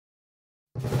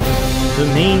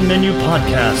The Main Menu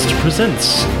Podcast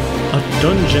presents a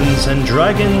Dungeons &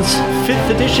 Dragons 5th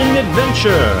Edition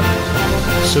adventure.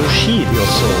 So sheathe your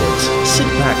swords, sit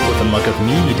back with a mug of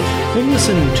mead, and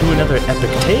listen to another epic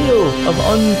tale of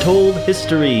untold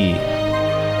history.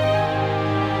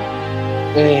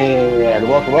 And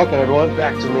welcome everyone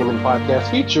back to the Main Menu Podcast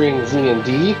featuring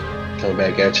Z&D. Coming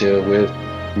back at you with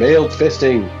Mailed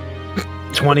Fisting.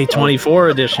 2024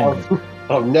 edition.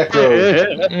 Of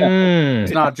Necro.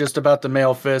 It's not just about the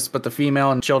male fist, but the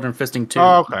female and children fisting too.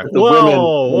 Oh, okay. The women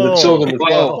and the children as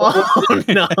well.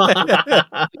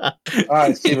 All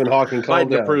right, Stephen Hawking, calm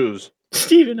down.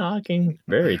 Stephen Hawking,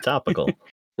 very topical.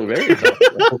 Very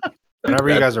topical. Whenever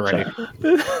you guys are ready.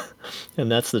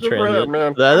 And that's the transition.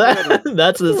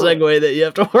 That's the segue that you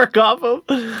have to work off of.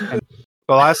 The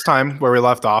last time where we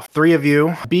left off, three of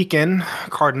you, Beacon,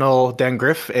 Cardinal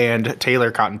Dengriff, and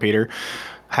Taylor Cotton Peter,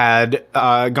 had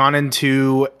gone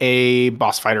into a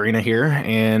boss fight arena here,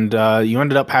 and you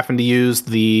ended up having to use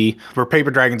for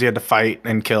paper dragons you had to fight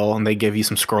and kill, and they give you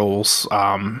some scrolls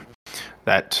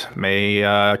that may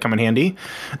come in handy.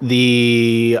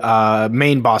 The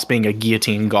main boss being a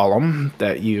guillotine golem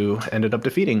that you ended up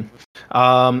defeating.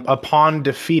 Upon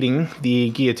defeating the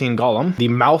guillotine golem, the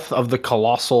mouth of the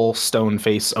colossal stone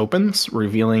face opens,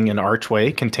 revealing an archway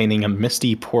containing a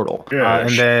misty portal.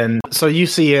 And then, so you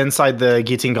see inside the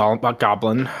guillotine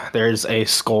goblin, there's a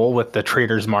skull with the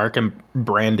traitor's mark and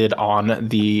branded on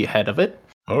the head of it.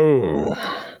 Oh,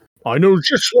 I know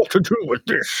just what to do with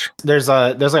this. There's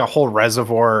like a whole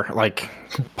reservoir, like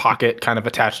pocket kind of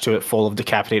attached to it, full of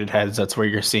decapitated heads. That's where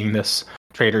you're seeing this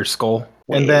traitor's skull.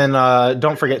 And then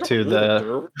don't forget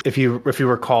to if you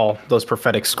recall those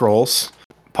prophetic scrolls.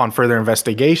 Upon further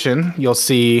investigation, you'll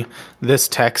see this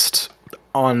text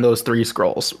on those three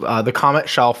scrolls. The comet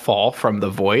shall fall from the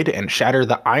void and shatter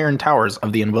the iron towers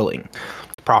of the unwilling.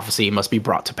 Prophecy must be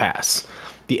brought to pass.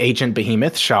 The ancient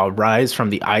behemoth shall rise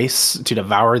from the ice to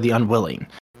devour the unwilling.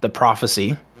 The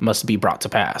prophecy must be brought to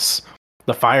pass.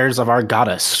 The fires of our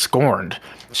goddess, scorned,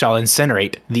 shall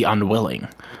incinerate the unwilling.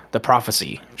 The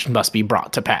prophecy must be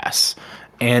brought to pass.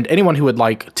 And anyone who would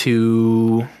like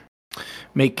to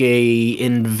make a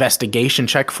investigation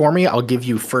check for me, I'll give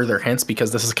you further hints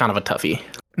because this is kind of a toughie.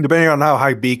 Depending on how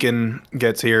high Beacon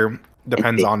gets here,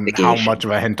 depends on how much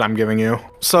of a hint I'm giving you.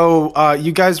 So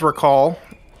you guys recall,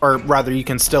 or rather you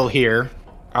can still hear,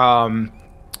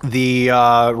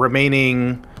 the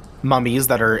remaining mummies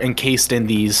that are encased in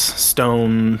these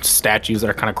stone statues that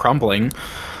are kind of crumbling.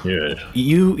 Yes.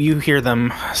 You hear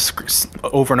them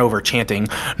over and over chanting,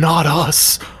 "Not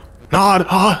us!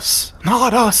 Not us!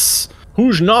 Not us!"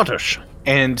 Who's not us?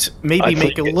 And maybe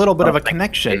make a little bit of a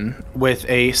connection with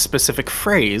a specific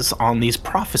phrase on these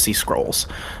prophecy scrolls.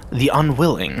 The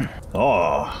unwilling.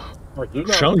 Oh,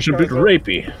 sounds a bit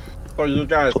rapey. So you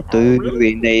guys do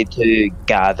we need to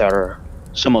gather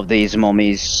some of these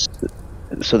mummies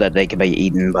so that they can be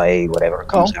eaten by whatever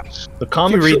comes out? The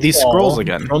comet read these scrolls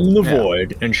again from the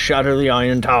void and shatter the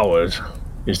iron towers.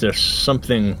 Is there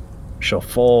something shall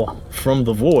fall from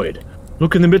the void?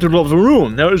 Look in the middle of the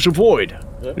room. There is a void.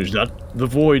 Yeah. Is that the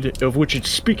void of which it's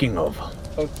speaking of?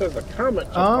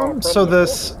 So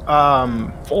this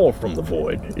fall from the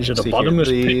void. Is it a bottomless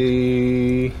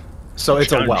pit? So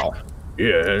it's a well.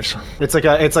 Yes. It's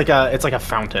like a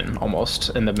fountain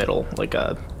almost in the middle.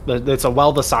 It's a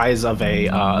well the size of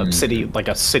a city, like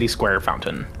a city square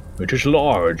fountain. It is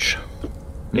large.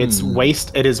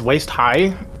 It is waist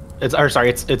high.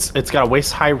 It's got a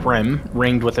waist high rim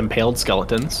ringed with impaled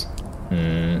skeletons.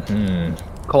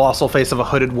 Colossal face of a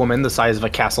hooded woman the size of a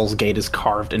castle's gate is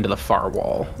carved into the far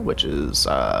wall, which is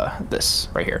this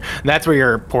right here. And that's where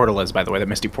your portal is, by the way. The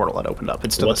misty portal had opened up.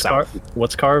 It's to the south.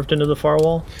 What's carved into the far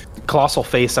wall? Colossal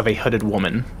face of a hooded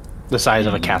woman the size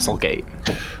of a castle gate.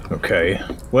 Okay.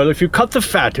 Well, if you cut the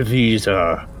fat of these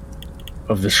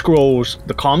of the scrolls,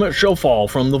 the comet shall fall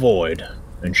from the void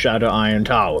and shatter iron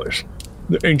towers.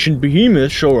 The ancient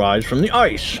behemoth shall rise from the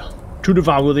ice to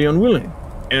devour the unwilling.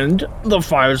 And the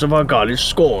fires of our goddess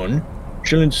scorn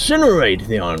shall incinerate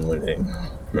the unwilling.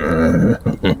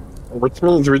 Which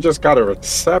means we just gotta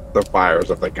accept the fires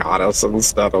of the goddess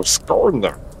instead of scorn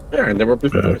them. Yeah, I never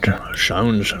before. That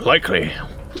sounds likely.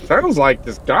 Sounds like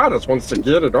this goddess wants to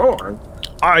get it on.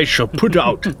 I shall put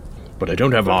out, but I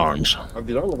don't have arms.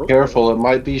 Careful, it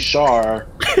might be Shar.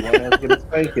 You might have to get a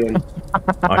spanking.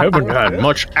 I haven't had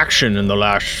much action in the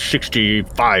last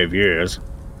 65 years.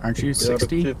 Aren't you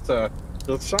 60?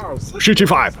 It sounds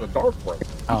 65. The dark one.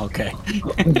 Oh, okay.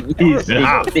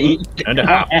 And a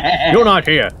half. You're not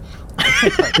here.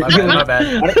 My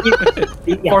bad.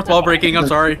 Fourth wall breaking, I'm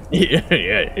sorry.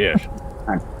 Yeah.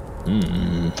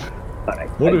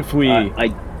 What if we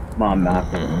Come on,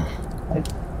 man.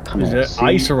 Come Is on. there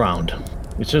ice around?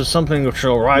 It says something that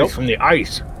shall rise from the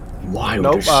ice. Why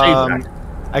would it say that?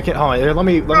 I can. Hold on. Here, let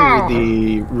me read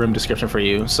the room description for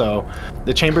you. So,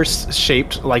 the chamber's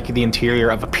shaped like the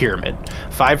interior of a pyramid.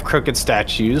 5 crooked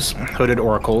statues, hooded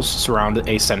oracles, surround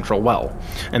a central well,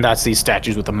 and that's these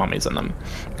statues with the mummies in them.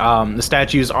 The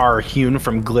statues are hewn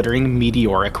from glittering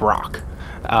meteoric rock.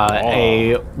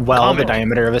 A well the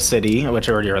diameter of a city, which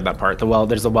I already heard that part.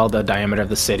 There's a well the diameter of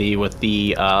the city with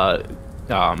the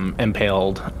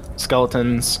impaled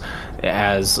skeletons. It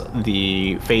has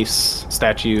the face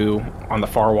statue on the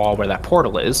far wall where that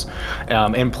portal is.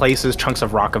 In places, chunks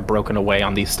of rock have broken away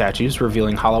on these statues,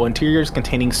 revealing hollow interiors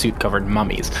containing suit-covered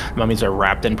mummies. Mummies are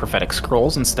wrapped in prophetic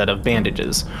scrolls instead of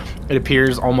bandages. It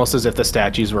appears almost as if the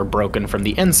statues were broken from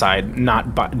the inside,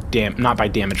 not by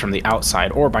damage from the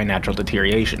outside or by natural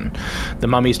deterioration. The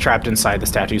mummies trapped inside the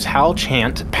statues howl,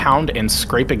 chant, pound, and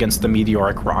scrape against the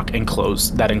meteoric rock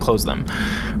that enclose them.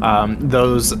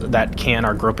 Those that can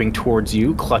are groping towards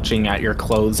you, clutching at your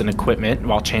clothes and equipment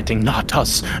while chanting, "Not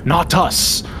us! Not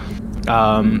us!"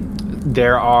 The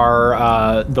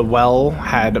well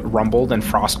had rumbled and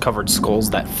frost-covered skulls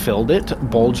that filled it,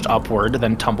 bulged upward,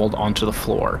 then tumbled onto the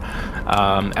floor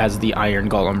as the iron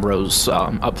golem rose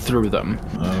up through them.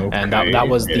 Okay, and that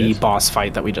was the boss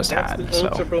fight that we just had. So.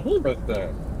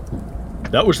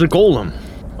 That was the golem.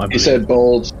 He said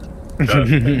bulged.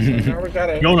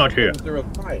 You're not here.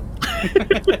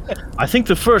 I think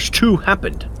the first 2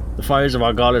 happened. The fires of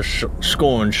our goddess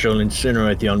Scorn shall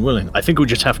incinerate the unwilling. I think we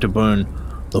just have to burn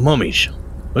the mummies.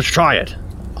 Let's try it.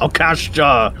 I'll cast what's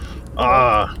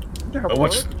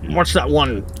that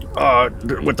one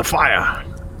with the fire?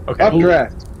 Okay.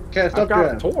 Updraft. Cast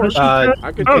updraft.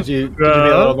 Could you be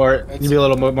a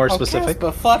little more specific?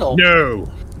 Befuddle. No.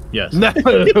 Yes. No.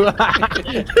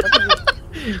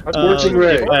 Scorching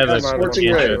ray. I have a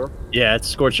Scorching ray. Yeah, it's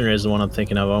Scorching Ray is the one I'm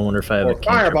thinking of. I wonder if I have a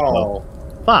fireball.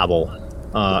 Fireball.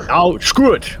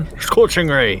 Screw it. Scorching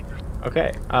Ray.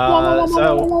 Okay.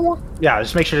 So yeah,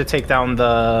 just make sure to take down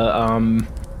the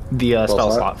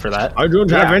spell slot for that. I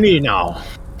don't have any now.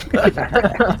 Well, it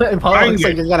looks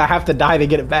like you're gonna have to die to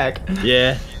get it back.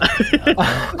 Yeah.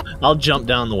 I'll jump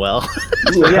down the well.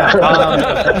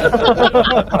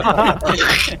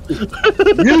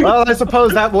 Well, I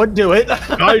suppose that would do it.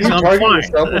 Guys, I'm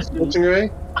fine. Scorching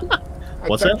ray?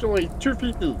 What's that? Actually 2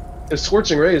 feet deep. The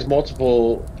scorching ray is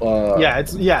multiple. So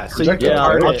you can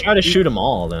I'll try to shoot them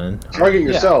all then. Target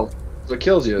yourself. So it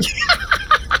kills you.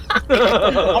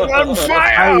 I'm on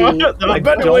fire! There are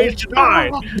better ways to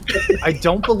die. I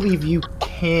don't believe you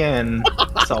can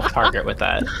self-target with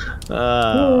that.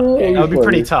 That would be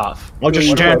pretty tough. I'll just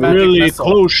stand really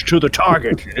close to the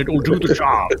target. It'll do the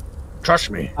job. Trust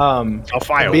me. I'll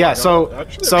fire. But yeah, so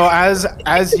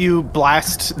as you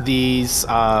blast these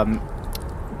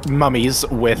mummies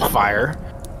with fire,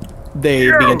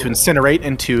 they begin to incinerate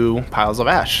into piles of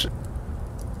ash.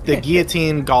 The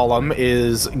guillotine golem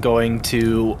is going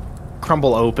to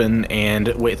crumble open, and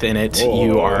within it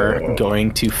you are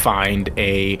going to find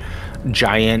a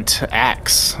giant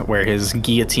axe where his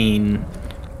guillotine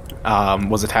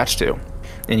was attached to.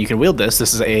 And you can wield this.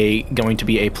 This is going to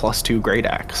be a +2 great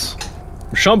axe.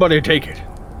 Somebody take it.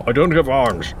 I don't have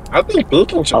arms. I think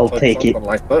Beacon should I'll take take it. something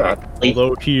like that.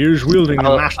 Although he is wielding the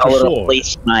master I'll sword.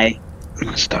 replace my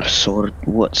master sword.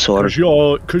 What sword?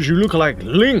 Because you look like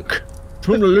Link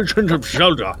from the Legend of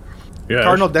Zelda. Yes.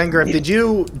 Cardinal Dengrif, did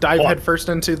you dive headfirst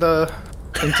into the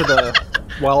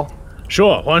well?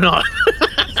 Sure, why not?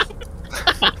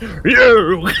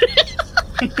 You.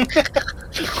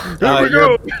 Here we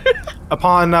go.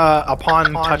 Upon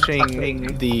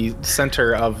touching the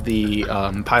center of the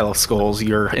pile of skulls,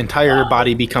 your entire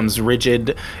body becomes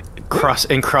rigid,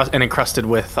 encrusted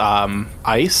with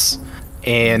ice,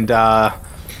 and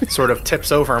sort of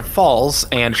tips over and falls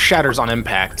and shatters on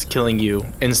impact, killing you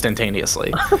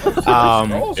instantaneously.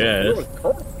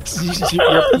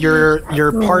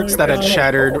 Your parts that had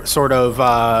shattered sort of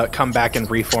come back and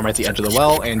reform at the edge of the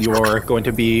well, and you're going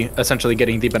to be essentially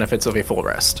getting the benefits of a full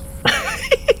rest.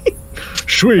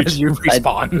 Sweet. As you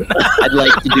respawn. I'd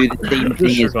like to do the same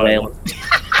thing as well.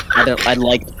 I'd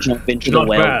like to jump into the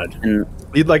well. Bad. And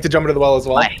You'd like to jump into the well as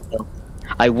well?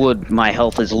 I would. My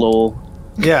health is low.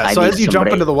 Yeah, so as you jump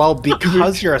into the well,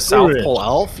 because you're a South Pole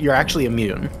elf, you're actually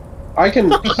immune. I can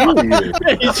kill you.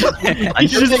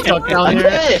 He's just stuck down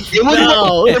here.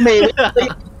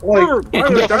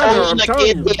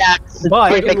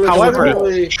 However,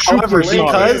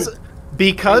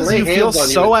 because you feel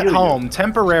so at home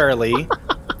temporarily,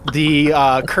 the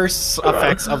curse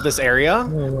effects of this area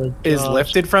is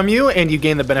lifted from you, and you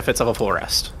gain the benefits of a full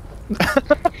rest.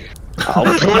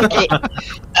 I'll take it.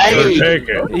 Hey, Take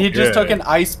it. He just Yeah. took an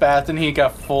ice bath and he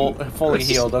got fully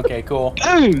healed. Okay, cool.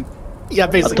 boom. Yeah, I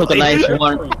basically. took a nice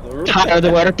one. Tired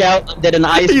the workout. Did an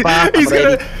ice bath. I'm He's ready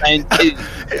gonna- for round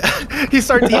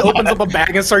two. He opens up a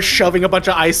bag and starts shoving a bunch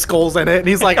of ice skulls in it, and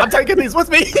he's like, "I'm taking these with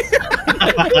me."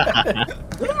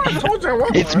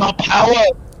 It's my power.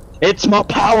 It's my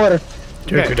power.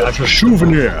 Take it as a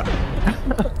souvenir.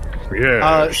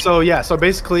 Yeah. So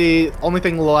basically, only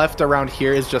thing left around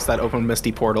here is just that open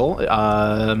misty portal.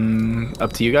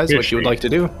 Up to you guys, what you would like to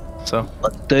do. So,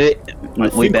 Let's do it. We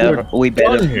think better. we're We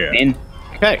better. done here. In.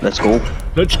 okay, Let's go.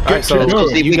 Let's get Alright, so to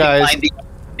Let's it. see if you we can guys- find the-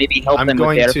 maybe help I'm them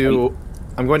going with their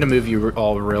to move you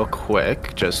all real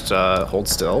quick. Just hold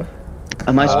still.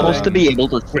 Am I supposed to be able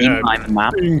to see yeah. my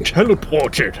map? Being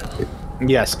teleported.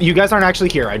 Yes, you guys aren't actually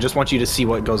here. I just want you to see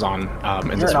what goes on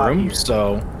in this not room. here.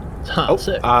 So, Huh,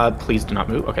 sick. please do not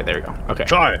move. Okay, there you go. Okay.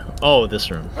 Try. Oh,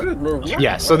 this room.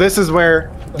 Yeah, so this is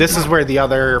where the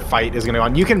other fight is going to go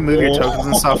on. You can move your tokens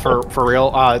and stuff for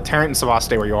real. Terrant and Savas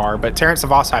stay where you are, but Terrant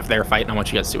and Savas have their fight, and I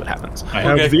want you guys to see what happens. I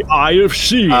have the Eye of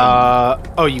Seeing.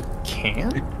 Oh, you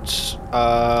can't.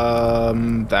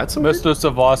 That's a weird- Mr.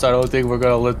 Savas, I don't think we're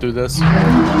gonna live through this.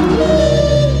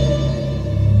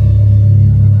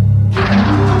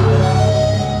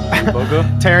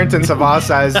 Terrant and Savas,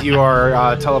 as you are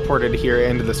teleported here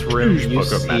into this room, Please you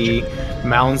book up see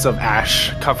mounds of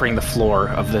ash covering the floor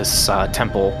of this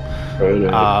temple,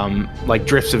 like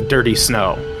drifts of dirty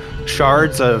snow.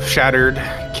 Shards of shattered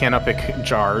canopic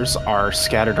jars are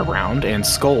scattered around, and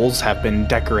skulls have been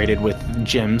decorated with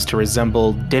gems to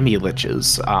resemble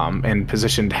demi-liches, and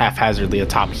positioned haphazardly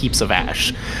atop heaps of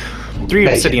ash. 3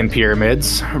 obsidian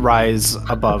pyramids rise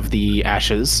above the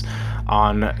ashes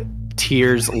on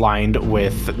tiers lined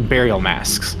with burial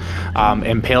masks.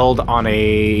 Impaled on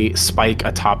a spike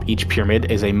atop each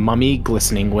pyramid is a mummy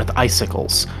glistening with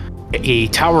icicles. A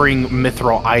towering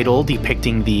mithril idol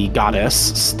depicting the goddess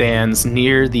stands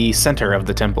near the center of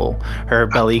the temple. Her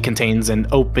belly contains an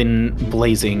open,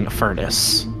 blazing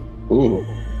furnace. Ooh.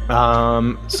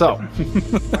 So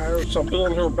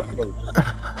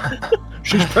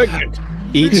She's pregnant.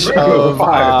 each of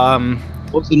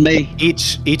Wasn't me.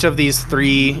 each of these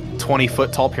 3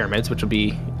 20-foot tall pyramids, which will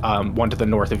be one to the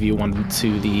north of you, one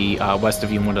to the west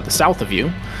of you, and one to the south of you,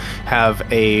 have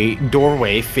a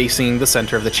doorway facing the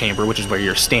center of the chamber, which is where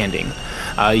you're standing.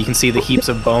 You can see the heaps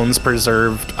of bones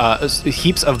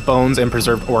and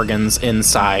preserved organs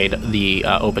inside the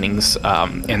openings,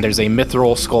 and there's a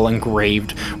mithril skull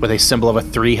engraved with a symbol of a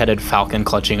 3-headed falcon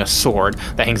clutching a sword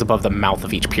that hangs above the mouth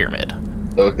of each pyramid.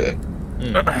 Okay.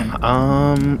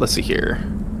 Let's see here.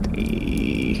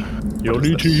 You'll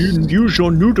need to use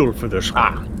your noodle for this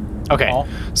one. Okay, Oh.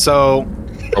 so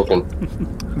Broken.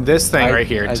 this thing right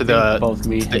here I to think both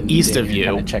me the and east of Xavier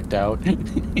you, kinda checked out.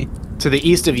 to the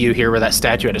east of you here, where that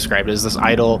statue I described is this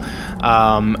idol.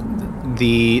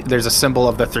 There's a symbol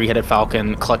of the 3-headed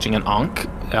falcon clutching an ankh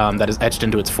that is etched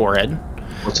into its forehead,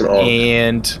 What's an all?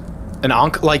 and an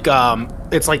ankh, like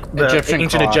it's like the Egyptian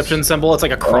ancient cross. Egyptian symbol. It's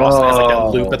like a cross that has like that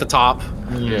loop at the top.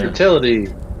 Fertility.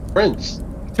 Prince.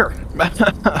 Sure.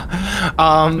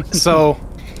 So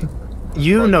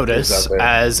you notice out there.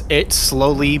 as it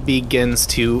slowly begins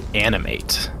to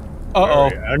animate. Uh-oh.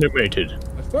 Very animated.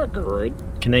 That's not good.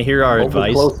 Can I hear our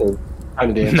advice? Closer. Kind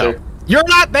of dancer. No. You're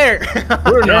not there.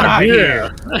 We're not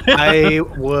here. I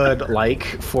would like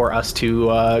for us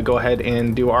to go ahead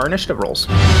and do our initiative rolls.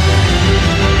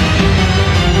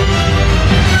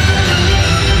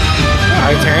 All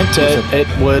right, Terrence,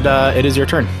 it is your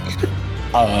turn.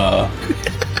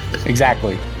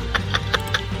 Exactly.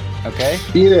 Okay.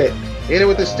 Eat it. Eat it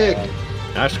with a stick.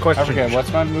 Ask questions. Okay,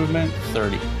 what's my movement?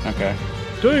 30. Okay.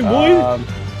 Dang, boy.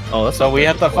 Oh, that's So not we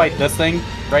bad. have to fight this thing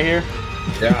right here?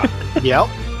 Yeah. Yep.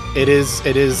 It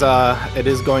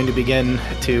is going to begin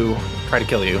to try to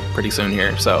kill you pretty soon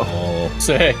here. So Oh,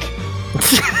 Sick.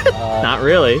 not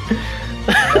really.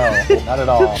 No, not at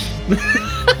all.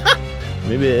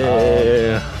 Maybe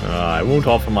I won't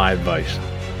offer my advice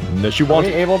unless you Are want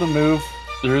we to able to move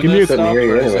through Give me this a- stuff, Couldn't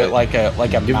hear or you is anyway. it like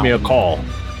a give me a mountain? call.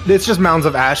 it's just mounds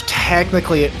of ash.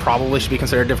 Technically, it probably should be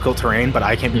considered difficult terrain, but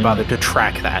I can't be bothered to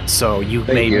track that. So you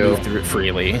may you. move through it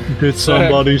freely. Did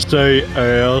somebody say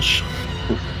ass?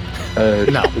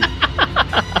 No.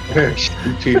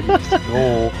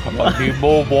 Oh, I need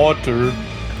more water.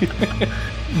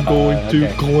 Going to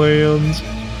okay. glands.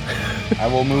 I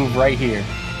will move right here.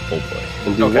 Oh boy.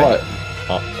 And do Okay. what?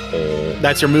 Uh-oh.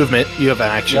 That's your movement. You have an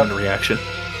action Yep. and a reaction.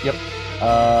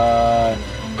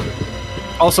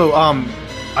 Also,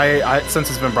 I since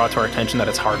it's been brought to our attention that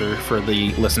it's harder for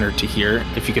the listener to hear,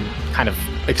 if you could kind of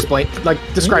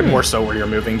describe more so where you're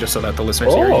moving, just so that the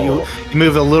listeners hear. You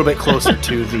move a little bit closer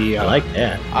to the. I like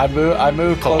that. I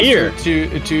move closer Here.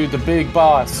 to the big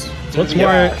boss.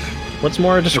 What's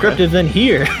more descriptive than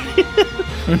here?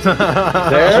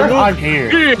 There, I'm here.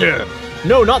 Here.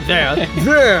 No, not there.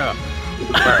 There.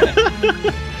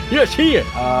 Yes, here.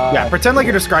 Yeah, pretend like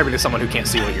you're describing to someone who can't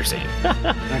see what you're saying.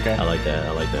 Okay. I like that.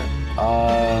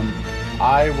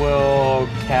 I will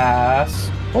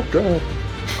cast. Oh god.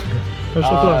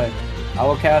 I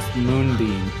will cast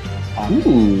Moonbeam.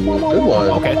 Ooh, good one.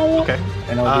 Okay.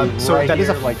 And it'll be So right that is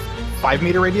here, a like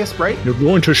 5-meter radius, right? You're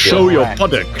going to show your Correct.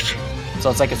 buttocks. so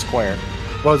it's like a square.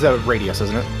 Well, it's a radius,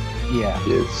 isn't it? Yeah.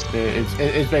 Yes.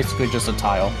 It's basically just a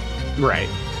tile. Right.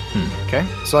 Okay.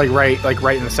 So right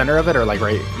in the center of it, or like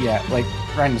right? Yeah, like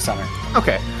right in the center.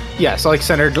 Okay. Yeah. So like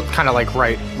centered, kind of like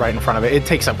right in front of it. It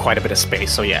takes up quite a bit of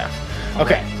space. So yeah.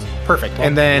 Okay. Perfect.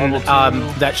 And then Level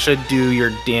 2. that should do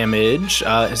your damage.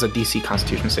 Is a DC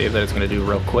Constitution save that it's going to do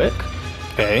real quick.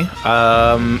 Okay.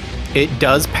 It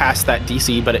does pass that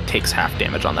DC, but it takes half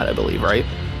damage on that, I believe, right?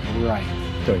 Right.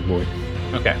 Sorry, boy.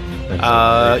 Okay.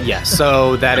 Yeah.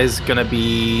 So that is going to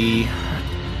be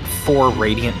 4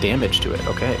 radiant damage to it.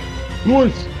 Okay.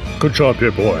 Nice. Good job,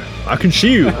 dear boy. I can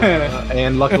see you.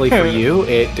 And luckily for you,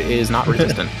 it is not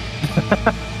resistant.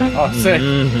 Oh, sick.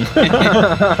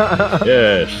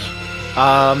 Yes.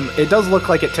 It does look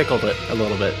like it tickled it a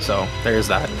little bit, so there's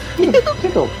that.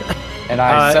 And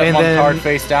I set and one then- card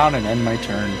face down and end my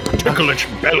turn. Tickle its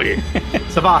belly.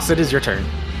 Savas, it is your turn.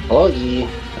 Lucky.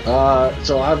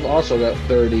 So I've also got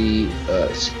 30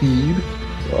 speed.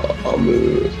 I'll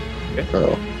move. Okay.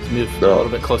 Oh. Let's move a No. little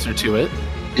bit closer to it.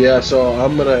 Yeah, so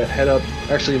I'm gonna head up.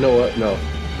 Actually, you know what? No,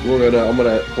 I'm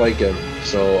gonna flank him.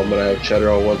 So I'm gonna have Cheddar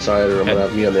on one side, or I'm gonna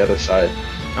have me on the other side.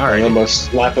 All And I'm right. gonna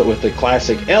slap it with the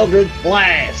classic Eldritch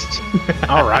Blast.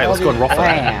 All right. Let's go and roll for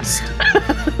that.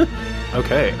 Blast.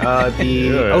 Okay. The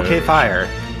Yeah. okay fire.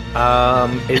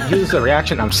 It uses a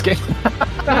reaction. I'm just kidding.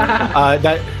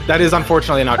 That is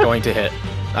unfortunately not going to hit.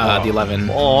 The 11.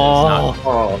 Oh,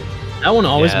 Oh, that one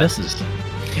always Yeah. misses.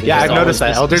 Yeah, I've Just noticed that.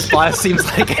 always Eldritch Blast seems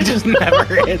like it just never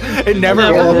hit. It never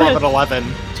rolled above an 11.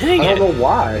 Dang I don't it. know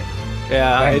why.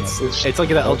 Yeah, Dang, it's like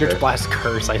the Eldritch okay. Blast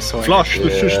curse, I swear. Flush the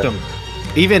Yeah. system.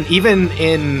 Even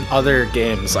in other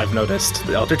games, I've noticed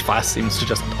the Eldritch Blast seems to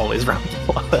just always round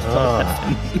below.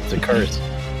 It's a curse.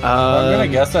 I'm gonna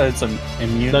guess that it's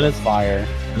immune Then to it's- fire.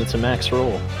 And it's a max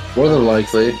roll. More than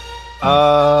likely.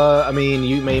 I mean,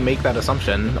 you may make that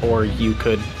assumption, or you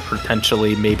could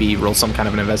potentially maybe roll some kind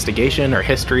of an investigation or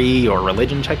history or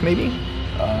religion check, maybe.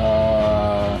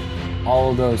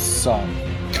 All of those suck.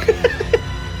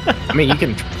 I mean, you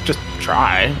can just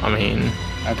try. I mean,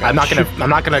 Okay. I'm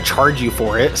not gonna charge you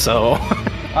for it, so.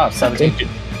 Oh, 17.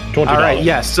 $20. All right,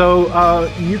 yeah. So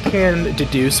you can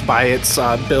deduce by its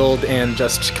build and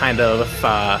just kind of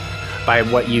by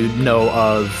what you know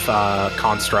of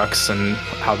constructs and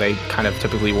how they kind of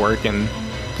typically work and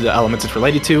the elements it's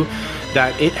related to,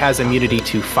 that it has immunity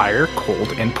to fire,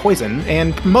 cold, and poison,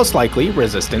 and most likely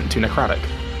resistant to necrotic.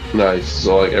 Nice.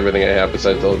 So like everything I have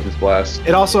besides Eldritch Blast.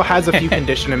 It also has a few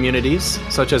condition immunities,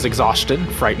 such as exhaustion,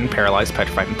 frightened, paralyzed,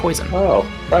 petrified, and poison. Oh,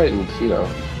 frightened. You know.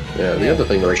 Yeah. The other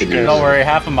thing that I could use. Don't worry,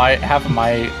 half of my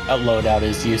loadout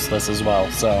is useless as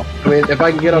well. So I mean, if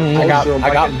I can get up I close got to him, I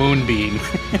got can- Moonbeam.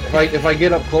 if I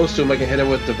get up close to him, I can hit him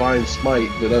with Divine Smite.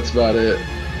 But that's about it.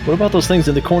 What about those things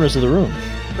in the corners of the room?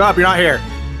 Stop! You're not here.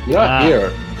 You're not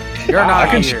here. You're not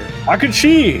I can here. I can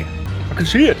see. I can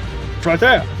see it. It's right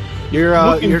there. You're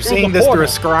Looking you're through seeing the this through a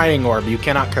portal. scrying orb. You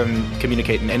cannot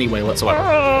communicate in any way whatsoever.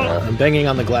 I'm banging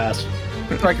on the glass,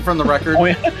 Strike it from the record.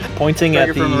 pointing Strike at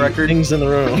it from the the record. things in the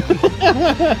room.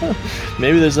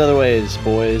 Maybe there's other ways,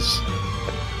 boys.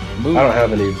 I don't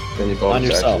have any bonus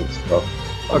yourself. actions. So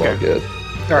I'm Okay. all good.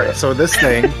 All right, so this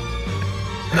thing.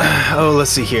 Oh,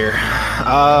 let's see here.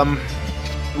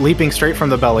 Leaping straight from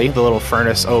the belly, the little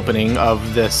furnace opening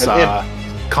of this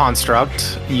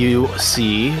construct, you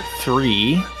see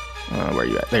 3. Where are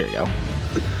you at? There you go.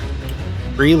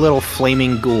 3 little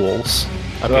flaming ghouls.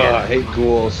 Oh, I hate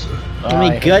ghouls. Oh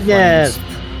my goodness.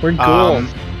 We're ghouls.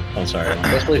 Oh, sorry.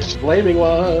 Especially flaming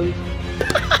ones.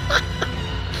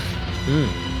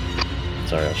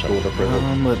 Sorry, I'll shut up.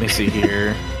 Let me see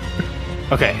here.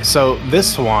 Okay, so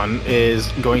this one is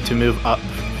going to move up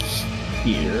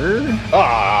here,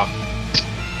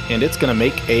 and it's going to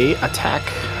make a attack.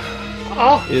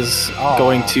 Is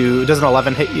going to. Does an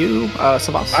 11 hit you,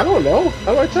 Savas? I don't know.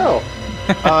 How do I tell?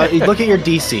 Look at your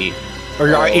DC. Or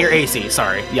your AC,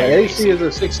 sorry. Yeah, your AC is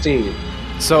a 16.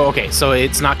 So, okay, so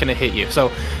it's not going to hit you.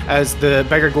 So, as the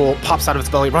beggar ghoul pops out of its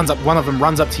belly, runs up, one of them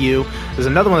runs up to you. There's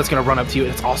another one that's going to run up to you,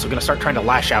 and it's also going to start trying to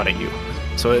lash out at you.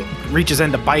 So it reaches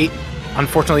in to bite.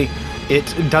 Unfortunately, it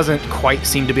doesn't quite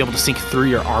seem to be able to sink through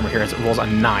your armor here as it rolls a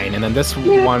 9. And then this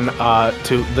one,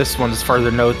 this one's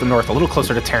further north, a little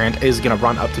closer to Tarrant, is going to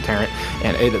run up to Tarrant,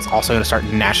 and it is also going to start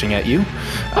gnashing at you.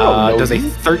 Does a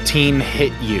 13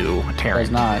 hit you, Tarrant?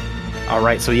 Does not. All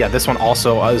right, so yeah, this one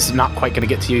also is not quite going to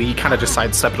get to you. You kind of just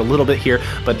sidestep it a little bit here,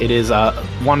 but it is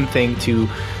one thing to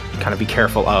kind of be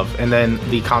careful of. And then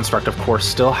the construct, of course,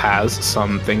 still has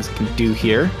some things it can do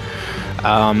here.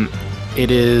 It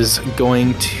is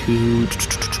going to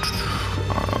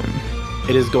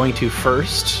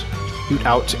first shoot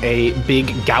out a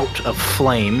big gout of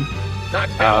flame.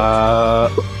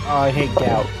 I hate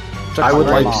gout. I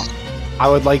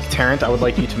would like Tarrant. I would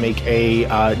like you to make a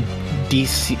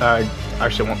DC.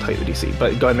 Actually, I won't tell you the DC,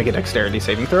 but go ahead and make a dexterity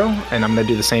saving throw. And I'm going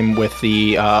to do the same with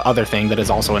the other thing that is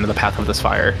also into the path of this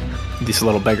fire. This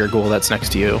little beggar ghoul that's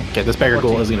next to you. Okay, this beggar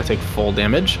ghoul is going to take full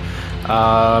damage.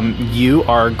 You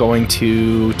are going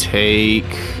to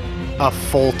take a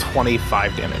full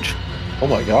 25 damage. Oh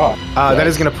my god. That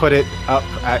is going to put it up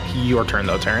at your turn,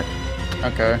 though, Tarrant.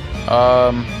 Okay.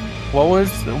 What were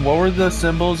the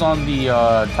symbols on the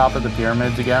top of the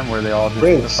pyramids again? Were they all just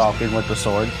the falcon with the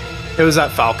sword? It was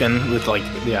that falcon with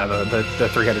the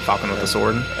three-headed falcon with the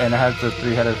sword. And it has the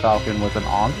three-headed falcon with an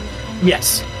ankh?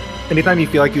 Yes. Anytime you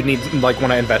feel like you need, want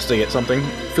to investigate something,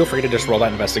 feel free to just roll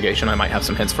that investigation. I might have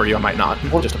some hints for you. I might not.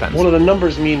 It just depends. What do the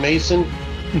numbers mean, Mason?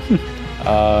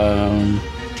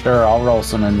 Sure, I'll roll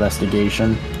some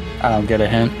investigation. I don't get a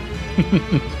hint.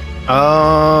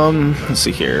 Let's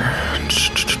see here.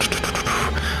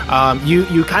 You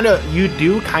do kind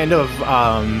of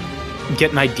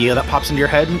get an idea that pops into your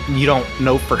head. You don't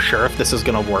know for sure if this is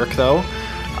going to work, though.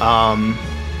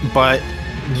 But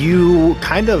you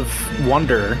kind of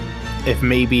wonder if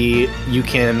maybe you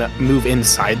can move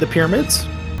inside the pyramids,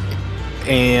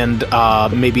 and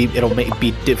maybe it'll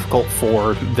be difficult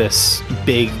for this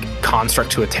big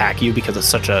construct to attack you because it's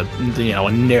such a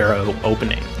narrow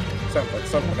opening. Sounds like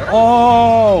something.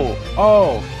 Oh!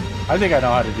 I think I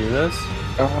know how to do this.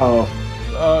 Oh.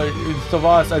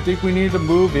 Savas, I think we need to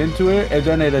move into it, and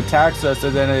then it attacks us,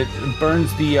 and then it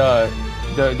burns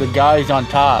the guys on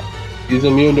top. He's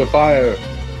immune to fire.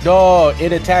 No,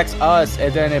 it attacks us,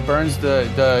 and then it burns the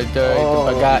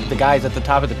guys at the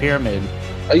top of the pyramid.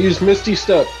 I use Misty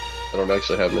Step. I don't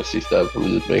actually have Misty Step. I'm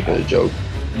just making a joke.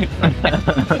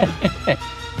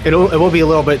 It will be a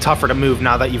little bit tougher to move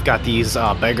now that you've got these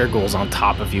beggar ghouls on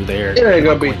top of you there. It ain't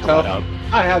gonna be tough.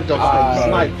 I have divine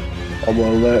snipe. I'm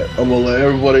gonna let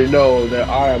everybody know that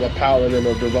I am a paladin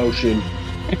of devotion.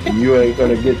 And you ain't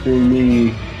gonna get through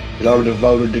me, and I'm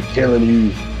devoted to killing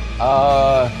you.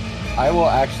 I will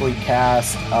actually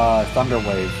cast Thunder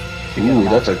Wave. Ooh,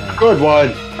 that's a good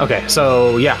one. Okay,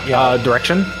 so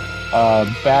direction.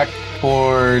 Back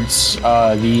towards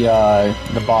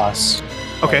the boss.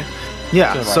 Okay.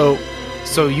 Yeah. Right.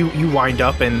 So you wind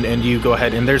up and you go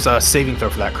ahead, and there's a saving throw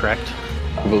for that, correct?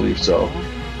 I believe so.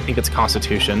 I think it's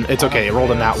Constitution. It's okay. It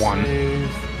rolled in that one.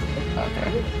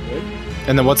 Okay.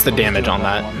 And then what's the damage on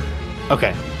that?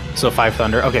 Okay. So 5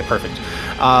 thunder. Okay, perfect.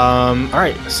 All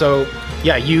right. So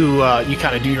yeah, you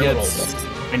kind of do your little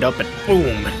wind up and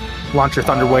boom, launch your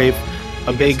thunder wave.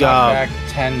 A big back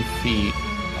 10 feet.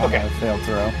 Okay. Failed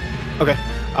throw. Okay.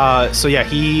 So yeah,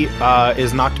 he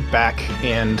is knocked back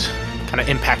and kind of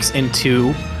impacts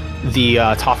into the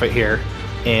Tophet here,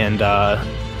 and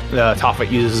the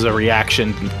Tophet uses a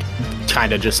reaction,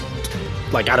 kind of just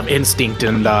like out of instinct,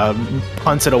 and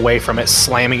punts it away from it,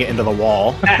 slamming it into the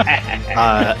wall,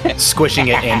 squishing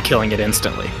it and killing it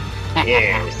instantly.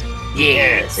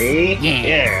 Yes.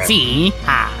 See?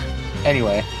 Ha.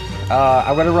 Anyway,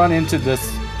 I'm gonna run into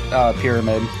this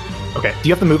pyramid. Okay. Do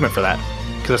you have the movement for that?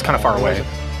 Because it's kind of far away.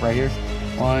 Right here.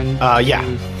 1, yeah.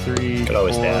 2, 3, Could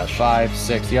always 4, dash. 5,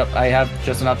 6. Yep, I have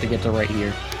just enough to get to right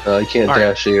here. I can't All right.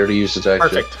 dash here to use his action.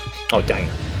 Perfect. Oh dang.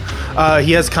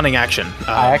 He has cunning action.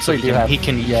 I actually so do have. He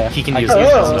can use it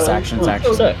as bonus actions.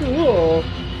 Actually,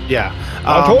 yeah.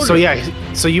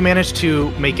 So you managed to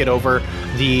make it over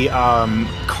the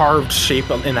carved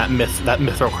shape in that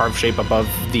mithril carved shape above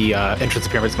the entrance of the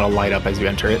pyramid is going to light up as you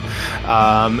enter it.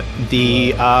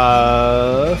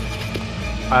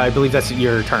 I believe that's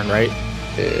your turn, right?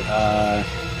 I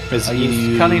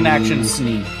use cunning action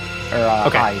sneak or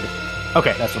hide.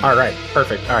 Okay. That's what all right.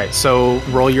 Perfect. All right. So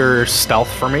roll your stealth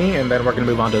for me, and then we're gonna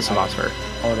move on to Savasfer.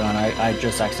 Hold on. I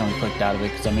just accidentally clicked out of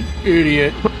it because I'm an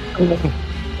idiot.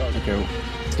 Okay.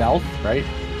 Stealth, right?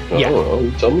 Yeah. Oh,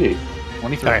 tell me.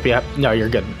 23. All right. Yeah. No, you're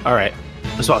good. All right.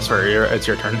 Savasfer, it's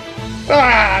your turn.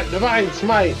 Divine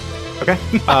Smite. Okay.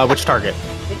 Which target?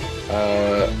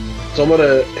 So I'm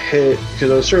gonna hit,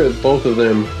 because I'm sure that both of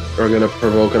them are going to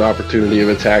provoke an opportunity of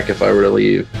attack if I were to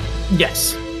leave.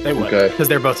 Yes, they would. Okay. Because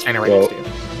they're both standing right So- next to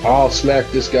you. I'll smack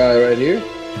this guy right here.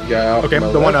 Guy off Okay,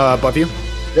 my the one left. above you.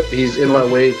 Yep, he's in my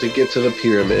way to get to the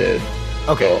pyramid.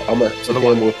 Okay, So I'm going to So the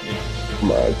hit him one- with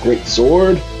my great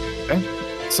sword.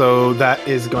 so that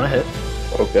is going to hit.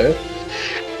 Okay.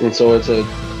 And so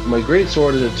my great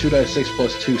sword is a 2d6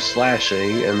 plus 2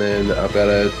 slashing, and then I've got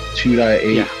a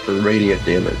 2d8 Yeah. for radiant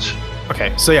damage.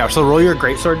 Okay, so yeah, so roll your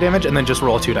greatsword damage and then just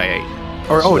roll a 2d8.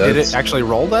 Or So did it that's- actually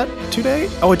roll that 2d8?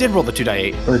 Oh, it did roll the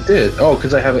 2d8. Oh, it did. Oh,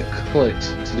 because I have it clicked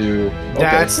to do. Okay,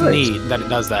 That's nice. neat that it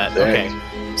does that. Dang. Okay.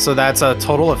 So that's a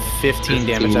total of 15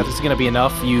 damage. 15. That's going to be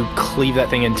enough. You cleave that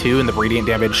thing in two, and the radiant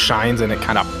damage shines, and it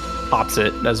kind of pops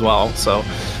it as well. So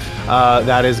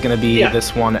that is going to be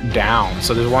this one down.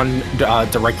 So there's one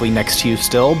directly next to you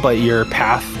still, but your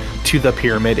path to the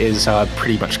pyramid is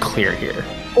pretty much clear here.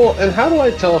 Well, and how do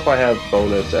I tell if I have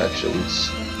bonus actions?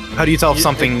 How do you tell if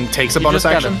something takes a bonus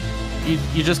just action?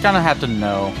 You just kind of have to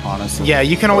know, honestly. Yeah,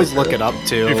 you can always look it up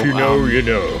too. If you know, you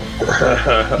know.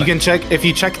 You can check if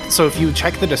you check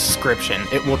the description,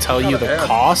 it will tell you the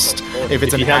cost if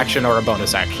it's If an you have- action or a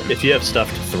bonus action. If you have stuff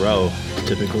to throw,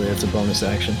 typically it's a bonus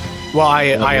action. Well,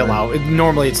 I allow.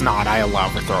 Normally, it's not. I allow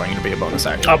for throwing to be a bonus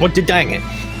action. Oh, but dang it!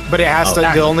 But it has Oh, to.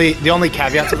 dang. The only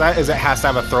caveat to that is it has to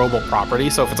have a throwable property.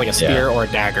 So if it's like a spear or a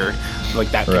dagger, like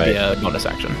that could be a bonus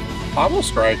action. I will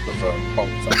strike with a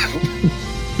bonus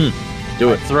action.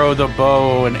 Do it. Throw the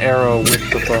bow and arrow with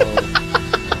the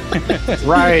bow.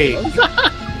 Right.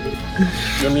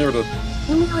 You're muted.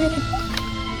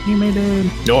 You made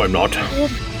it. No, I'm not.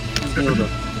 Muted.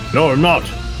 No, I'm not.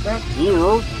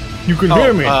 You. You can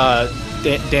hear me.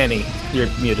 Danny, you're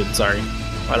muted. Sorry,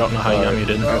 I don't know how you got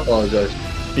muted. I apologize.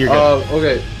 You're good.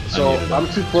 Okay, so I'm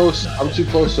too close. I'm too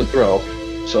close to throw.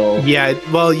 So Yeah.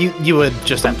 Well, you would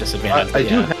just have disadvantage. I but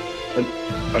do yeah. have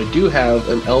I do have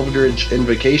an Eldritch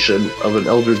invocation of an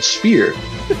Eldritch spear.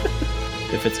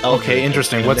 If it's Okay,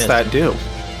 interesting. What's that do?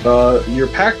 Your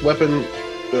packed weapon.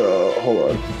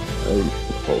 Hold on.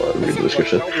 Read the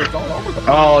description.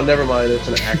 Oh, never mind. It's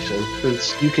an action.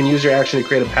 You can use your action to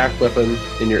create a packed weapon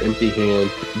in your empty hand.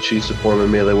 If you choose to form a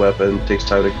melee weapon, it takes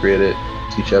time to create it.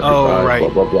 Teach after 5. right.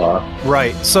 Blah blah blah.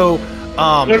 Right. So,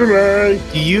 Never mind.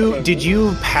 did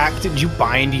you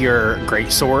bind your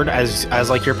greatsword as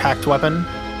like your packed weapon?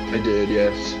 I did.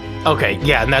 Yes. Okay,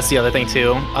 yeah, and that's the other thing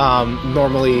too.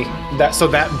 Normally,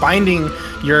 that binding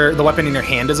the weapon in your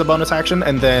hand is a bonus action,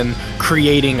 and then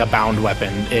creating a bound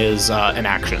weapon is an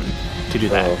action to do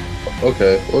that. Oh,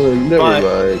 okay. Well, then never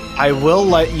mind. I will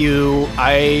let you.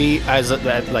 As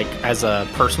a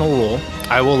personal rule,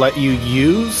 I will let you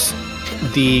use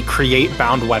the create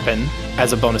bound weapon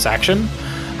as a bonus action.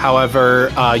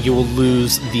 However, you will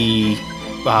lose the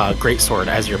greatsword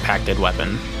as your pacted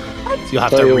weapon. You'll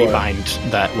have to Tell you what.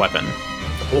 rebind that weapon.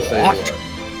 What?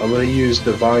 I'm gonna use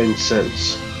Divine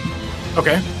Sense.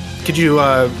 Okay. Could you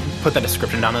put that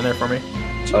description down in there for me?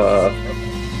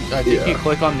 I think you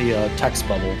click on the text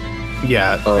bubble.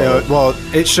 Yeah. Well,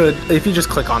 it should. If you just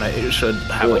click on it, it should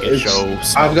have like a show.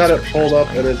 I've got it pulled up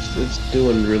and it's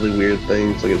doing really weird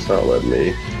things. Like it's not letting me.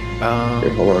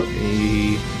 Here, hold on.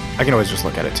 I can always just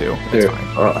look at it too. It's Here.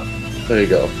 fine. There you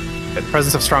go. The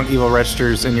presence of strong evil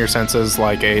registers in your senses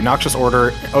like a noxious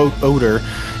odor,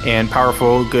 and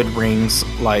powerful good rings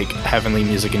like heavenly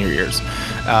music in your ears.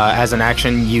 As an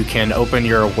action, you can open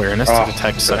your awareness to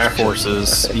detect such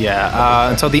forces. Yeah.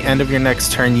 Until the end of your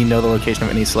next turn, you know the location of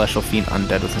any celestial fiend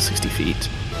undead within 60 feet.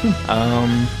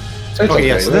 It's Okay,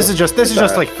 yeah. So this is just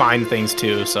bad. like find things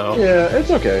too. So Yeah,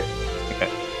 it's okay.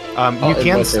 you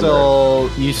can still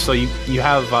you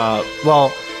have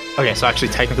well. Okay, so actually,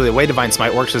 technically, the way Divine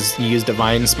Smite works is you use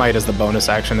Divine Smite as the bonus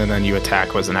action, and then you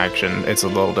attack as an action. It's a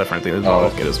little different than it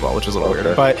as well, which is a little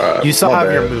weird. But you still my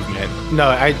have your bad. movement. No,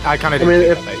 I kind of. I mean,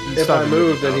 You if still I have your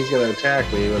move, movement, then though. he's gonna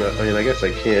attack me. I mean, I guess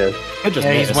I can. Could just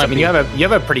Yeah, miss. he's I mean, wimpy. you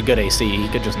have a pretty good AC. He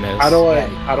could just miss. How do I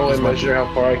he's measure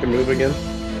how far I can move again?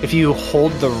 If you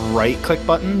hold the right click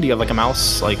button, do you have like a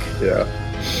mouse? Like Yeah.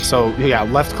 so, yeah.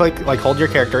 Left click, like hold your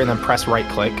character, and then press right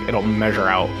click. It'll measure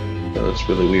out. That's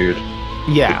really weird.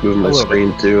 Yeah, Like moving a my little bit.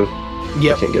 screen too.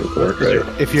 Yep. I can't get it to work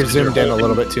right. If you're zoomed in a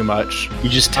little bit too much. You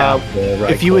just tap the right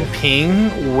If you would click.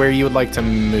 ping where you would like to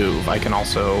move, I can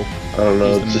also. I don't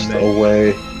know. Use It's the just menu.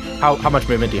 away. How much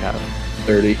movement do you have?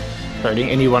 30. 30.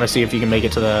 And you want to see if you can make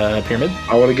it to the pyramid?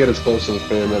 I want to get as close to the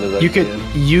pyramid as I You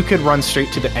can. could run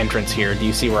straight to the entrance here. Do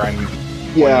you see where I'm?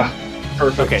 Yeah.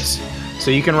 Perfect. Okay. So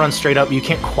you can run straight up. You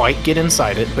can't quite get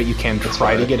inside it, but you can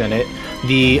try to fine. get in it.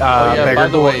 The yeah, by beggar the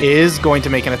ghoul way- is going to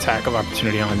make an attack of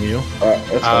opportunity on you. That's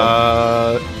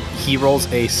fine. He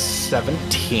rolls a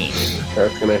 17.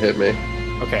 That's gonna hit me.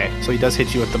 Okay, so he does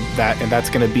hit you with that, and that's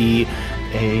going to be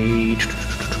a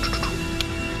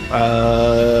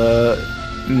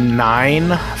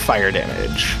 9 fire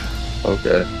damage.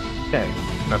 Okay. Okay,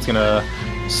 that's going to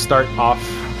start off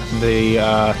the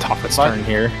Tophet's turn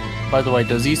here. By the way,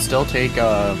 does he still take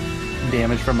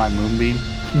damage from my moonbeam?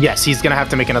 Yes, he's going to have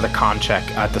to make another con check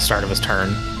at the start of his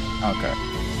turn. Okay.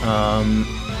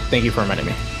 Thank you for reminding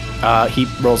me. He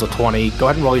rolls a 20. Go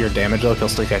ahead and roll your damage, though. He'll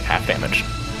still take half damage.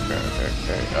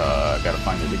 Okay. Gotta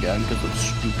find it again because it's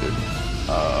stupid.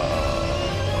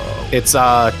 It's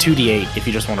 2d8 if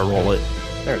you just want to roll it.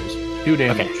 There it is. 2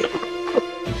 damage.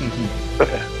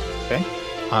 Okay.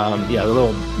 Yeah, the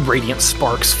little radiant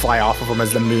sparks fly off of him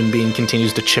as the moonbeam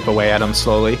continues to chip away at him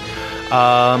slowly.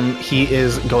 He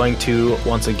is going to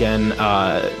once again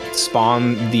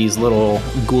spawn these little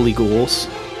ghouly ghouls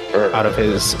out of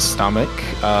his stomach.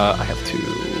 I have to.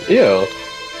 Yeah.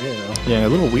 Yeah, a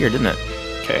little weird, isn't it?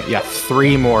 Okay, yeah,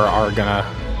 3 more are gonna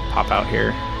pop out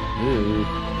here. Ooh.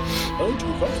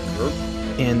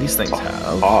 And these things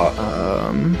have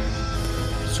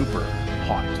Super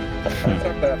hot.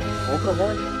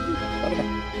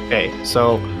 Okay,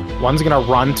 so one's gonna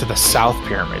run to the south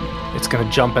pyramid. It's gonna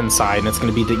jump inside, and it's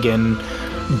gonna be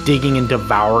digging and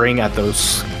devouring at those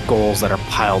skulls that are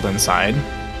piled inside.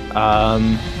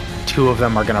 2 of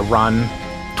them are gonna run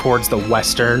towards the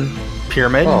western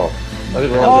pyramid. Oh, I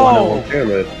didn't realize there was one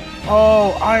pyramid.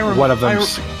 Oh, One of them.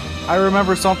 I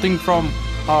remember something from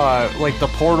like the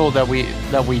portal that we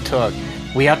took.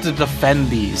 We have to defend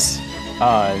these.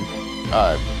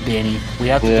 Danny, we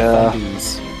have to defend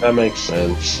these. That makes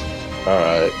sense. All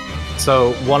right.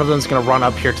 So one of them is going to run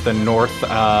up here to the north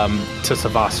to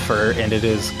Savasfur, and it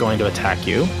is going to attack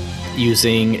you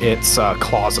using its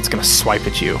claws. It's going to swipe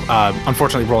at you.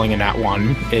 Unfortunately, rolling a nat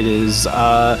 1, it is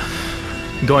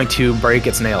going to break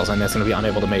its nails, and it's going to be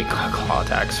unable to make claw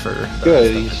attacks for the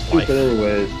Good. rest of He's its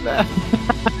stupid life.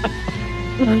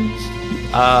 anyways.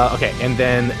 Okay, and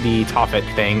then the Tophet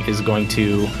thing is going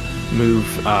to move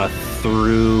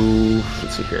through.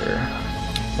 Let's see here.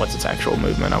 What's its actual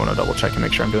movement? I want to double check and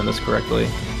make sure I'm doing this correctly.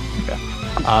 Okay.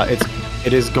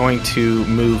 It is going to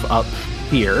move up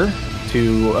here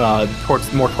to towards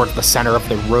the center of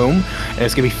the room, and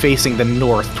it's going to be facing the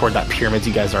north toward that pyramid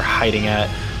you guys are hiding at.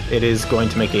 It is going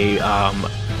to make a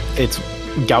its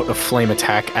gout of flame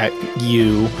attack at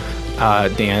you,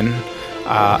 Dan.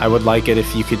 I would like it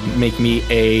if you could make me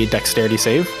a dexterity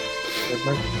save. Okay,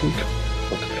 hold on.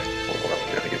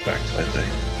 I gotta get back to that thing.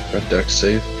 Red dex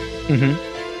save. Mm-hmm.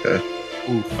 Okay.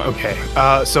 Oof. Okay.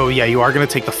 So yeah, you are going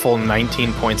to take the full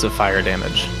 19 points of fire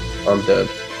damage. I'm dead.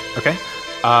 Okay.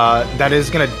 That is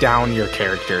going to down your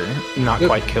character, not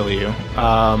quite kill you.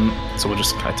 So we'll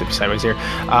just kind of tip you sideways here.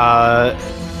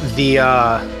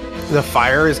 The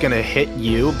fire is going to hit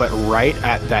you, but right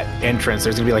at that entrance,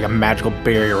 there's going to be like a magical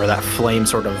barrier where that flame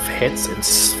sort of hits and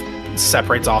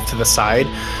separates off to the side.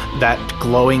 That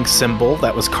glowing symbol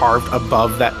that was carved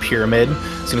above that pyramid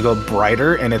is going to go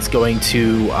brighter, and it's going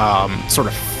to sort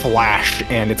of flash,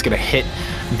 and it's going to hit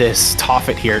this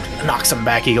Tophet here. Knocks him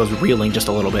back. He goes reeling just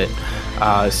a little bit.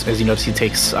 As you notice, he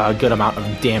takes a good amount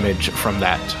of damage from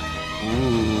that.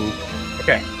 Ooh.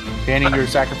 Okay. Danny, your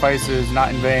sacrifice is not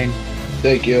in vain.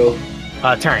 Thank you.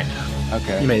 Tyrant.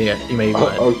 Okay. You may go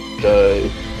ahead. Okay.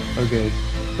 Okay.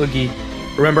 Oogie.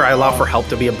 Remember, I allow for help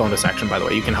to be a bonus action, by the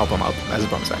way. You can help him out as a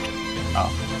bonus action.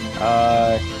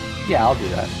 Yeah, I'll do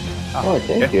that. Oh,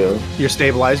 thank you. You're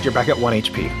stabilized. You're back at 1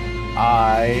 HP.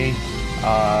 I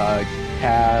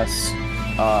cast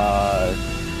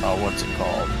what's it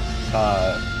called?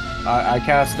 I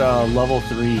cast a level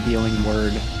 3 healing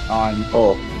word on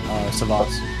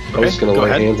Savas. I was gonna go lay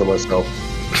ahead. hands on myself.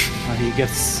 He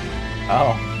gets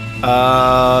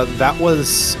that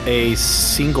was a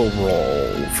single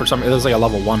roll. For some, it was like a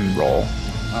level 1 roll.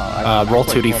 Roll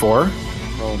 2d4.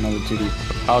 Roll another 2d.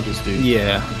 I'll just do.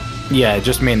 Yeah.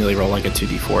 Just manually roll like a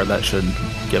 2d4. That should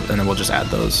give, and then we'll just add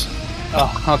those.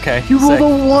 Oh, okay. You rolled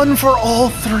a 1 for all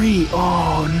 3.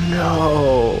 Oh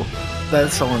no,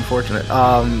 that's so unfortunate.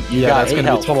 That's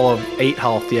gonna be a total of 8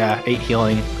 health. Yeah, 8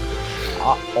 healing.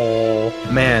 Oh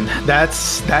man, that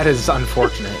is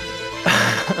unfortunate.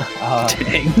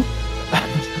 Dang.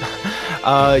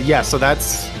 Yeah, so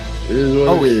that's.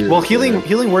 Well,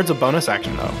 healing word's a bonus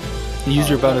action though. You use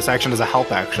your bonus action as a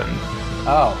help action.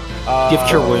 Give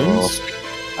Cure Wounds.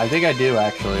 I think I do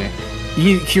actually.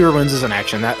 Cure Wounds is an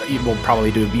action that you will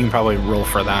probably do. You can probably roll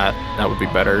for that. That would be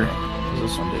better. What does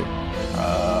this one do? Do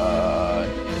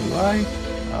I?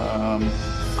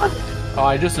 Oh,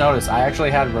 I just noticed. I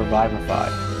actually had Revivify.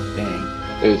 Dang.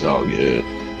 It's all good.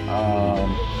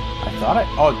 I thought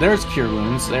oh, there's Cure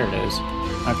Wounds. There it is.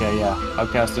 Okay, yeah. I'll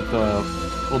cast it the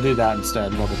We'll do that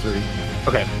instead. Level 3.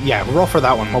 Okay, yeah, roll for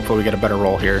that one. Hopefully we get a better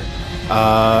roll here.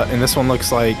 And this one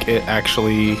looks like it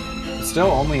actually... It's still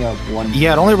only a 1.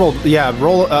 Yeah, it only rolled... Yeah,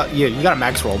 roll... yeah, you got a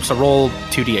max roll, so roll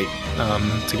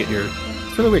 2d8 to get your...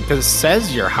 It's really weird, because it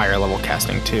says you're higher level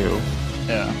casting, too.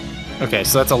 Yeah. Okay,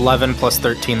 so that's 11 plus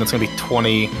 13. That's going to be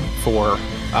 24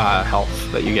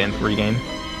 health that you regain.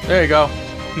 There you go.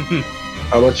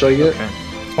 How much do I get? Okay.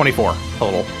 24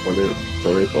 total.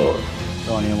 24.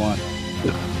 21.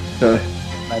 Okay.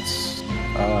 That's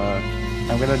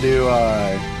I'm gonna do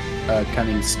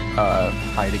Cunning's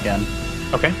hide again.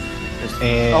 Okay.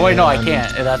 And oh wait, no, I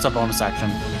can't. That's a bonus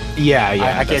action. Yeah,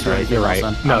 I can't do right. anything You're else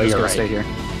right. then. No, I'm just you're gonna right. stay here.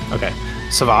 Okay.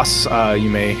 Savas, you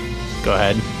may go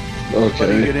ahead. What do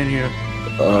you Okay. get in here?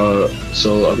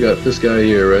 So I've got this guy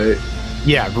here, right?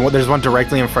 Yeah, there's one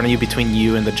directly in front of you between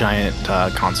you and the giant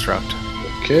construct.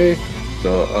 Okay.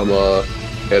 So I'm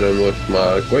hit him with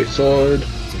my great sword,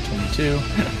 It's a 22.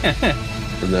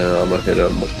 and then I'm gonna hit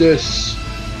him with this.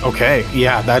 Okay,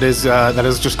 yeah, that is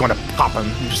just going to pop him.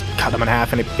 You just cut him in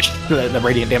half, and the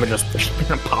radiant damage just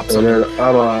pops And him, then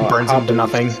I'm burns him to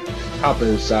nothing. Hop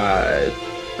inside.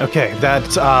 Okay, that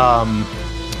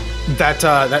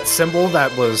symbol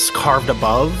that was carved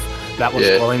above, that was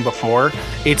glowing before,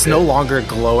 it's no longer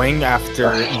glowing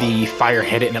after the fire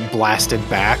hit it and it blasted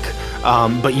back.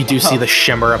 But you do see the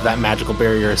shimmer of that magical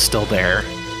barrier is still there.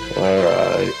 All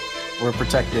right. We're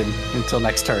protected until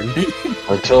next turn.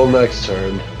 Until next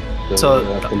turn. So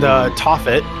the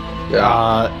Toffet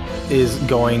Yeah. is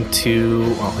going to.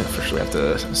 Well, first we have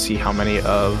to see how many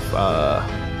of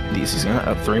these he's gonna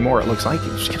have. 3 more. It looks like he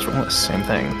just keeps rolling the same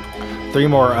thing. 3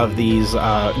 more of these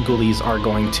ghoulies are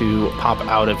going to pop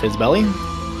out of his belly,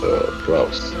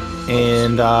 Gross.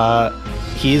 and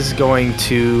he's going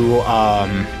to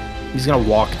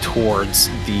walk towards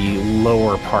the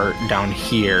lower part down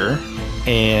here,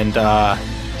 and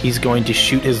he's going to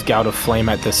shoot his gout of flame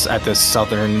at this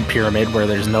southern pyramid where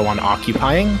there's no one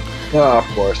occupying. Ah, of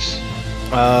course.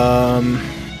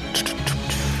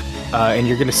 And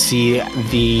you're going to see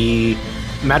the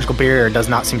magical barrier does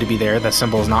not seem to be there. The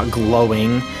symbol is not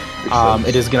glowing.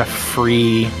 It is going to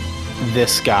free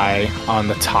this guy on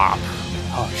the top.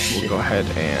 Oh shit. We'll go ahead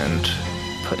and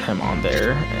put him on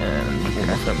there and move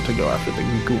him to go after the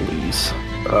ghoulies.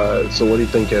 So what are you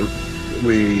thinking?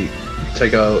 We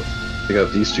take out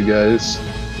these 2 guys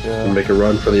and make a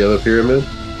run for the other pyramid?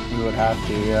 We would have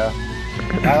to, yeah.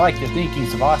 I like your thinking,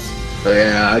 Savas.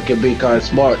 Yeah, I can be kind of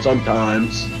smart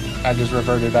sometimes. I just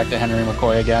reverted back to Henry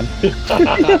McCoy again.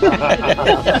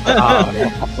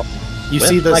 You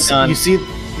see this?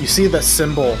 You see the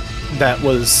symbol that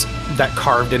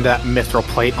carved into that mithril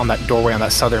plate on that doorway on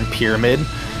that southern pyramid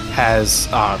has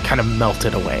kind of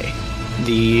melted away.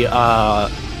 The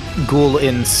ghoul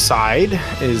inside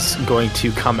is going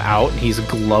to come out. He's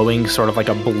glowing sort of like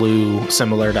a blue,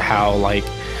 similar to how like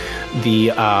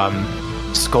the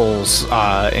skulls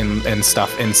and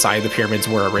stuff inside the pyramids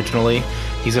were originally.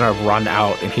 He's gonna run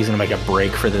out and he's gonna make a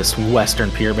break for this western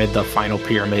pyramid, the final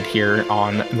pyramid here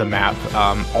on the map.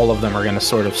 All of them are gonna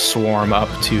sort of swarm up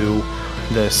to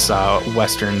this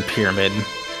western pyramid,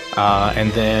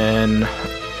 and then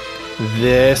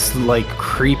this like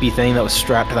creepy thing that was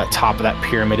strapped to that top of that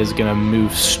pyramid is gonna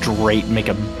move straight, make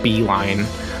a beeline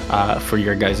for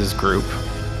your guys' group.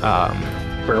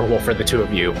 For the 2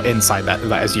 of you inside that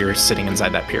as you're sitting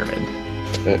inside that pyramid.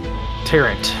 Okay.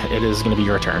 Tyrant, it is going to be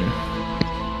your turn.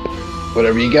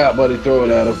 Whatever you got, buddy, throw it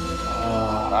at him.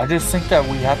 I just think that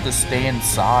we have to stay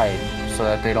inside so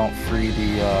that they don't free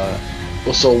the.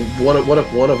 Well, so what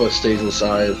if one of us stays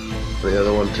inside, the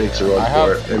other one takes a run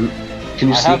for it? And can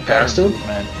you sneak past him?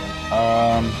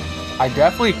 I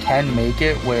definitely can make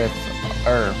it with.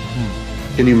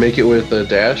 Can you make it with a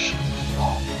dash?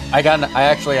 I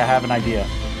have an idea.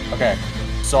 Okay,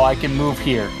 so I can move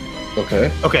here.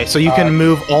 Okay, so you can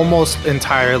move almost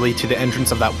entirely to the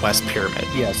entrance of that west pyramid.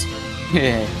 Yes.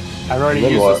 I already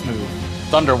used this move.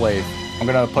 Thunder Wave. I'm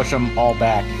gonna push them all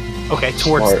back. Okay,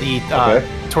 towards Smart.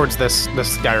 towards this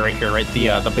guy right here, right?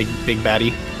 The big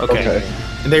baddie. Okay.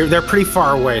 And they're pretty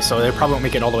far away, so they probably won't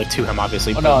make it all the way to him,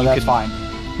 obviously. Oh, no, that's fine.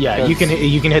 Yeah, you can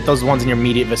hit those ones in your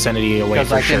immediate vicinity away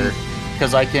for sure.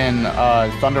 Because I can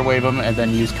Thunder Wave them and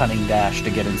then use Cunning Dash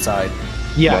to get inside.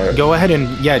 Yeah, right. Go ahead and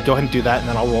do that, and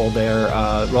then I'll roll their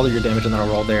roll your damage, and then I'll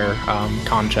roll their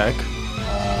con check.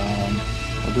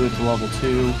 I'll do it to level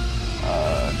 2.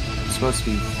 It's supposed to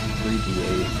be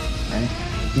 3d8, right?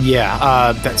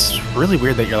 Yeah, that's really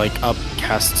weird that your like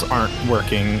upcasts aren't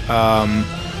working.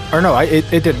 Or no,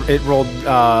 it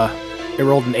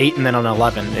rolled an 8 and then an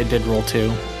 11. It did roll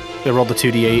 2. It rolled a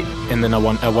 2d8 and then a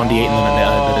 1d8 and then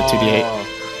a 2d8.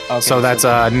 so that's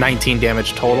 19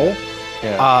 damage total.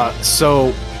 Yeah.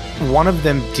 So one of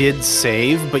them did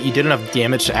save, but you did enough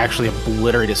damage to actually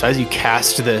obliterate it. So as you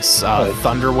cast this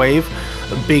thunder wave,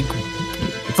 a big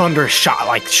thunder shot,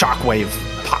 like shockwave,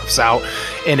 pops out,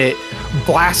 and it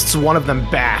blasts one of them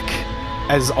back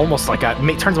as almost like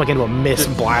turns like into a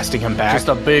mist, blasting him back. Just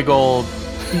a big old.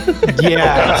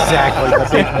 Yeah,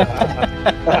 exactly.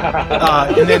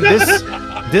 And then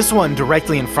this one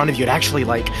directly in front of you, it actually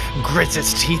like grits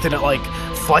its teeth and it like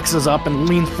flexes up and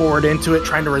leans forward into it,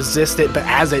 trying to resist it. But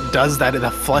as it does that,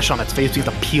 the flesh on its face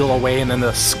begins to peel away, and then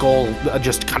the skull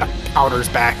just kind of powders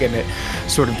back, and it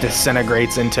sort of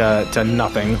disintegrates into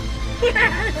nothing.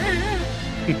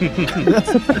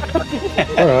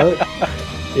 All right.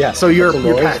 Yeah. So your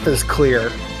path is clear.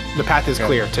 The path is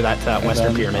clear to that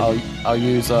western pyramid. I'll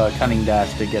use Cunning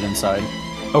Dash to get inside.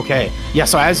 Okay. Yeah,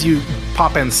 so as you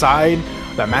pop inside,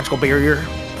 that magical barrier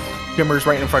shimmers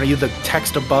right in front of you. The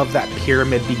text above that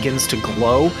pyramid begins to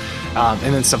glow.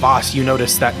 And then Savas, you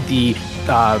notice that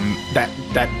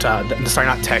sorry,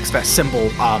 not text, that symbol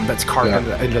that's carved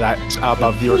into that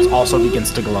above yours also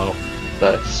begins to glow.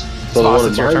 Nice. So Savas, the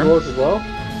it's your one turn. glows as well?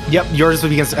 Yep, yours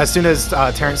begins as soon as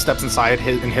Terrence steps inside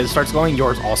and his starts glowing,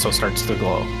 yours also starts to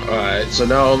glow. Alright, so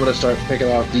now I'm gonna start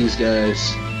picking off these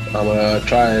guys. I'm gonna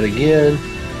try it again.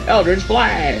 Eldritch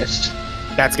Blast!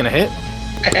 That's gonna hit.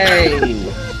 Hey!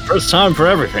 First time for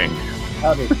everything.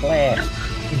 Eldritch Blast.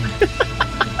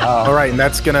 All right, and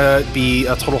that's gonna be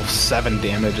a total of 7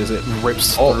 damage as it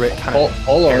rips through it, kind of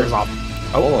hold tears on. off.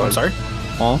 Hold on. I'm sorry.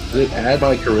 Did it add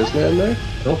my charisma in there?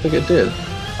 I don't think it did.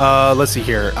 Let's see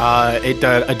here. I did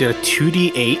a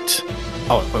 2d8.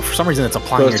 Oh, but for some reason it's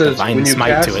applying So it your says divine when you smite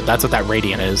cast- to it. That's what that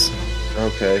radiant is.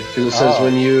 Okay, because it says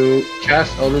when you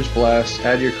cast Eldritch Blast,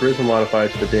 add your charisma modifier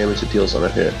to the damage it deals on a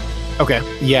hit. Okay.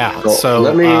 Yeah. So, So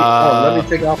let me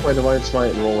take off my divine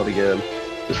smite and roll it again.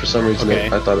 Just for some reason, Okay.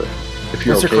 I thought if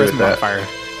you're what's okay your with charisma that, modifier?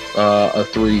 a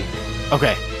 3.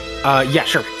 Okay. Yeah,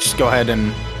 sure. Just go ahead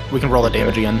and we can roll the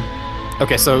damage again.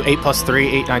 Okay, so 8 plus 3,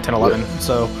 8, 9, 10, 11.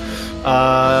 So,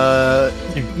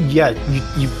 yeah,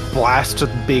 you blast a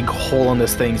big hole in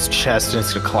this thing's chest and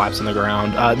it's gonna collapse on the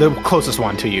ground. The closest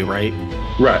one to you, right?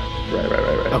 Right.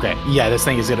 Okay, yeah, this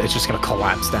thing it's just gonna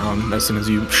collapse down as soon as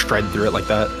you shred through it like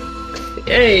that.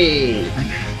 Hey!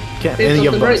 Okay, and Did then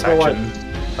you have bonus something right,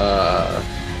 action.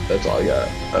 That's all I got.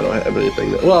 I don't have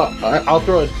anything that. Well, I'll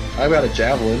throw it. I've got a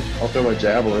javelin. I'll throw my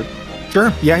javelin.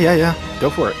 Sure, yeah. Go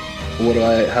for it.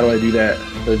 How do I do that?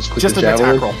 I just click Just the an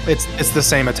javelin? attack roll. It's the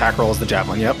same attack roll as the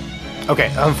javelin. Yep.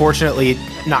 Okay. Unfortunately,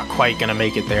 not quite gonna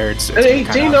make it there. It's An 18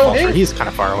 kinda no falls hit? short. He's kind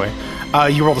of far away.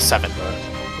 You rolled a 7.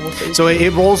 So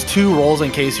it rolls 2 rolls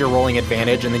in case you're rolling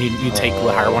advantage, and then you take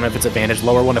the higher one if it's advantage,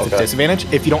 lower one if it's disadvantage.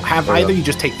 If you don't have either, you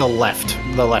just take the left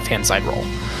hand side roll.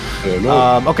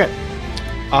 Okay.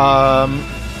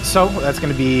 So that's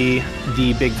going to be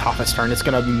the big Topha's turn. It's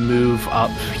going to move up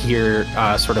here,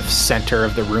 sort of center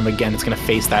of the room again. It's going to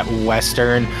face that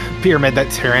western pyramid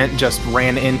that Terrent just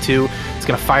ran into. It's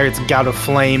going to fire its gout of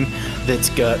flame.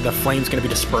 The flame's going to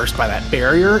be dispersed by that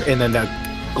barrier, and then the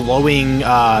glowing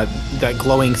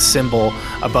symbol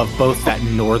above both that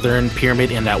northern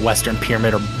pyramid and that western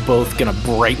pyramid are both going to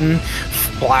brighten,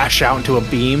 flash out into a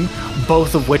beam,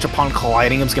 both of which upon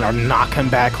colliding is going to knock him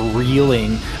back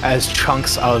reeling as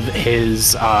chunks of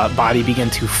his body begin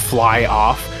to fly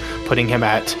off, putting him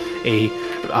at a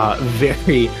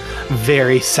very,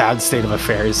 very sad state of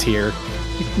affairs here.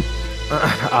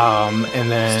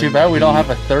 And then It's too bad we don't have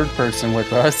a third person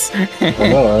with us.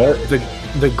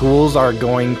 the ghouls are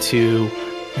going to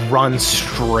run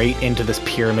straight into this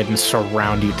pyramid and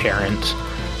surround you, Terrent.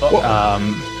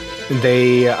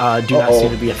 They do not seem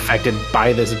to be affected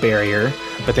by this barrier,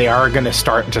 but they are going to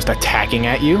start just attacking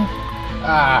at you.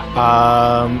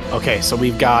 Okay, so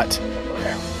we've got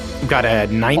a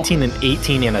 19, an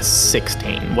 18, and a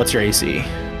 16. What's your AC?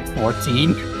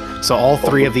 14. So all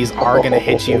 3 of these are going to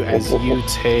hit you as you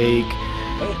take...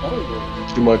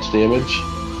 Too much damage.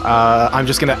 I'm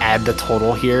just going to add the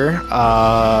total here.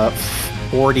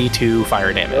 42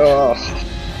 fire damage.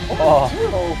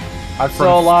 I'm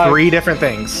still alive. 3 different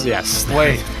things, yes.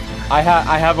 Wait, I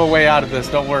have a way out of this.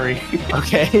 Don't worry.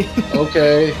 Okay.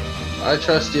 Okay, I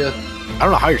trust you. I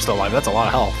don't know how you're still alive. That's a lot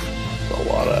of health. A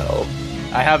lot of help.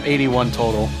 I have 81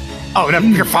 total. Oh, no,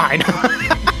 you're fine.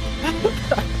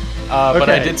 But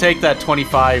I Okay. did take that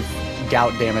 25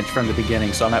 gout damage from the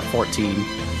beginning, so I'm at 14.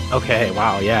 Okay,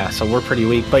 wow, yeah. So we're pretty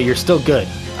weak, but you're still good.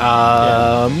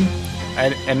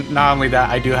 And not only that,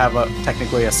 I do have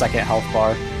technically a second health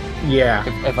bar Yeah.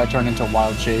 if I turn into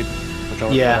wild shape, which I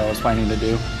was planning to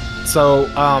do. So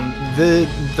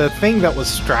the thing that was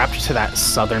strapped to that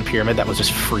southern pyramid that was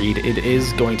just freed, it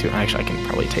is going to actually I can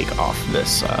probably take off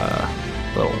this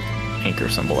little anchor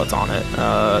symbol that's on it.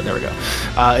 There we go.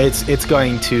 It's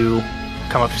going to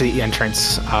come up to the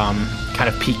entrance, kind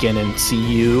of peek in and see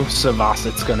you, Savas.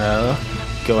 It's gonna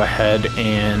go ahead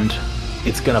and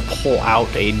it's gonna pull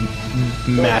out a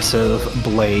massive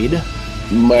blade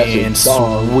and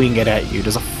swing it at you.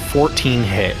 Does a 14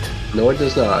 hit? No, it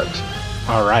does not.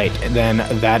 All right, and then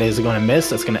that is going to miss.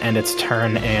 That's going to end its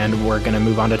turn, and we're going to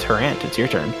move on to Tarant. It's your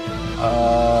turn.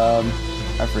 I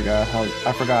forgot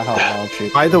how wild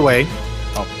shape. By the way,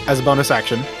 as a bonus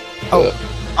action,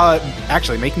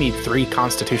 actually, make me 3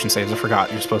 Constitution saves. I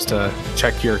forgot. You're supposed to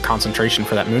check your concentration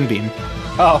for that moonbeam.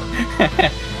 Oh,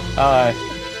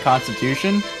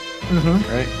 Constitution.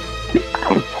 Right.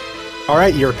 All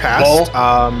right, you're passed.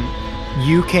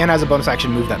 You can, as a bonus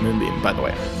action, move that moonbeam. By the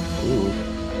way. Ooh.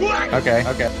 Okay.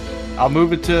 I'll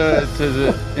move it to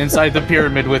the inside the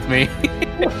pyramid with me.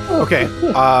 Okay.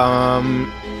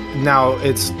 Now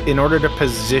it's in order to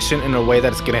position in a way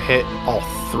that it's gonna hit all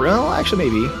 3. Well, actually,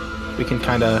 maybe we can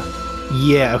kind of.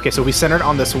 Yeah. Okay. So we centered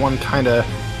on this one kind of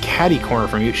catty corner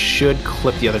from you. Should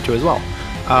clip the other 2 as well.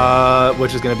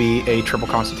 Which is gonna be a triple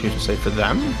Constitution save for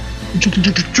them.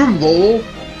 Triple.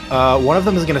 One of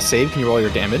them is gonna save. Can you roll your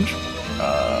damage?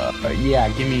 Yeah.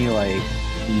 Give me like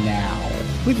now.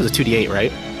 I believe it was a 2d8,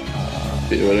 right?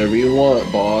 Do whatever you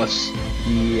want, boss.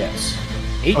 Yes.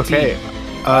 18. Okay.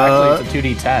 Actually,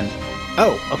 it's a 2d10.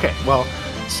 Oh, okay. Well,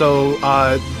 so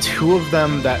 2 of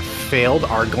them that failed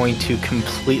are going to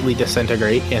completely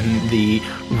disintegrate in the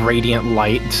radiant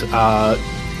light,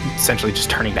 essentially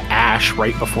just turning to ash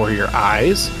right before your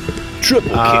eyes.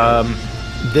 Triple kill.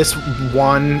 This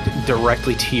one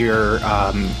directly to your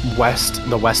west,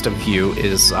 the west of you,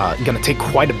 is going to take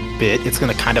quite a bit. It's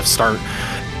going to kind of start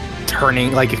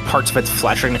turning, like parts of its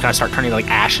flesh are going to kind of start turning like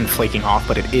ash and flaking off,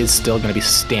 but it is still going to be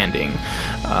standing.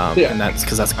 And that's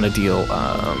because that's going to deal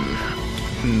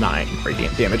 9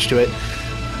 radiant damage to it.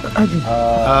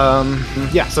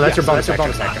 Yeah, so that's your bonus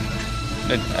action.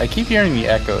 I keep hearing the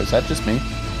echo. Is that just me?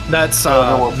 That's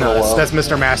that's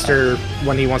Mr. Master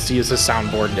when he wants to use his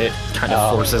soundboard. It kind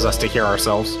of forces us to hear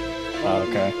ourselves.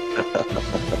 Okay.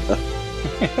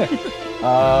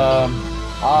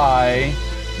 I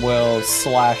will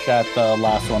slash at the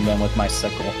last one then with my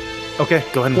sickle. Okay,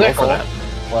 go ahead and roll for that.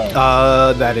 What?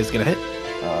 That is gonna hit.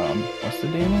 What's the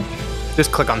damage?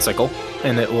 Just click on sickle,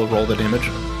 and it will roll the damage.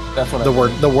 That's what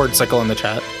the word sickle in the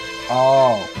chat.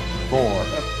 Oh, 4.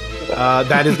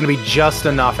 That is going to be just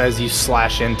enough. As you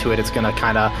slash into it, it's going to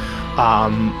kind of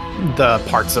the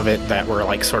parts of it that were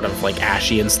like sort of like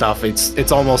ashy and stuff.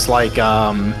 It's almost like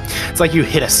it's like you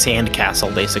hit a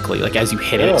sandcastle basically. Like as you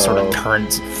hit it, it sort of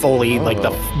turns fully. Like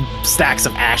the stacks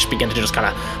of ash begin to just kind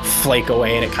of flake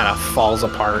away, and it kind of falls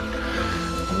apart.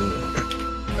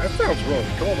 That sounds really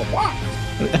cool to watch.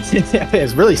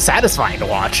 It's really satisfying to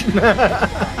watch.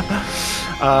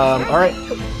 All right.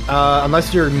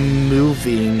 Unless you're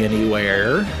moving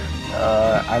anywhere.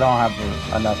 I don't have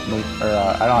enough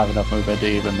movement to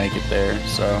even make it there.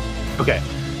 So. Okay.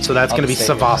 So that's going to be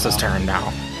Savas's turn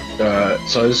now.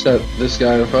 So I just got this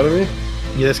guy in front of me.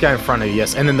 Yeah, this guy in front of you.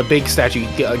 Yes, and then the big statue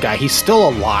guy. He's still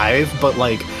alive, but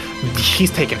like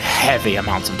he's taking heavy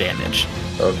amounts of damage.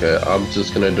 Okay, I'm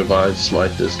just gonna divine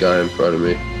smite this guy in front of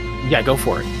me. Yeah, go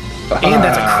for it. And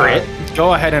that's a crit.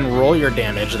 Go ahead and roll your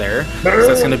damage there. So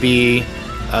that's going to be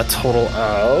a total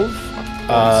of...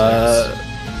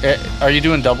 are you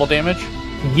doing double damage?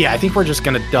 Yeah, I think we're just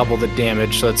going to double the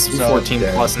damage. So it's 14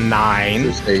 plus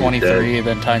 9. 23,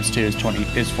 then times 2 is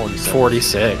 46.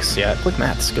 46, yeah. Quick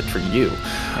maths, good for you.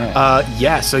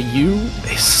 Yeah, so you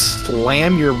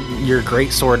slam your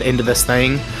greatsword into this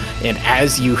thing, and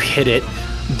as you hit it,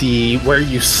 where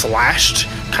you slashed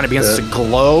kind of begins to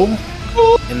glow.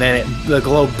 And then the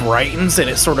glow brightens, and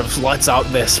it sort of lets out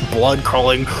this blood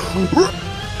crawling,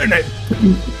 and it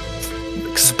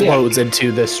explodes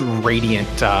into this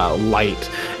radiant light,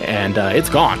 and it's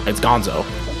gone. It's gonzo.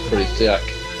 Pretty sick.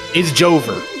 It's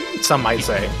Jover, some might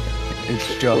say. It's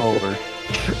Jover.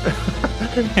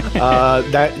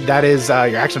 That is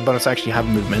your action bonus. Action, you have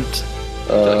movement.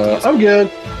 I'm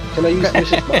good. Can I use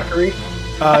vicious mockery?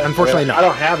 Unfortunately, no. I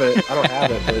don't have it, but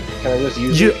can I just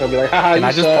use it? I'll be like, haha, can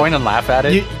I just point and laugh at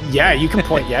it? You can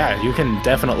point. Yeah, you can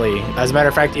definitely. As a matter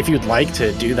of fact, if you'd like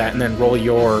to do that and then roll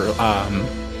your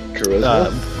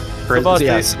charisma.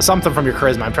 Something from your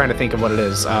charisma. I'm trying to think of what it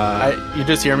is. You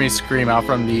just hear me scream out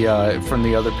from the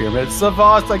other pyramid.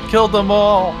 Savas, I killed them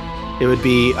all. It would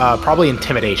be probably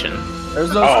intimidation.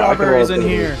 There's no strawberries in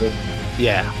here.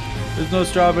 Yeah. There's no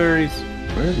strawberries.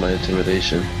 Where's my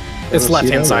intimidation? It's see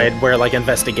left-hand that side where like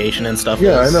investigation and stuff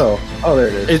Yeah, is. I know. Oh, there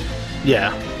it is.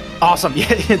 Yeah. Awesome.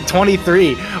 Yeah,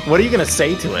 23. What are you going to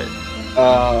say to it?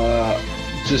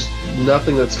 Just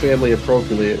nothing that's family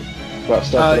appropriate about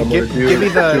stuff that I'm gonna do. Give me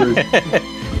the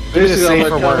Basically,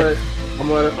 safer word. I'm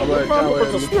gonna tell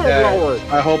him that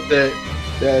I hope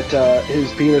that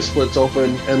his penis splits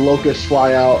open and locusts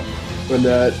fly out, and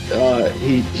that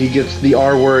he gets the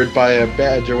R word by a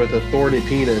badger with a thorny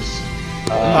penis.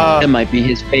 That might be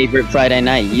his favorite Friday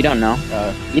night. You don't know.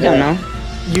 You don't know.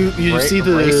 You see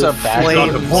the race of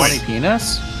flames.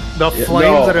 penis? The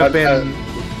flames that have been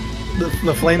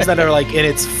the flames that are like in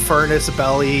its furnace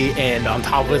belly and on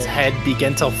top of his head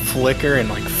begin to flicker and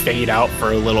like fade out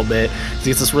for a little bit. He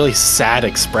gets this really sad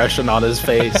expression on his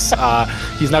face.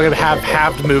 He's not gonna have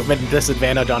halved movement and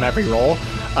disadvantage on every roll.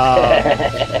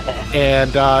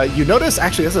 And you notice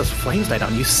actually as those flames die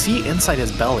down, you see inside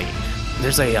his belly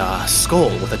there's a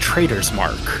skull with a trader's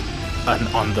mark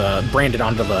on the branded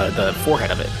onto the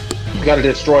forehead of it. You gotta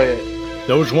destroy it.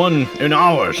 Those one in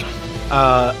ours.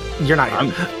 You're not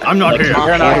here. I'm not here.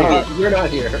 You're not here. You're not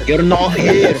here. You're not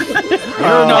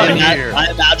here.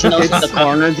 I imagine us in the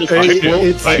corner just I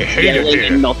hate it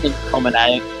here. and nothing coming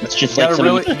out. It's just like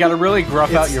You gotta really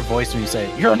gruff out your voice when you say,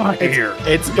 "You're not here."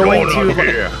 It's going You're to not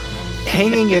here.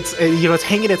 hanging its it's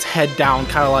hanging its head down,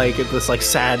 kind of like this like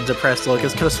sad, depressed look.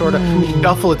 It's gonna sort of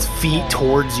shuffle its feet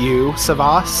towards you,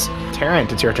 Savas.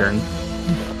 Terrant, it's your turn.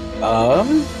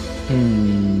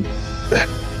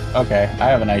 Okay, I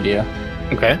have an idea.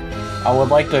 Okay, I would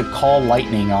like to call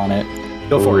lightning on it.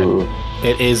 go for it.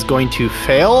 It is going to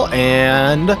fail,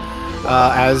 and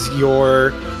as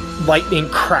your lightning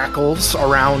crackles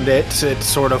around it, it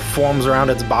sort of forms around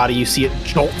its body. You see it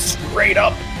jolt straight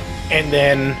up, and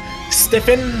then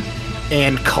stiffen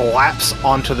and collapse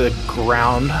onto the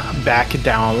ground, back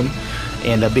down,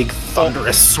 and a big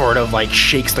thunderous sort of like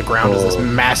shakes the ground as this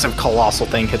massive colossal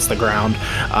thing hits the ground,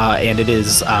 and it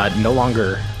is no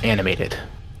longer animated.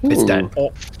 It's dead.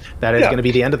 That is going to be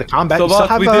the end of the combat. So you still Bob,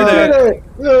 have we did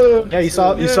it. yeah, you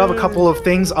still have a couple of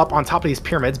things up on top of these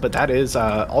pyramids, but that is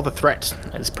all the threat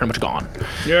is pretty much gone.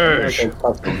 Yes.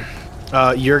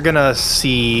 You're gonna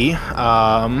see.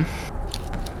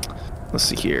 Let's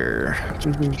see here.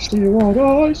 See what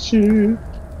I see.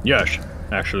 Yes,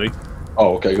 actually.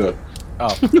 Oh, okay, good.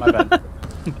 Oh, my bad.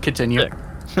 Continue.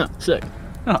 Sick.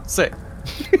 Oh, sick.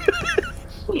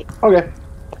 Okay.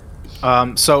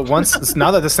 So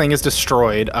now that this thing is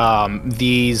destroyed,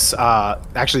 these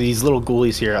little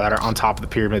ghoulies here that are on top of the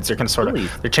pyramids, they're gonna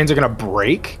their chains are gonna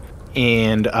break,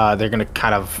 and they're gonna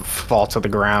kind of fall to the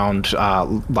ground,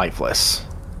 lifeless.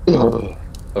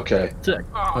 Okay. Sick.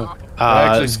 That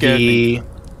actually scared me.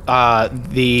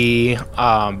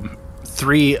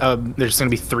 There's gonna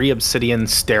be 3 obsidian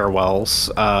stairwells,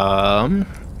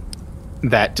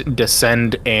 that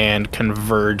descend and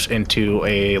converge into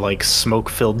a like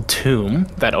smoke-filled tomb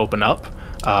that open up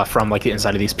from like the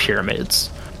inside of these pyramids.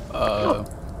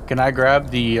 Can I grab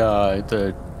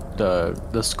the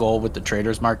skull with the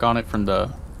trader's mark on it from the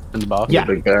box? Yeah,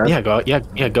 Big bear?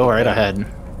 go right ahead.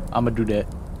 I'm gonna do that.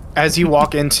 As you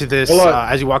walk into this, Hold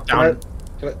on. as you walk down,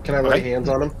 Can I lay hands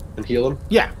on him and heal him?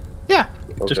 yeah.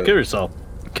 Just Okay. kill yourself.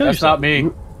 Kill That's yourself. not me.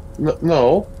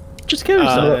 No. Just kill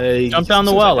yourself. Jump down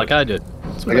the well like I did.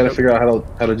 I gotta figure out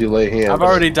how to do lay hands. I've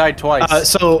already died twice.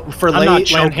 So for I'm not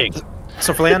choking.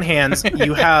 So for lay on hands,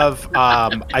 you have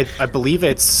I believe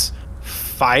it's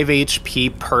 5 HP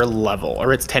per level,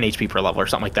 or it's 10 HP per level, or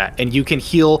something like that, and you can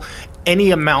heal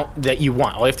any amount that you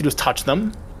want. All you have to do is touch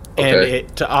them. And Okay.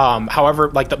 it, however,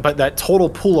 but that total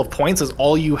pool of points is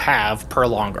all you have per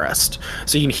long rest.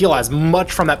 So you can heal as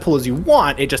much from that pool as you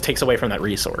want. It just takes away from that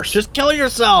resource. Just kill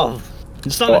yourself.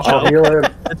 It's not Well, a I'll joke. heal him.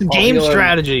 It's a I'll game heal him.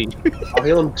 strategy. I'll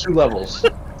heal him 2 levels.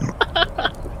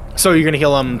 So you're gonna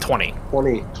heal them 20.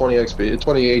 20 XP,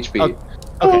 20 HP.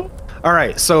 Okay. All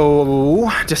right.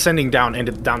 So descending down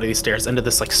to these stairs into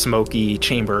this like smoky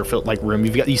chamber filled like room.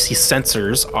 You see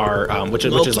sensors are which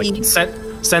is like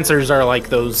sensors are like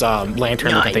those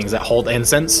lantern looking things that hold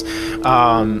incense.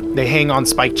 They hang on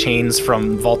spike chains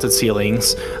from vaulted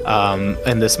ceilings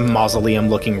in this mausoleum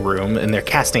looking room, and they're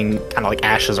casting kind of like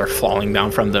ashes are falling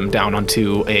down from them down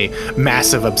onto a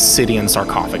massive obsidian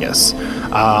sarcophagus.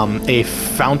 A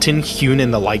fountain hewn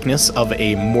in the likeness of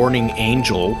a mourning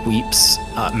angel weeps,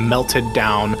 melted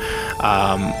down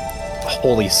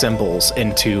holy symbols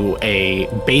into a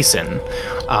basin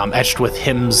etched with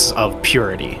hymns of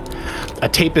purity. A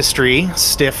tapestry,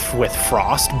 stiff with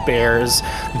frost, bears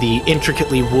the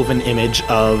intricately woven image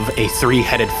of a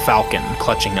 3-headed falcon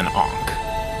clutching an ankh.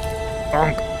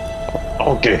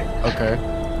 Okay. Okay.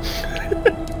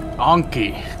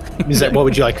 Anki. What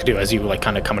would you like to do as you like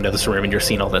kind of come into this room and you're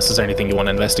seeing all this? Is there anything you want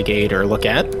to investigate or look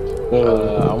at?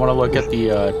 I want to look at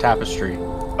the tapestry.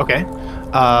 Okay.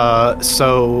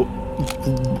 So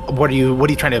what are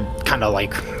you trying to kind of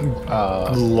like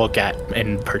look at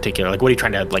in particular? Like, what are you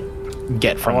trying to like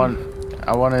get from?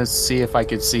 I want to see if I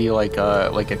could see like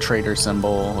a trader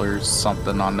symbol or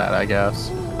something on that, I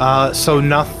guess. So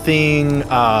nothing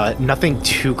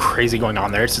too crazy going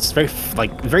on there. It's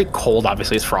very cold.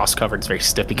 Obviously, it's frost covered. It's very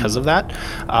stiff because of that.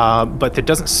 But there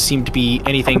doesn't seem to be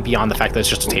anything beyond the fact that it's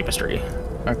just a tapestry.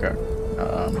 Okay.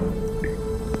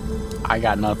 I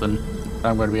got nothing.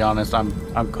 I'm going to be honest. I'm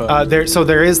cooked.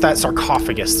 There is that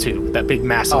sarcophagus too. That big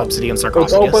massive obsidian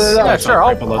sarcophagus. Let's open it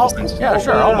up. Yeah,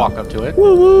 sure. I'll walk up to it.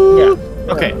 Yeah.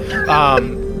 Okay.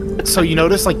 So you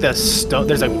notice like the stone.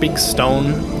 There's a big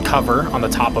stone cover on the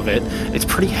top of it. It's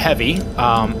pretty heavy,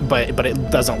 but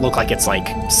it doesn't look like it's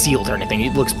like sealed or anything.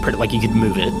 It looks pretty like you could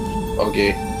move it.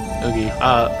 Okay.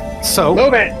 So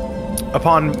Move it.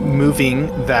 upon moving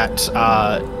that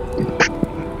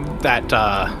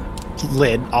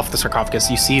lid off the sarcophagus,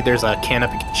 you see there's a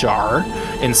canopic jar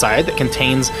inside that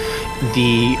contains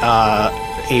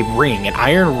a ring, an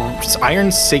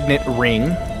iron signet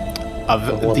ring of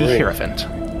the Hierophant.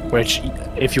 Which,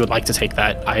 if you would like to take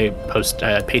that, I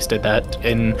pasted that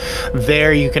in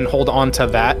there. You can hold on to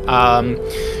that.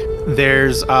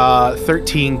 There's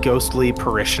 13 ghostly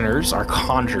parishioners are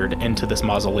conjured into this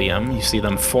mausoleum. You see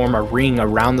them form a ring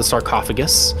around the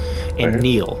sarcophagus and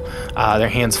kneel, their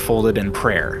hands folded in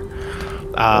prayer.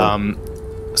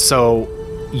 So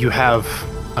you have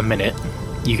a minute.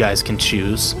 You guys can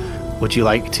choose. Would you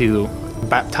like to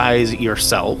baptize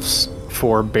yourselves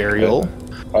for burial?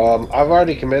 I've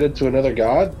already committed to another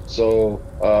god, so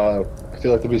I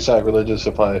feel like it'd be sacrilegious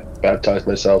if I baptize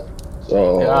myself.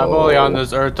 So Yeah, I'm only on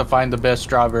this earth to find the best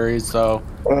strawberries, so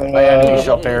my enemy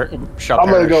shall perish. I'm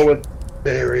gonna go with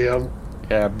barium.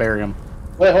 Yeah, barium.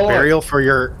 Wait, hold Burial on. for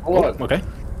your... Hold on. Okay.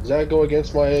 Does that go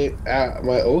against my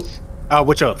oath?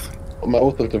 Which oath? My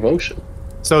oath of devotion.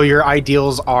 So your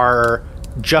ideals are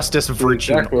justice,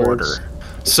 virtue, and order. Structure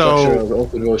of So,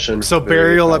 oath of devotion. so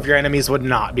burial of your enemies would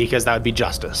not, because that would be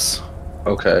justice.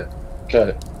 Okay.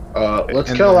 Let's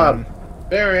And kill then- him.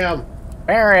 Barium.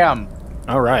 Barium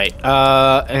All right.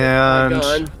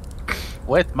 And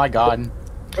with my god.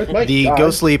 the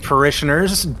ghostly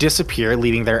parishioners disappear,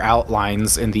 leaving their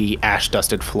outlines in the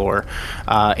ash-dusted floor.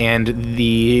 And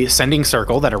the sending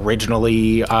circle that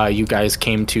originally you guys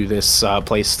came to this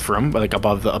place from, like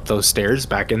up those stairs,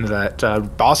 back into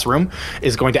that boss room,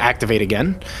 is going to activate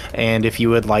again. And if you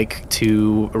would like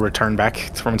to return back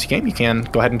from whence you came, you can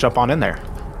go ahead and jump on in there.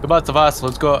 The butts of us.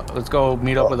 Let's go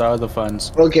meet up with our other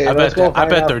friends. Okay, I let's bet go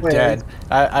find they're our friends.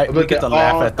 dead. We get to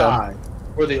laugh at them. died.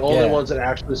 We're the only Yeah. ones that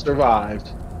actually survived.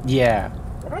 Yeah.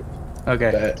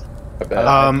 Okay. Bet.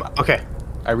 Okay.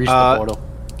 I reached the portal.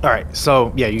 All right.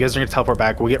 So, yeah, you guys are going to teleport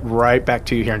back. We'll get right back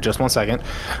to you here in just 1 second.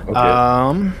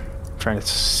 Okay. Trying to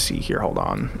see here. Hold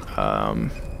on.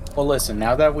 Well, listen.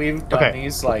 Now that we've done Okay.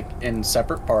 these like in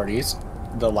separate parties,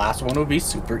 the last one would be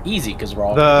super easy because we're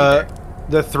all gonna be there.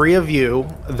 The three of you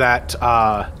that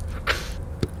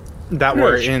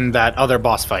were in that other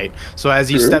boss fight. So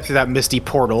as you step through that misty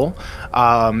portal,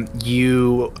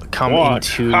 you come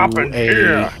into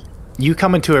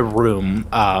a room.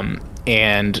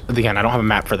 And again, I don't have a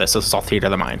map for this. This is all theater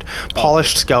of the mind.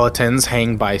 Polished skeletons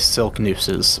hang by silk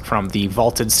nooses from the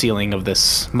vaulted ceiling of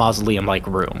this mausoleum-like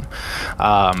room.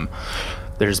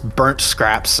 There's burnt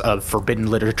scraps of forbidden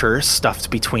literature stuffed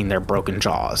between their broken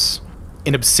jaws.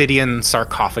 An obsidian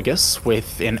sarcophagus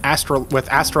with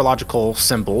astrological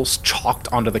symbols chalked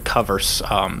onto the cover,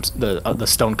 the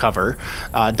stone cover,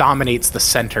 dominates the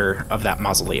center of that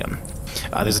mausoleum.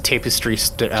 There's a tapestry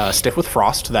stiff with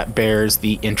frost that bears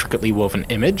the intricately woven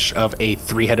image of a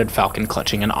three-headed falcon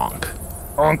clutching an ankh.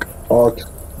 Onk.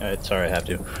 Sorry, I have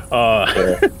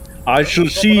to. I shall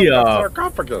see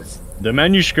sarcophagus. the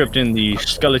manuscript in the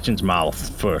skeleton's mouth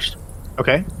first.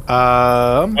 Okay.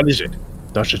 What is it?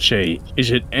 Does it say? Is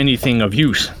it anything of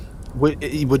use?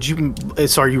 Would you?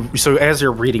 So as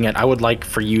you're reading it, I would like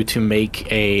for you to make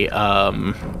a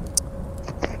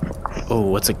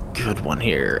what's a good one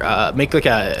here? Make like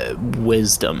a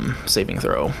wisdom saving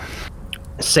throw.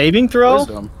 Saving throw?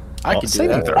 Wisdom. I could do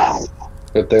saving that. throw.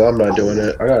 Good thing I'm not doing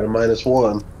it. I got a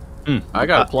 -1. I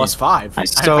got a +5.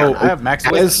 So I have max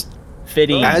wisdom.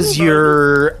 Fitting. As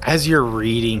you're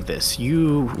reading this,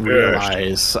 you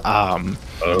realize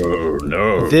Oh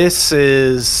no. this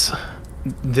is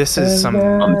some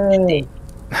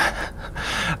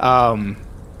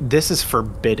this is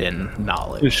forbidden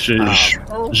knowledge. This is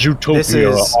Zootopia this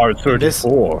is-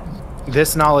 R34.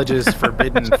 This knowledge is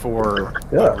forbidden for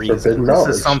a reason. forbidden This knowledge.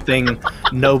 is something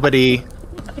nobody.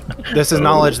 This is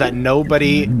knowledge that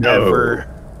nobody ever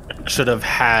should have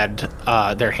had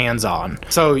their hands on.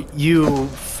 So you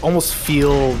almost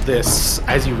feel this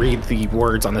as you read the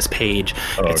words on this page.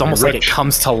 It's almost like it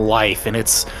comes to life, and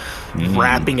it's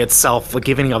wrapping itself, like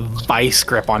giving a vice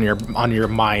grip on your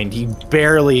mind. You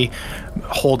barely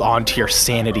hold on to your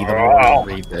sanity the more you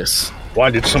read this. Why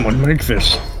did someone make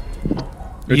this?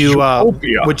 It's You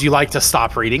utopia. would you like to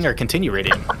stop reading or continue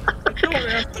reading?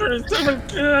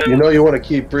 You know you want to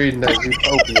keep reading that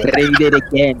utopia. Read it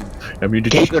again. I mean,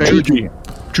 it's Keep reading.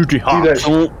 Judy See Hawk. that?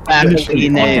 Don't actually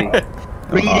now.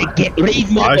 Read again. Read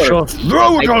more. I shall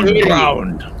throw it I on dare the you.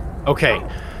 ground. Okay.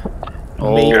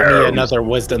 Make me another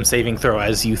wisdom saving throw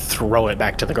as you throw it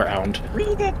back to the ground.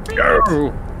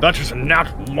 That is a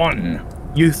nat 1.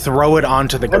 You throw it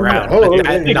onto the ground.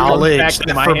 That knowledge,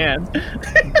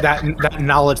 that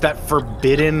knowledge, that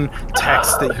forbidden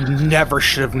text that you never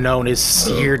should have known is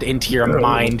seared into your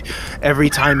mind. Every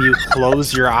time you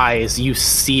close your eyes, you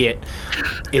see it.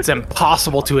 It's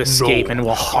impossible to escape and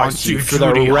will haunt you for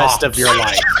the rest of your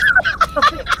life.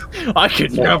 I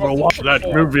could never watch that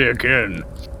movie again.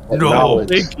 No,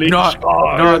 Completely not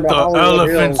scarred. the Hollywood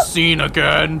elephant Hills. scene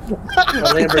again. A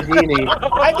Lamborghini.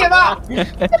 I give up!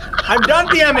 I'm done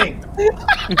DMing!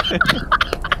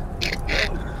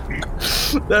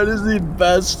 That is the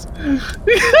best.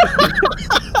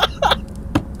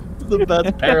 The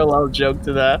best parallel joke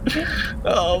to that.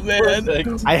 Oh man.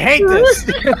 I hate this!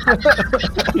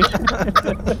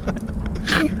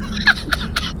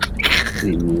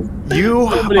 You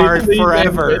are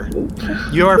forever.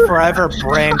 You are forever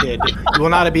branded. You will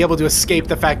not be able to escape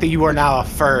the fact that you are now a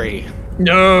furry.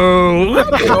 No.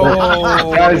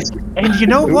 Guys, And you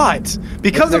know what?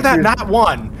 Because of that not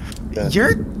one,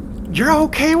 you're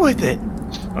okay with it.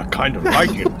 I kind of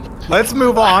like it. Let's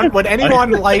move on. Would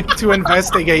anyone like to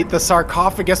investigate the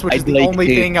sarcophagus, which is I'd the like only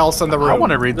to. thing else in the room? I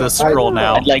want to read this scroll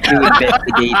now. I'd like to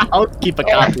investigate. I'll keep a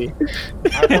copy.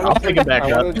 I'll pick it back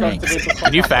up.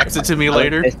 Can you fax it to me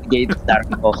later? Investigate the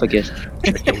sarcophagus.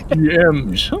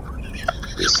 DMs.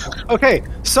 Okay,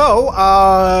 so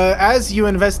as you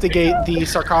investigate the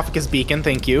sarcophagus beacon,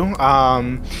 thank you.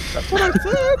 That's what I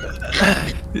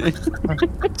said.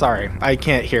 Sorry, I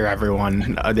can't hear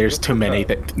everyone. There's too many.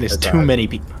 There's too many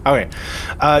people. Okay,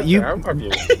 you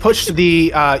pushed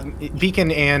the beacon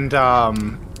and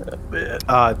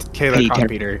Kayla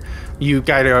Computer. You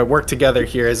gotta work together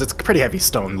here, as it's a pretty heavy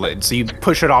stone lid. So you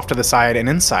push it off to the side, and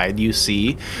inside you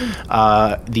see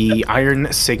the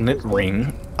iron signet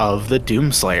ring of the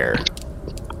Doomslayer.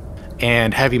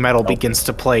 And heavy metal begins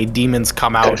to play. Demons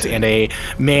come out, and a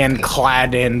man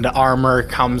clad in armor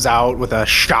comes out with a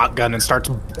shotgun and starts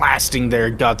blasting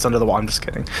their guts under the wall. I'm just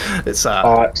kidding. It's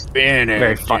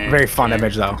very fun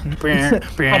image though.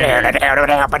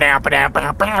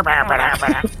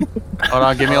 Hold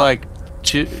on, give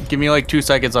me like 2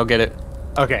 seconds. I'll get it.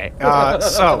 Okay,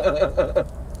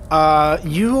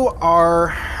 you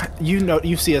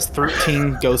see as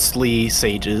 13 ghostly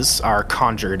sages are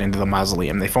conjured into the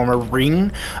mausoleum. They form a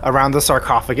ring around the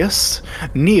sarcophagus,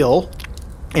 kneel,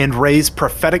 and raise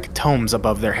prophetic tomes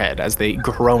above their head as they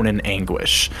groan in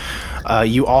anguish.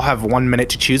 You all have 1 minute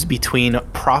to choose between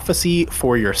prophecy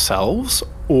for yourselves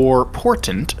or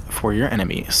portent for your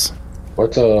enemies.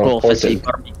 what's a Prophecy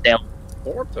portent?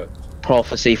 for myself.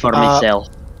 Prophecy for myself.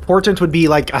 Portent would be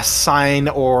like a sign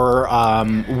or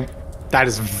that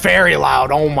is very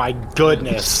loud. Oh my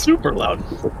goodness. Super loud.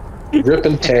 Rip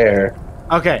and tear.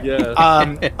 Okay.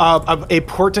 A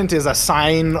portent is a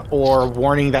sign or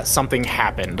warning that something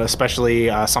happened, especially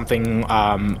something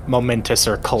momentous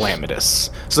or calamitous.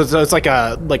 So it's like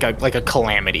a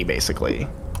calamity, basically.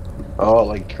 Oh,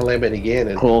 like Calamity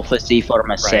Ganon. Prophecy for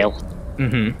myself.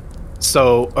 Mm-hmm.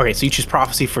 So okay, so you choose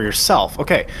prophecy for yourself.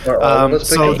 Okay. Are all of us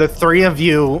So picking? the three of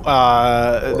you,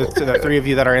 the three of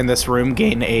you that are in this room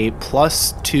gain a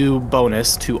 +2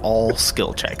 bonus to all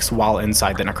skill checks while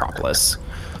inside the Necropolis.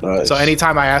 Nice. So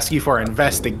anytime I ask you for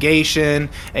investigation,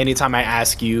 anytime I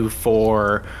ask you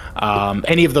for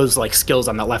any of those like skills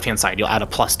on the left-hand side, you'll add a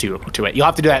 +2 to it. You'll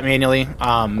have to do that manually.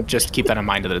 Just keep that in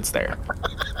mind that it's there.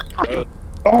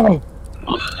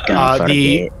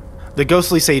 The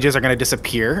ghostly sages are going to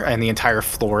disappear, and the entire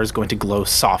floor is going to glow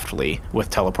softly with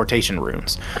teleportation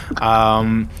runes.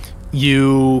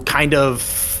 You kind of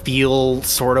feel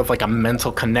sort of like a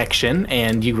mental connection,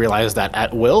 and you realize that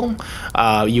at will,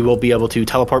 you will be able to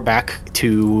teleport back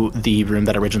to the room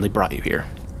that originally brought you here.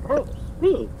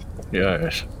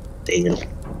 Yes.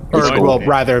 Well,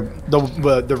 rather,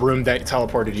 the room that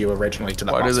teleported you originally to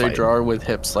the Why do boss they fight. draw with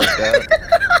hips like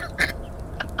that?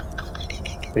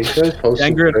 You guys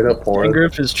posted straight up porn.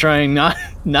 Dangriff is trying not.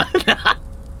 No.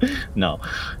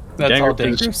 That's all Dangriff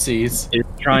Dangriff sees. is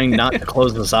trying not to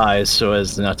close his eyes so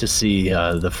as not to see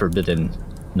the forbidden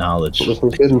knowledge. The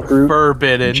forbidden fruit.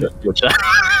 Forbidden. Which I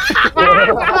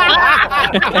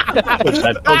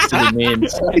posted in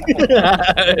memes.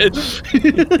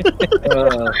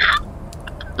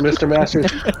 Mr.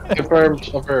 Masters confirmed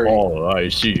a furry. Oh, I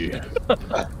see.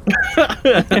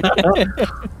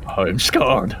 I'm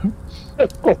scarred.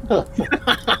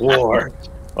 War.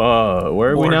 Where are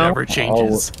we War now? never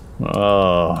changes.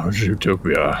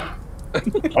 Zootopia.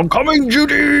 I'm coming,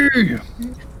 Judy!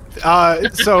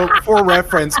 So for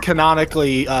reference,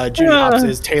 canonically, Judy Hopps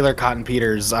is Taylor Cotton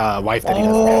Peters' wife that he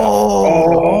has.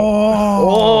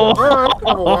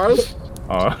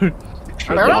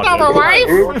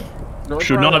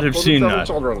 Should not have seen that.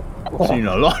 Seen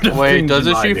a lot of Wait, things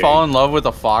doesn't in my she day. fall in love with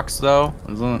a fox though?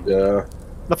 Isn't Yeah.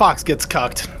 The fox gets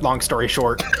cucked. Long story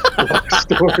short.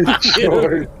 Story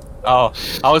short. Oh,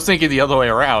 I was thinking the other way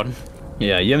around.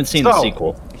 Yeah, you haven't seen the So-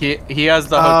 sequel. He has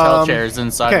the hotel chairs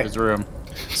inside of his room.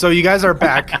 So you guys are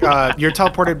back. You're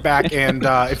teleported back, and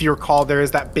if you recall, there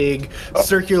is that big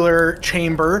circular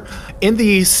chamber. In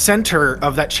the center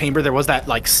of that chamber, there was that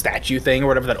like statue thing or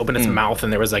whatever that opened its mouth,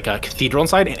 and there was like a cathedral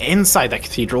inside. And inside that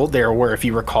cathedral, there were, if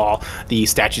you recall, the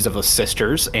statues of the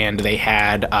sisters, and they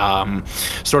had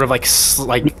sort of like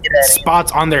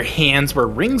spots on their hands where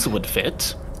rings would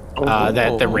fit.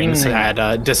 That the rings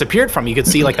had disappeared from. You could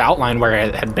see like the outline where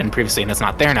it had been previously, and it's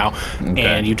not there now.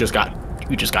 And you just got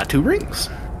 2 rings.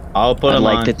 I'll put I'd them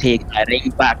like on. to take that ring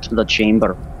back to the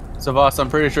chamber. Savas, I'm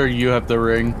pretty sure you have the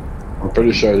ring. I'm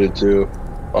pretty sure I did too.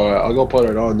 Alright, I'll go put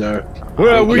it on there.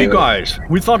 Where are we, Okay. guys?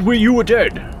 We thought you were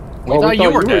dead. We thought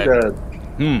you were dead.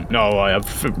 No, I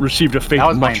have received a fate That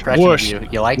was my much impression worse, of you.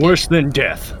 You like it? worse than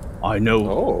death. I know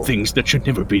Oh. things that should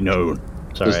never be known.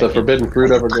 Sorry, Does the forbidden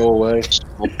fruit ever go away?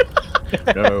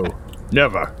 No,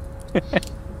 never.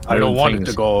 I don't want it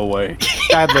to go away.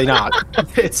 Sadly not.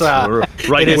 It's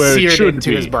Right it is where it seared should into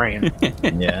be. his brain.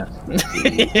 Yeah.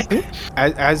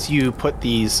 As you put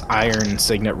these iron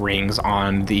signet rings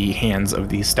on the hands of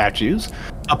these statues,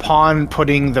 upon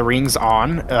putting the rings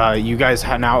on, you guys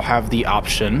now have the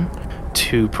option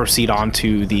to proceed on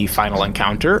to the final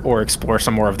encounter or explore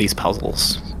some more of these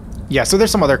puzzles. Yeah, so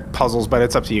there's some other puzzles, but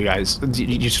it's up to you guys.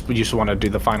 You just want to do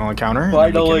the final encounter? and then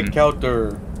we Final can-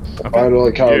 encounter. Final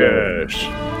encounter. Yes.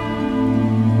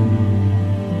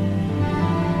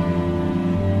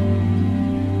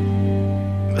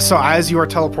 So as you are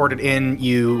teleported in,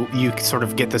 you sort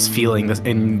of get this feeling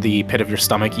in the pit of your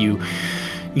stomach. You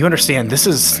understand this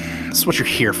is what you're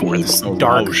here for. This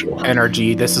dark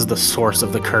energy. This is the source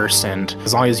of the curse, and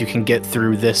as long as you can get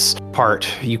through this part,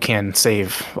 you can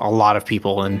save a lot of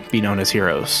people and be known as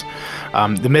heroes.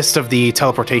 The mist of the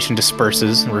teleportation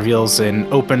disperses and reveals an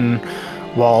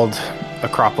open-walled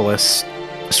Acropolis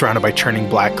surrounded by churning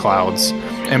black clouds.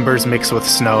 Embers mix with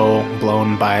snow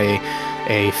blown by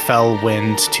a fell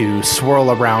wind to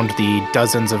swirl around the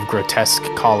dozens of grotesque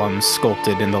columns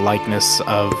sculpted in the likeness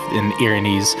of an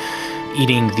Erinyes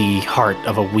eating the heart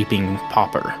of a weeping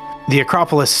pauper. The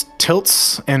Acropolis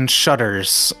tilts and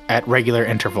shudders at regular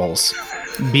intervals.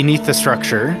 Beneath the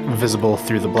structure, visible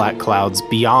through the black clouds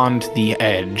beyond the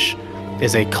edge,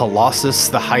 is a colossus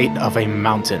the height of a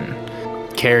mountain,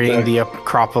 carrying the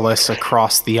Acropolis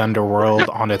across the underworld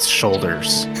on its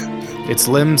shoulders. Its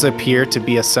limbs appear to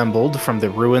be assembled from the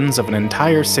ruins of an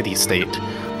entire city-state,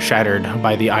 shattered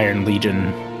by the Iron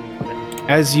Legion.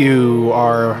 As you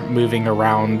are moving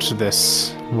around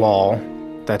this wall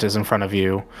that is in front of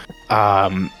you,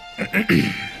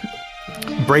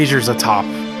 braziers atop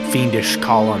fiendish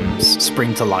columns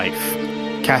spring to life,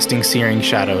 casting searing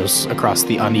shadows across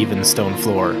the uneven stone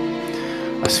floor.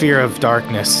 A sphere of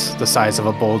darkness the size of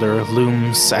a boulder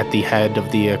looms at the head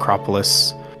of the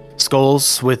Acropolis.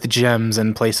 Skulls with gems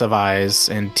in place of eyes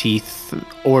and teeth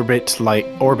orbit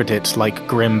it like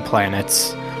grim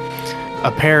planets.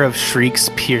 A pair of shrieks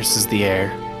pierces the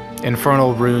air.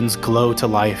 Infernal runes glow to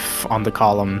life on the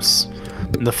columns.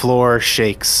 The floor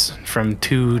shakes from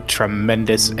 2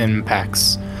 tremendous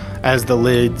impacts as the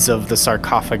lids of the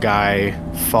sarcophagi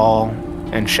fall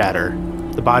and shatter.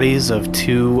 The bodies of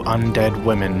 2 undead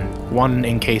women, one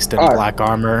encased in black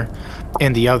armor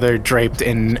and the other draped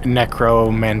in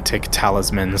necromantic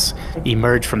talismans,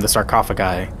 emerge from the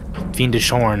sarcophagi. Fiendish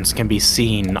horns can be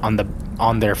seen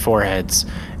on their foreheads,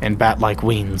 and bat-like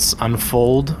wings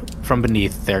unfold from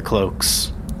beneath their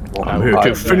cloaks. I'm here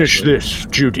to finish this,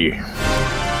 Judy.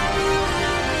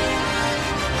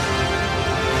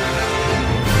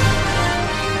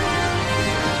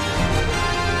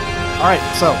 Alright,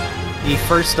 so the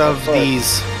first of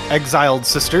these Exiled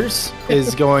Sisters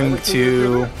is going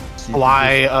to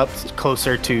fly up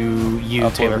closer to you,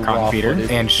 Taylor Confeeder,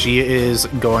 and she is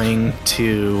going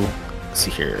to. Let's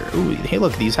see here. Ooh, hey,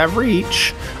 look, these have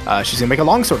reach. She's gonna make a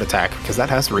longsword attack because that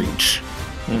has reach.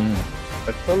 Boy.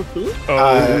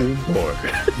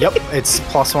 Yep, it's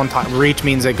 +1 tile. Reach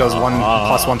means it goes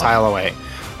 +1 tile away.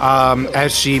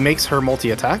 As she makes her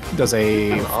multi-attack, does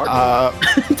a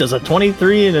Does a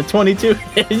 23 and a 22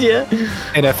 hit you?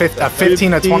 and a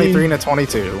 15, a 23, and a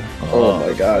 22. Oh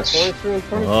my gosh.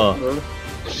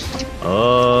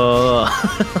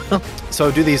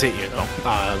 So do these hit you though?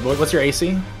 What's your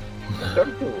AC?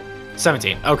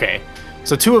 17. Okay,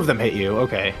 so 2 of them hit you.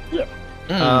 Okay. Yeah.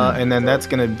 And then that's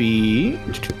gonna be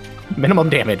minimum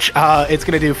damage. It's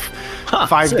gonna do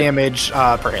 5 sick. damage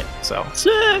per hit. So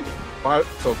Sick. 5,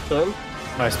 so 10.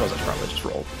 I suppose I should probably just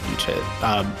roll each hit.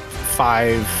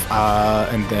 5,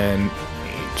 and then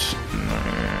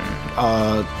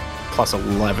 8, plus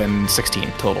 11,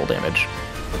 16 total damage.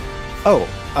 Oh,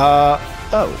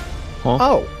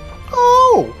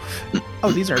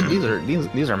 these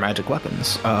are magic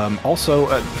weapons. Also,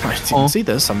 I didn't see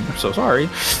this. I'm so sorry.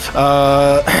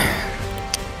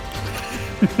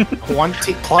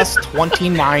 20 plus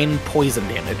 29 poison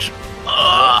damage.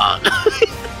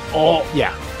 Oh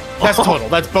yeah, that's total.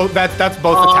 That's both. That's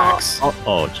both attacks.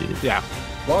 Oh, jeez. Yeah.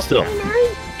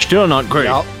 Still not great.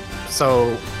 Yep.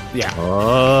 So yeah.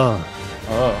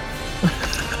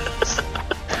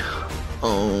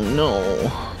 Oh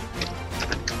no.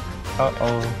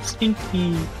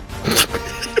 Stinky.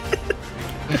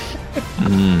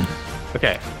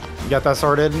 Okay, you got that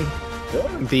sorted.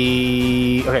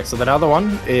 So that other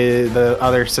one is the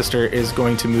other sister is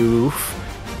going to move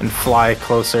and fly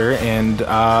closer and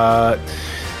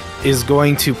is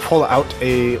going to pull out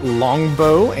a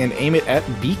longbow and aim it at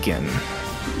Beacon.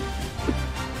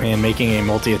 And making a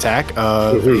multi-attack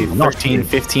of a 13,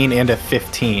 15, and a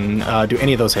 15. Do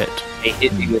any of those hit? They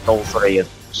hit me with all 3 of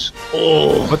those.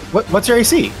 Oh. What's your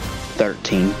AC?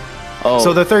 13. Oh.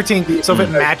 So the 13. So if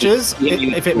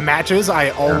it matches, I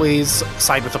always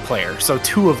side with the player. So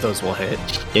 2 of those will hit.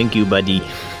 Thank you, buddy.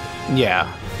 Yeah.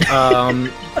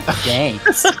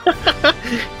 Thanks.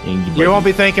 You won't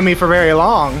be thanking me for very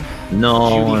long. No.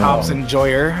 Judy Hopps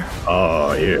enjoyer.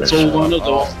 Oh, yeah. So one of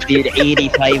those did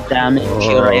 85 damage.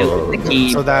 You're out of the game.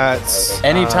 So that's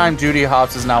Anytime Judy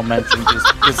Hopps is now mentioned,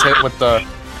 just hit with the.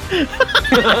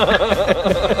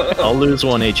 I'll lose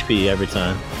 1 HP every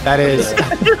time. that is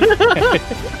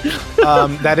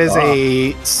that is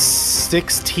a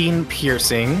 16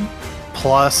 piercing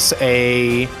plus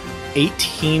a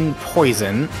 18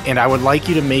 poison, and I would like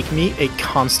you to make me a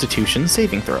Constitution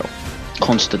saving throw.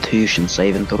 Constitution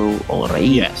saving throw. Alright.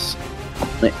 Yes.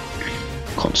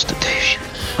 Constitution.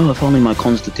 Oh, if only my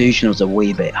Constitution was a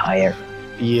wee bit higher.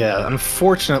 Yeah,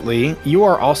 unfortunately, you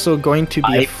are also going to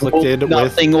be afflicted with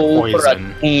nothing over a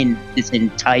poison. 10 this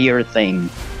entire thing.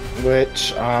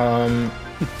 Which, I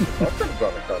could have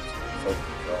done a cut.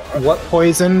 what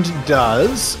poisoned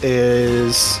does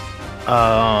is,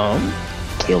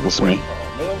 Kills me.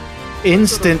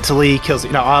 instantly kills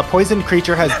you. Now, a poisoned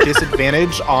creature has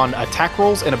disadvantage on attack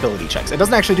rolls and ability checks. It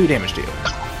doesn't actually do damage to you.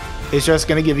 It's just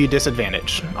going to give you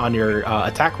disadvantage on your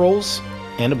attack rolls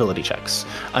and ability checks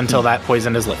until that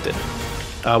poison is lifted.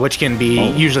 Which can be,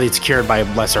 usually it's cured by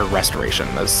lesser restoration.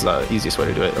 That's the easiest way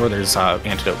to do it. Or there's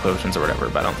antidote potions or whatever,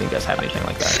 but I don't think you guys have anything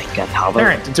like that.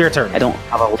 Alright, it's your turn. I don't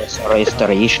have a lesser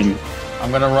restoration.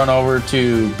 I'm gonna run over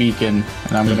to Beacon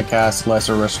and I'm gonna cast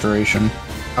Lesser Restoration.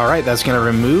 Alright, that's going to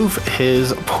remove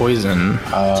his poison.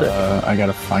 I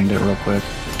gotta find it real quick.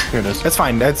 Here it is. That's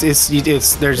fine. It's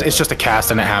just a cast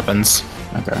and it happens.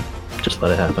 Okay. Just let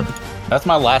it happen. That's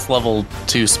my last level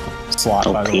 2 slot,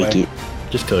 by I'll the way. take it.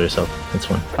 Just kill yourself. That's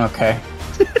fine. Okay.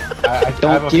 I have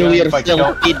Don't a kill feeling if I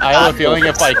yourself. I have a feeling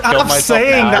if I kill Stop myself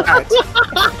saying now, that!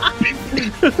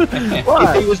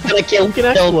 If he was gonna kill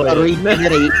himself, exploit I it.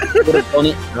 regenerate. Would have done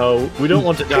it. No, we don't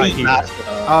want to die here.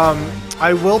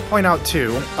 I will point out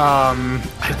too.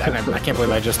 I can't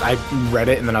believe I read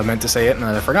it and then I meant to say it and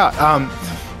then I forgot.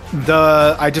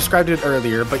 I described it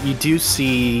earlier, but you do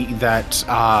see that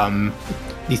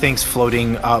the things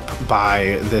floating up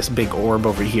by this big orb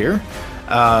over here.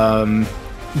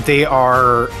 They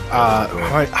are.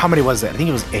 How many was it? I think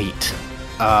it was 8.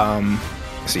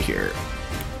 Let's see here.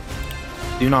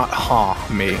 Do not haw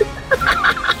me.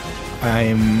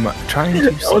 I'm trying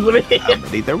to see how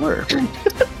many there were.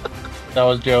 that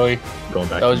was Joey. Going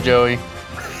back. That was Joey.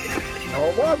 No,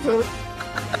 it wasn't.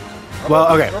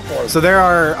 Well, okay. So there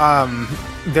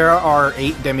are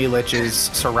 8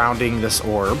 demi-liches surrounding this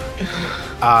orb,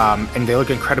 and they look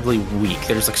incredibly weak.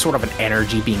 There's like sort of an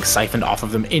energy being siphoned off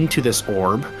of them into this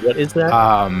orb. What is that?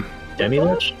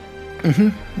 Demi-lich? Mm-hmm.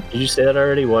 Did you say that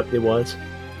already? What it was?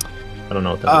 I don't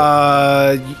know what that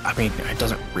I mean, it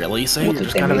doesn't really say. You're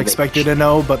just kind of expected to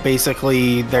know, but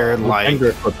basically they're like.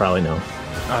 Angriff would probably know.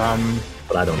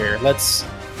 But I don't Here, let's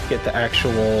get the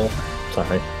actual.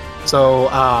 Sorry. So,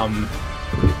 I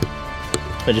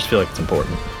just feel like it's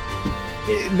important.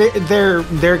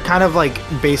 they're kind of like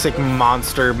basic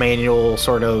monster manual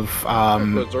sort of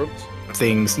Wizards.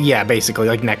 things. Yeah, basically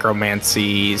like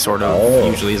necromancy sort of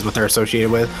usually is what they're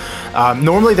associated with.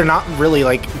 Normally they're not really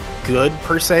like good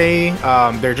per se.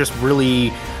 They're just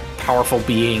really powerful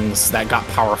beings that got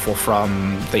powerful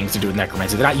from things to do with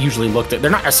necromancy. They're not usually looked at. They're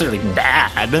not necessarily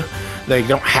bad. They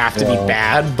don't have to be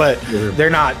bad, but they're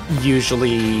not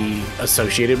usually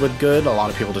associated with good. A lot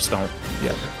of people just don't.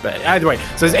 Yeah. But either way,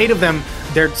 so there's 8 of them.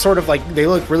 They're sort of like, they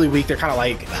look really weak. They're kind of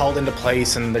like held into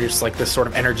place, and there's like this sort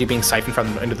of energy being siphoned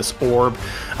from them into this orb.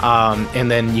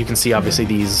 And then you can see obviously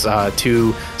these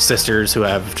 2 sisters who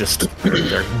have just,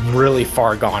 they're really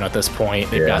far gone at this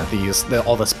point. They've got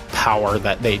all this power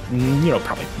that they,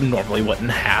 probably normally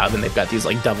wouldn't have, and they've got these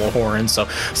like devil horns. So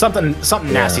something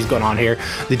nasty's going on here.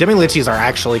 The demi-liches are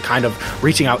actually kind of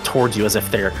reaching out towards you as if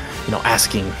they're,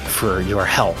 asking for your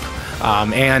help.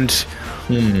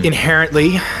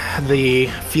 Inherently, the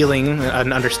feeling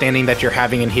and understanding that you're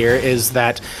having in here is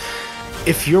that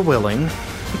if you're willing,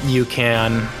 you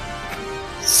can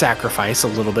sacrifice a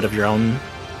little bit of your own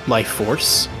life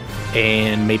force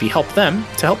and maybe help them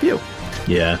to help you.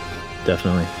 Yeah,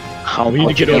 definitely. How We need to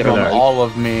much get of over your that. All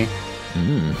of me.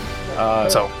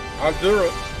 So I'll do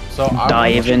it. So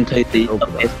dive into the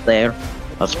abyss there?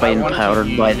 That's being want to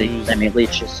powered by the use-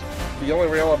 demi-liches. The only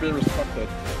way I'll be respected.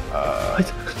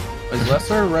 Is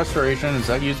Lesser Restoration, does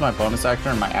that use my bonus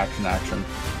action or my action?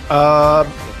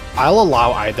 I'll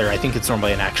allow either. I think it's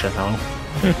normally an action though.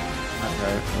 Okay.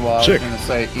 Well, I Sick. was going to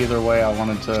say either way, I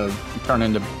wanted to turn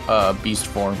into beast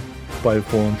form. Spider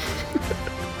form.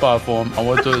 Spider form. I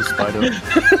went to the spider.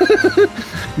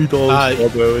 Eat all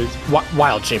strawberries.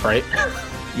 Wild shape, right?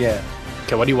 Yeah.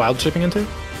 Okay, what are you wild shaping into?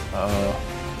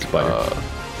 Spider.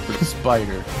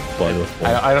 Spider. Spider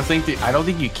form. I don't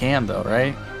think you can though,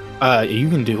 right? You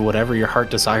can do whatever your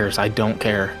heart desires. I don't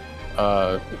care.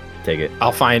 Take it.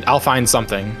 I'll find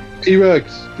something.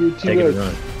 T-Rex. Do a Take it T-Rex.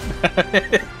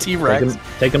 and run. T-Rex.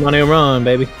 Take him on a run,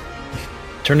 baby.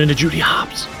 Turn into Judy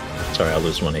Hopps. Sorry, I'll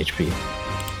lose 1 HP.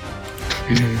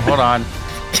 Hold on.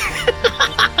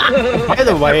 By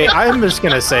the way, I'm just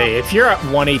gonna say, if you're at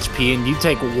 1 HP and you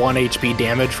take 1 HP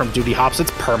damage from Duty Hops,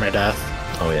 it's permadeath.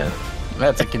 Oh, yeah.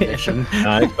 That's a condition.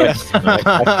 I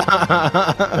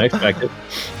expect it.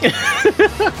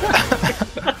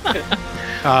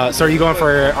 So are you going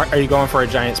for a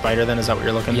giant spider then? Is that what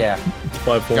you're looking? Yeah.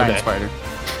 Spider form. Giant spider.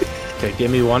 Okay,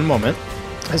 give me 1 moment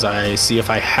as I see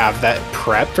if I have that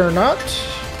prepped or not.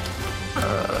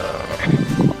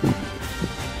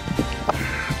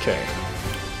 Okay.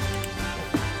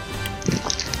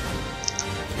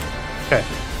 Okay.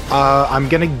 I'm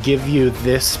gonna give you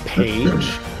this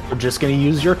page. We're just gonna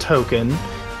use your token.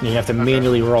 And you have to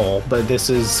manually roll, but this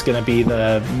is gonna be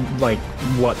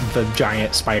what the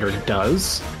giant spider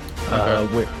does.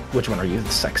 Which one are you? The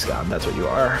sex god. That's what you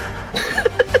are.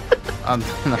 I'm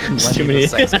Too many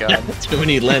sex god. Too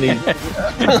many Lenny.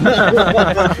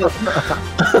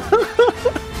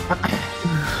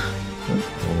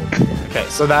 Okay,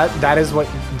 so that is what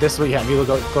this week. Yeah, you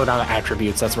go down to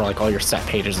attributes. That's where like all your set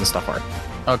pages and stuff are.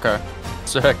 Okay.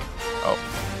 Sick.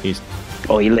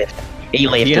 Oh, he left. He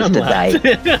left us to die.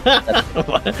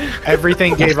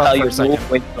 Everything gave up for a second.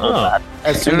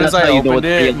 As soon as I opened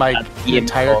it, my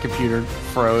entire computer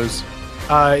froze.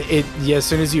 As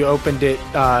soon as you opened it,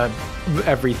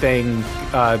 everything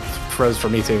froze for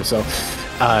me too. So,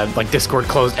 like Discord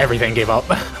closed, everything gave up.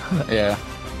 Yeah.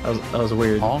 That was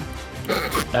weird. Oh.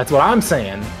 That's what I'm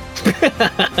saying.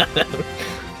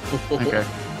 Okay.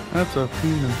 That's a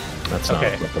penis. That's not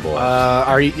Okay. applicable.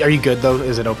 Are you good though?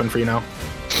 Is it open for you now?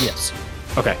 Yes.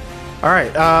 Okay. All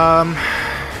right.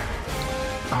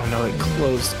 Oh no, it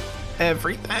closed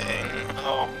everything.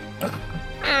 Oh.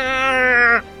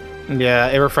 Yeah,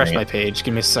 it refreshed my page.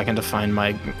 Give me a second to find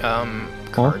my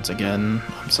cards again.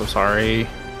 I'm so sorry.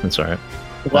 That's alright.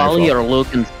 While you're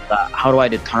looking for that, how do I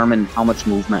determine how much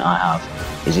movement I have?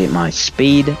 Is it my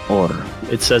speed or?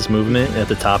 It says movement at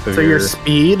the top of So your your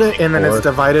speed, and then four. it's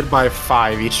divided by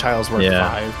 5. Each tile's worth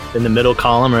 5. In the middle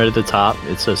column, right at the top,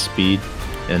 it says speed,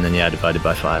 and then divided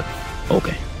by 5.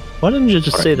 Okay. Why didn't you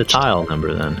just say the tile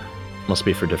number then? Must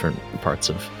be for different parts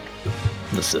of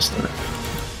the system.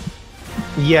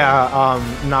 Yeah,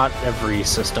 not every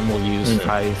system will use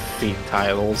 5 feet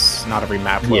tiles. Not every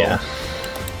map will. Yeah.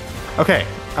 Okay.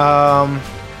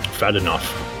 Fat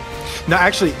enough. No,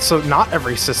 actually, so not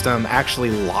every system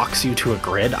actually locks you to a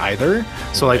grid either.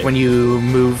 So, like, when you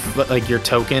move, like, your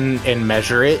token and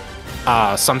measure it,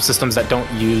 some systems that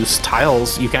don't use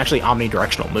tiles, you can actually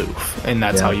omnidirectional move, and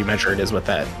that's how you measure it is with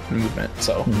that movement.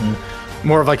 So,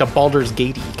 more of like a Baldur's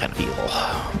Gatey kind of feel.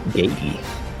 Gatey.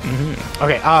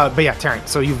 Okay, but yeah, Terran,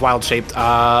 so you've wild shaped,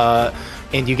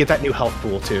 and you get that new health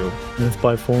pool too. Move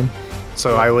by form.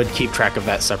 So I would keep track of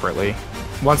that separately.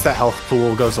 Once that health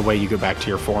pool goes away, you go back to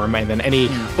your form, and then any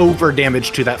over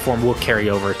damage to that form will carry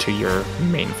over to your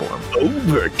main form.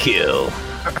 Overkill.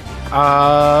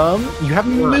 You have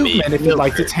movement if you'd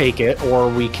like to take it, or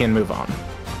we can move on.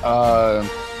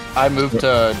 I moved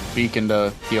to Beacon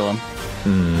to heal him.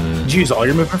 Did you use all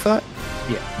your movement for that?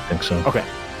 I think so. Okay.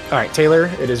 All right, Taylor,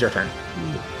 it is your turn.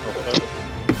 Okay.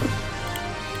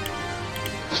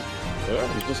 Yeah,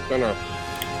 I'm just gonna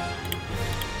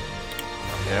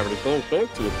have anything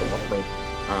fancy at the moment.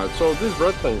 So these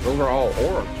red things, those are all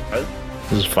orange, right?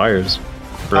 This is fires.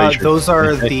 Those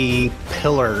are the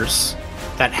pillars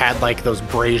that had like those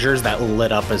braziers that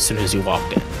lit up as soon as you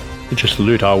walked in. We just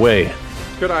loot our way.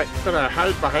 Could I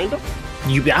hide behind them?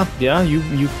 You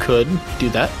could do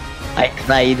that. I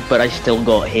tried, but I still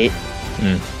got hit.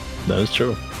 That is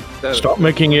true. That Stop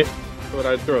making it. Would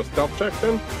I do a stealth check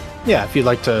then? Yeah, if you'd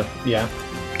like to. Yeah.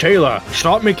 Taylor,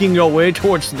 stop making your way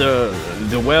towards the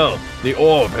well, the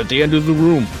orb at the end of the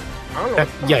room. I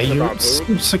don't know. Yeah,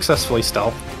 you successfully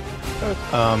stealth.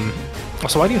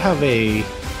 So why do you have a?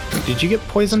 Did you get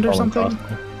poisoned or something?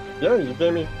 Yeah, you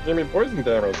gave me poison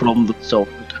damage. From the sword.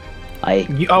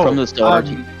 From the sword,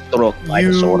 you struck by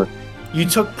the sword. You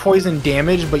took poison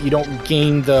damage, but you don't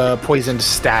gain the poisoned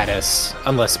status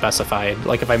unless specified.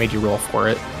 Like if I made you roll for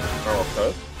it. Oh,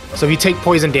 okay. So if you take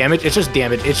poison damage, it's just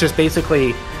damage. It's just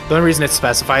basically the only reason it's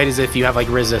specified is if you have like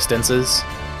resistances.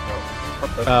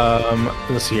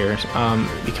 Let's see here.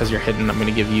 Because you're hidden, I'm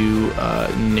gonna give you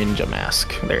ninja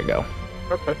mask. There you go.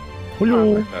 Okay.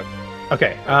 Hello.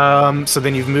 Okay. So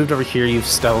then you've moved over here. You've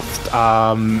stealthed.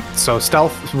 So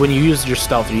stealth. When you use your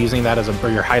stealth, you're using that as or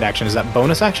your hide action. Is that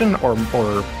bonus action or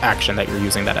action that you're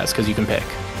using that as? Because you can pick.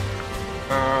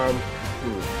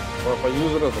 Well, if I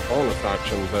use it as a bonus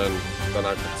action, then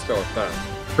I can still attack.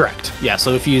 Correct. Yeah.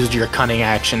 So if you used your cunning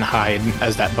action hide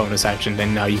as that bonus action,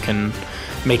 then now you can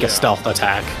make a stealth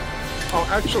attack. Oh,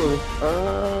 actually,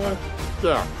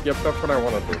 yeah. Yep, that's what I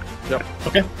want to do. Yep.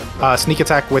 Okay. Sneak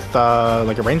attack with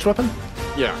like a ranged weapon.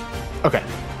 Yeah. Okay.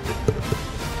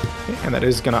 And that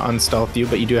is gonna unstealth you,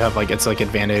 but you do have like it's like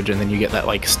advantage, and then you get that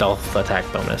like stealth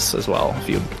attack bonus as well. If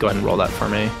you go ahead and roll that for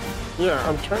me. Yeah,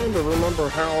 I'm trying to remember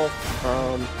how.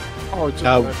 It's just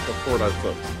an extra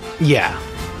 4d6. Yeah.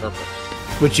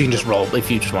 Perfect. Which you can just roll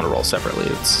if you just want to roll separately.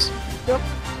 It's Yep.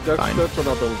 fine. That's what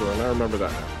I've been doing. I remember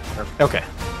that now. Okay.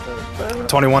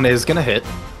 21 is gonna hit.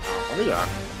 Oh yeah.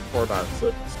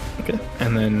 4d6. Okay.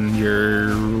 And then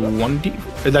your 1d.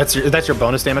 That's your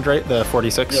bonus damage, right? The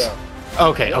 46. Yeah.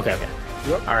 Okay. Yep. Okay.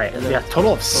 Yep. All right. Yeah.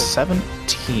 Total of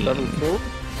 17. 17.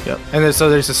 Yep. And then, so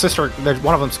there's a sister. There's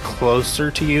one of them's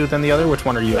closer to you than the other. Which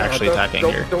one are you actually attacking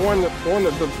here? The one that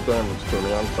did the damage to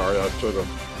me. I'm sorry. I should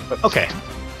have. Okay.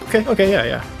 Okay.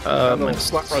 Yeah.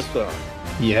 Slap right there.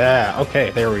 Yeah.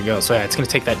 Okay. There we go. So yeah, it's gonna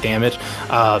take that damage.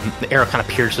 The arrow kind of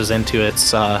pierces into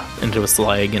its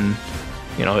leg, and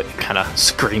it kind of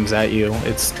screams at you.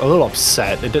 It's a little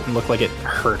upset. It didn't look like it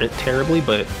hurt it terribly,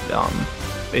 but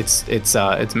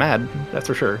it's mad. That's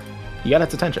for sure. You got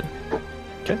its attention.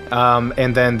 Okay.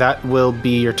 And then that will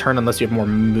be your turn unless you have more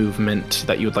movement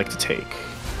that you would like to take.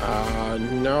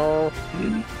 No.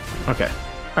 Okay.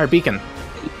 All right, Beacon.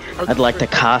 I'd like to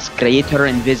cast Greater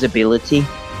Invisibility.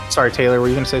 Sorry, Taylor, were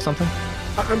you going to say something?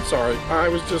 I'm sorry. I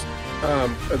was just.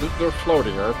 They're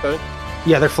floating, aren't they?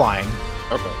 Yeah, they're flying.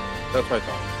 Okay. That's what I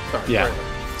thought. Sorry.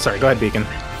 Yeah. Sorry, go ahead, Beacon.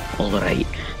 Alright.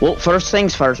 Well, first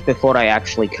things first, before I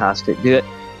actually cast it,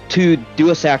 to do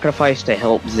a sacrifice to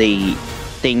help the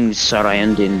things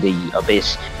surrounding the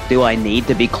abyss, do I need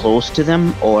to be close to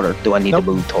them, or do I need to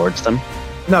move towards them?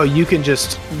 No, you can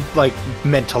just like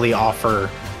mentally offer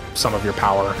some of your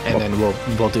power, and then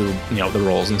we'll do the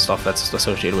rolls and stuff that's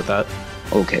associated with that.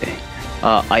 Okay.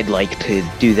 I'd like to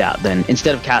do that then.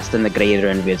 Instead of casting the Greater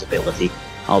Invisibility,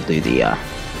 I'll do the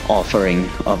offering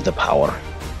of the power.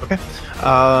 Okay.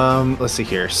 Let's see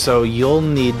here. So you'll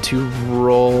need to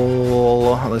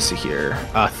roll. Let's see here.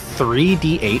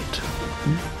 3d8.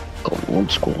 Going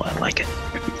old school. I like it.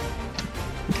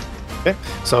 Okay,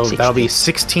 so that'll be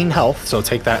 16 health. So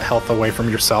take that health away from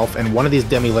yourself, and one of these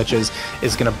demi-liches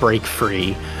is going to break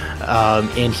free,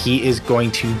 and he is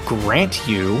going to grant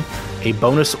you a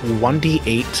bonus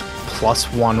 1d8 plus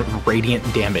 1 radiant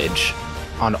damage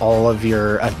on all of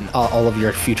your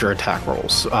future attack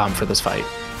rolls for this fight.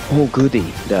 Oh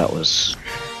goody, that was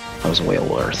well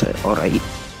worth it. All right,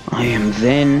 I am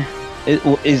then.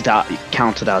 Is that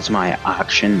counted as my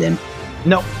action then?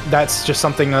 No, that's just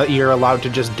something that you're allowed to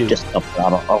just do.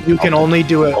 You can only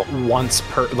do it once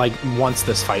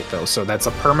this fight though. So that's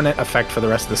a permanent effect for the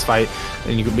rest of this fight,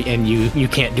 and you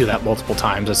can't do that multiple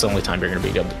times. That's the only time you're going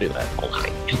to be able to do that.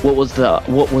 What was the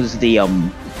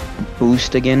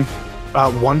boost again?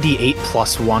 1d8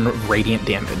 plus 1 radiant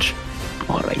damage.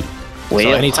 All right. Well,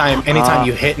 so anytime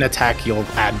you hit an attack, you'll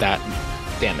add that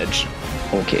damage.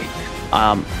 Okay.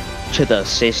 To the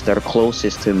sister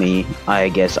closest to me, I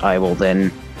guess I'm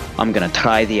gonna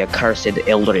try the accursed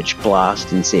Eldritch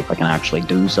Blast and see if I can actually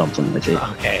do something with it.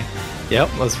 Okay. Yep,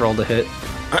 let's roll the hit.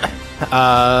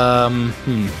 I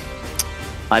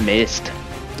missed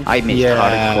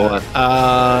hardcore.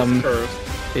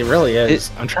 It really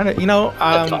is. I'm trying to,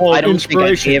 I don't think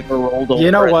I ever rolled over.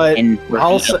 You know what?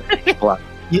 I'll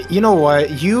you know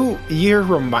what? You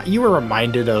were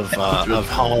reminded of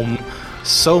home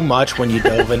so much when you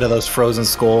dove into those frozen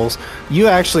skulls. You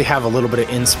actually have a little bit of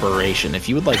inspiration. If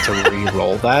you would like to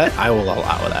re-roll that, I will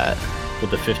allow that. With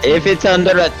the 15. If it's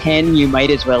under a 10, you might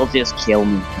as well just kill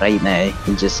me right now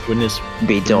and just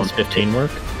be done. 15 work?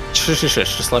 Shush.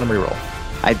 Just let him re-roll.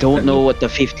 I don't know what the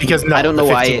 15. Because I don't know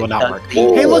why it will not work.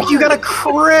 Hey, look, you got a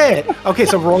crit. Okay,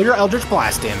 so roll your Eldritch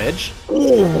Blast damage.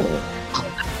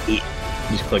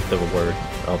 Just click the word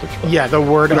Eldritch Blast. Yeah, the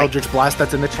word Eldritch Blast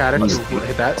that's in the chat. If you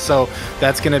hit that, so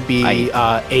that's gonna be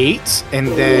 8, and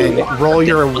then roll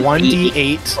your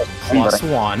 1d8 plus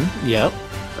 1. Yep.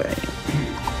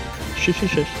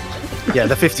 Shush. Yeah,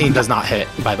 the 15 does not hit.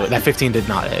 By the way, that 15 did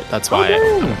not hit. That's why I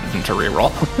wanted him to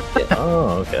reroll.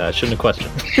 Oh, okay. I shouldn't have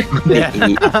questioned. It's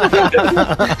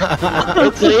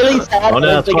really sad. I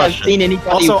don't think I've seen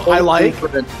anybody Also, I like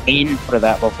for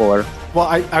that before. Well,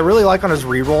 I really like on his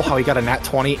reroll how he got a nat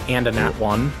 20 and a nat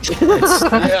 1. It's,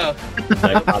 Yeah.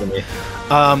 Dichotomy.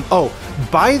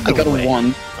 By the I got way, a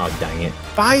 1. Oh, dang it.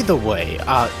 By the way,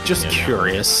 just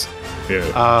curious.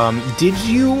 Yeah. Did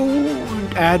you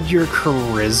add your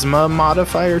charisma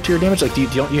modifier to your damage? Like,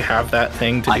 don't you have that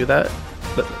thing to do that?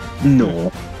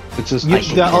 No. It's just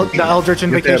The Eldritch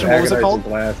Invocation. What was it called?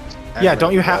 Blast. Yeah,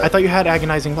 don't you have? I thought you had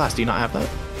Agonizing Blast. Do you not have that?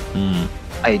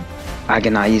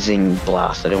 Agonizing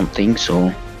Blast. I don't think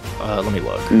so. Let me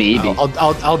look. Maybe.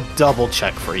 I'll double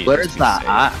check for you. Where is that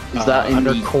at? Is that in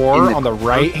under the core on the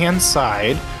right hand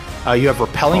side? You have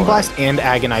Repelling Blast and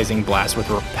Agonizing Blast. With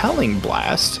Repelling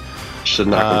Blast, Should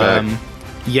knock him back.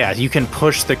 yeah, you can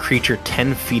push the creature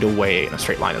 10 feet away in a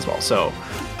straight line as well. So,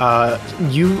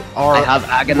 you are. I have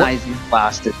Agonizing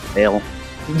Blast as well.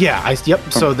 Yeah, yep.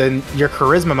 So then your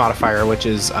Charisma modifier, which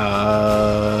is 3.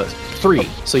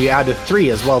 So you added 3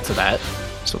 as well to that.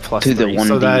 So plus to 3. The 1d8.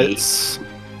 So that's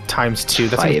times 2.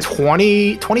 That's going to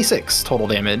be 26 total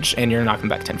damage, and you're knocking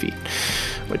back 10 feet,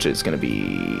 which is going to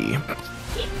be.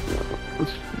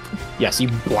 Yes, you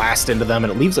blast into them,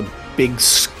 and it leaves a big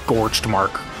scorched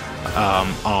mark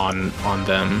on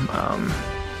them.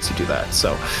 To do that,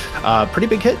 so pretty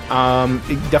big hit.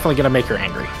 Definitely going to make her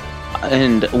angry.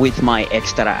 And with my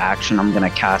extra action, I'm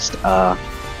gonna cast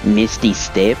Misty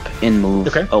Step and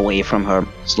move away from her,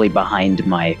 sleep behind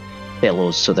my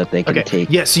fellows so that they can take.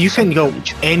 Yeah, so you can go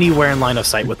anywhere in line of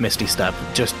sight with Misty Step.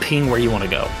 Just ping where you want to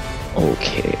go.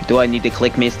 Okay. Do I need to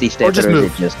click Misty Step or just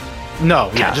move? No,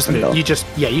 cast just move. You just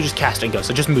cast and go.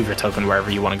 So just move your token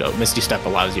wherever you want to go. Misty Step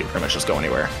allows you to pretty much just go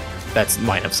anywhere. That's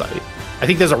line of sight. I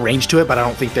think there's a range to it, but I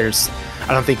don't think there's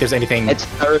anything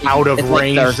out of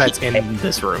range that's in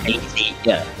this room. 80,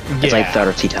 yeah. It's like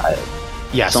 30 tiles.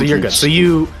 Yeah, so you're good. So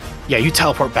you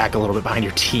teleport back a little bit behind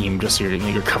your team, just so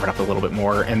you're covered up a little bit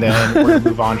more, and then we're gonna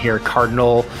move on here.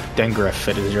 Cardinal Dengriff,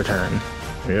 it is your turn.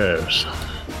 Yes,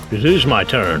 it is my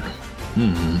turn.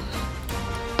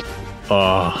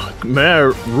 May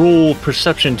I roll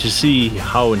perception to see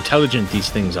how intelligent these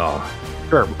things are?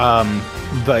 Sure.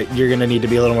 But you're gonna need to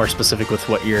be a little more specific with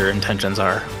what your intentions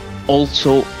are.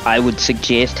 Also, I would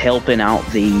suggest helping out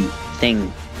the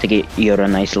thing to get you a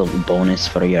nice little bonus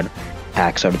for your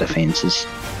attacks or defenses.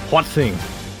 What thing?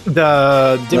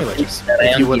 The demi-liches.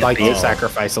 If you would like to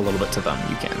sacrifice a little bit to them,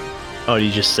 you can. Oh, you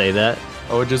just say that?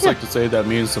 I would just like to say that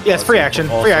means yeah, it's free action.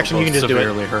 Free action. You can just do it.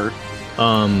 Severely hurt.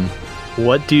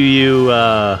 What do you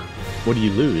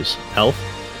lose? Health?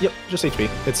 Yep, just HP.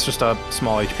 It's just a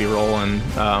small HP roll, and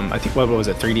I think what was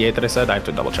it, 3d8 that I said? I have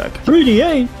to double check.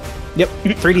 3d8. Yep,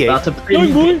 3d8. That's a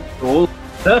pretty big roll.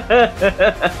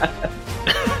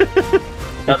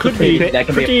 It could be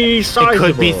pretty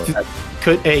sizable.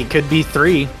 It could be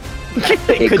 3.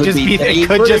 It could just be 3 It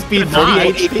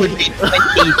could be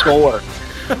 24.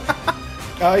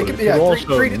 It could be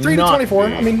 3 to 24.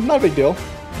 I mean, not a big deal.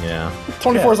 Yeah.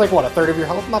 24 is like what, a third of your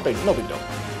health? No big deal.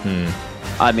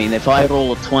 I mean, if I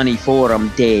roll a 24, I'm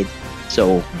dead.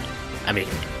 So, I mean,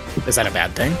 is that a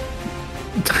bad thing?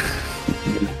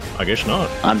 I guess not.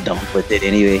 I'm done with it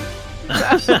anyway.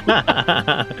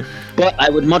 But I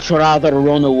would much rather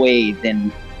run away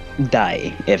than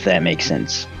die, if that makes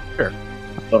sense. Sure.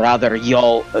 I'd rather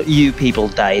you people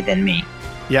die than me.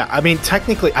 Yeah, I mean,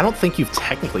 technically, I don't think you've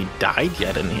technically died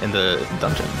yet in the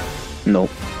dungeon. Nope.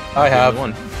 I have.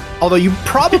 One. Although you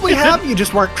probably have, you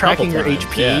just weren't tracking your times,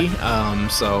 HP.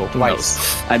 So who knows?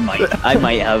 I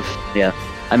might have. Yeah,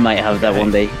 I might have that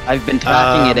one day. I've been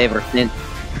tracking it ever since.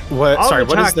 What? I'll Sorry,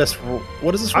 what is attack- this?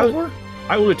 What is this roll for?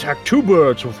 I will attack 2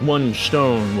 birds with 1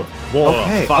 stone with wall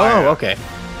Okay. fire. Oh, okay.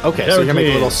 Okay, so you're gonna make a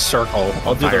Guaranteed. little circle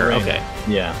I'll of do the fire. ring. Okay,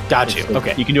 Yeah. got you. So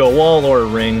Okay. You can do a wall or a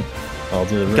ring. I'll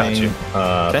do the ring. Got you.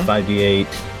 Okay. 5d8,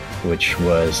 which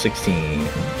was 16.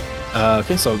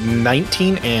 Okay, so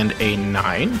 19 and a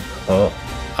 9. Oh.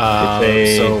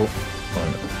 It's So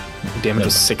Oh, damage No.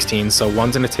 is 16. So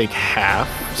one's gonna take half.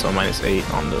 So minus 8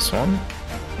 on this one,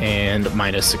 and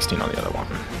minus 16 on the other one.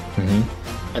 Mhm.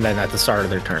 And then at the start of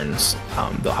their turns,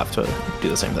 they'll have to do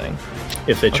the same thing.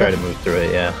 If they try to move through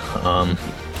it, yeah.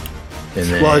 And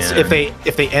then, Well, it's if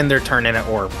they end their turn in it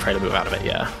or try to move out of it.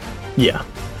 Yeah. Yeah.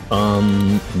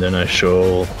 Then I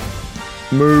shall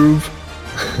move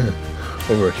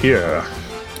over here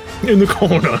in the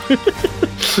corner.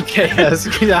 Okay. Yes.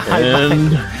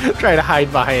 And Try to hide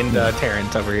behind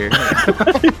Terrence over here.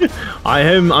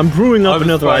 I'm brewing up I'm a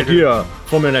another spider. idea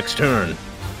for my next turn.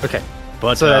 Okay.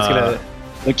 But So that's gonna.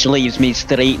 Which leaves me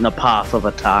straight in the path of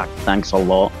attack. Thanks a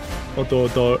lot.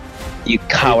 You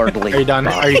cowardly. Are you done?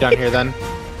 Are you done here then?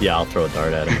 Yeah, I'll throw a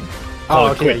dart at him. Oh, Oh,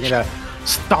 okay. quick. You're gonna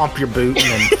stomp your boot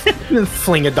and then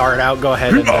fling a dart out. Go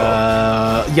ahead and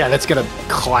yeah, that's gonna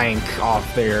clank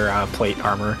off their plate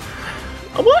armor.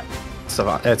 What?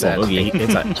 So it's at Okay. 8.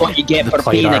 It's at That's what you get The for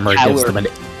plate being a armor gives them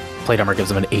coward. plate armor gives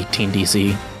them an 18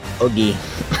 DC. Oogie.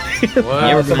 What?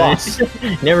 Never It's the mind.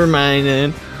 boss. Never mind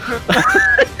then.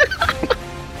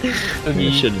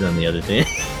 You should have done the other thing.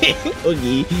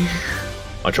 Oogie.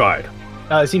 I tried.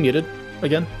 is he muted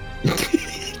again?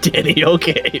 Danny,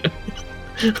 okay.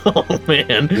 Oh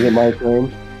man. Is it my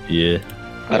turn? Yeah.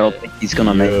 I don't think he's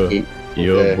gonna make it.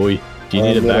 Yo, Okay. boy. Do you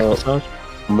need a back massage?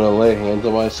 I'm gonna lay hands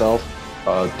on myself.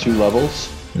 2 levels.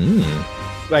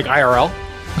 Like IRL?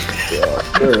 Yeah,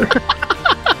 sure.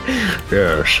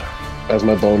 Yes. As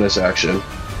my bonus action.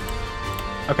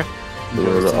 Okay. And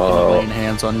then, Laying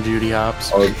hands on Judy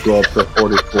Hops. I'll go up to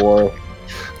 44,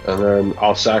 and then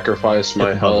I'll sacrifice my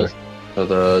Hit the health to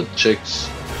the chicks.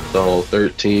 So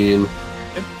 13.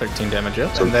 13 damage,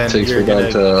 yeah. So And then it takes you're me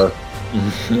down gonna,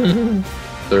 to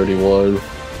 31.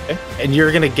 and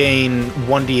you're gonna gain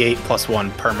 1d8 plus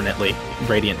 1 permanently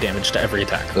radiant damage to every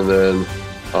attack. And then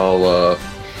I'll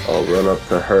run up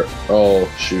to her. Oh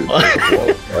shoot!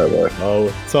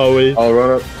 Oh, sorry. I'll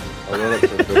run up to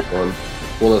this one.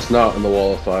 Well, it's not in the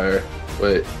wall of fire.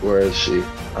 Wait, where is she?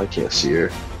 I can't see her.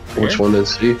 Which one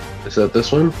is she? Is that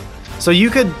this one? So you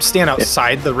could stand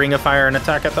outside the ring of fire and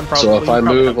attack at them. Probably. So if I You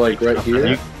probably move have like right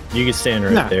here, You can stand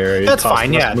right Nah, there. It that's costs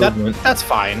fine. less Yeah, movement. that's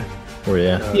fine. Oh,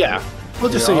 yeah. Yeah,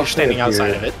 we'll just Yeah, say I'll you're standing stand outside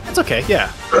here. of it. It's okay.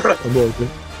 Yeah.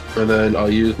 and then I'll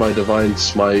use my divine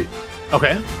smite,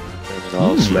 Okay. and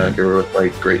I'll smack her with my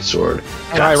great sword.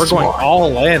 All right, we're going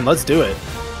all in. Let's do it.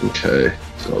 Okay,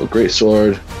 so great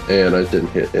sword, and I didn't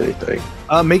hit anything.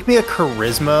 Make me a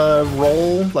charisma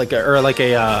roll,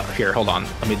 here. Hold on.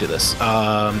 Let me do this.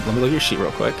 Let me look at your sheet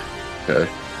real quick. Okay.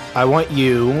 I want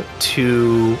you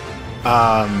to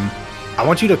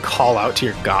call out to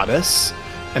your goddess,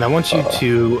 and I want you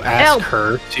to ask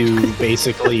her to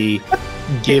basically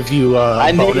give you I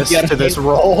a need bonus your to this help.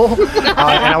 roll, and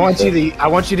I want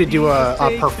you to do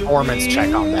a performance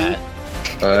check on that.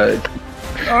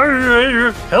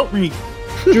 Help me.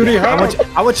 Judy, I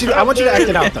want you to act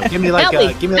it out though. Give me like Help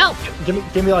me, give me help.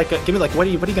 like what are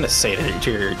you gonna say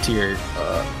to your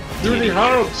Judy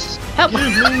House, Help me.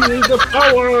 give me the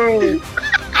power.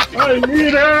 I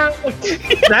need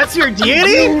it. That's your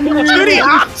deity? Judy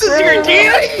Hops is your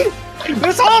deity?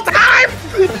 This whole time?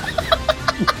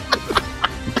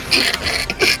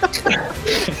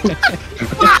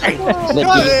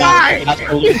 Fine.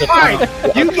 Fine.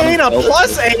 You gain a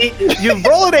 +8. You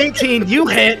roll an 18. You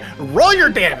hit. Roll your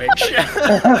damage.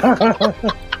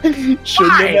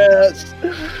 Shouldn't have asked.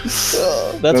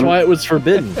 That's why it was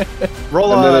forbidden.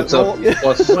 Roll And then a it's a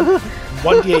plus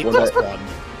 1d8 plus 1.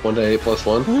 1 to 8 plus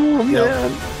 1. Oh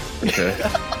man. Okay.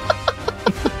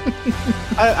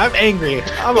 I'm angry.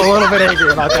 I'm a little bit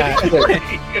angry about that.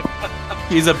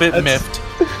 He's a bit miffed.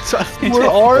 We're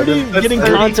already That's getting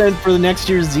 30. content for the next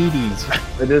year's ZDs.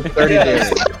 I did 30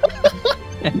 damage.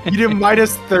 You do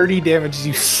minus 30 damage as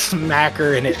you smack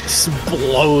her, and it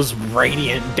blows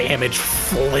radiant damage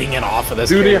flinging off of this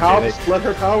Judy character. Hobbs, let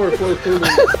her power flow through me.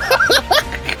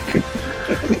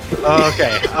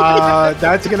 Okay,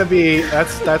 that's gonna be your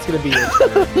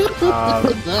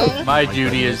turn. My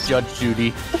Judy is Judge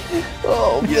Judy.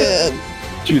 Oh man.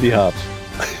 Judy Hobbs.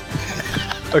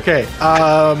 Okay,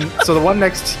 so the one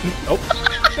next, the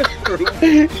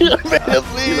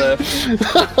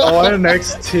one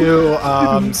next to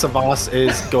Savas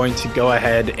is going to go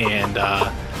ahead and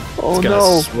it's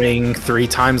gonna swing 3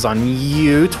 times on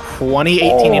you. 20,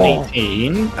 18, and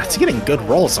 18. That's getting good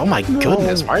rolls. Oh my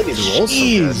goodness, why are these rolls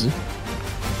so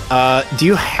good? Do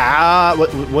you have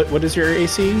what is your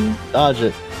AC? Dodge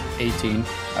it. 18,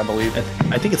 I believe.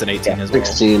 I think it's an 18 as well.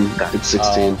 16. It's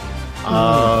 16.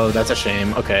 Oh, that's a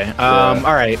shame. Okay.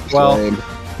 All right. Well,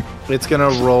 it's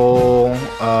gonna roll.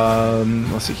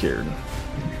 Let's see here.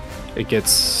 It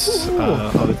gets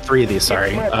 3 of these.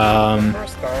 Sorry.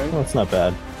 That's not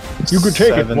bad. You could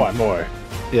take it one more.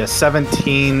 Yeah,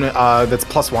 17. That's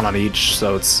plus 1 on each,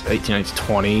 so it's 18, 19,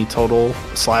 20 total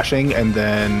slashing, and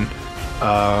then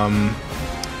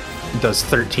does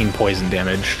 13 poison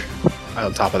damage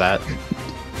on top of that.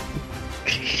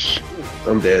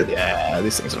 I'm dead. Yeah,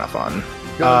 these things are not fun.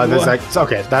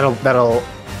 Okay, that'll.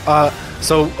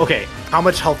 So okay, how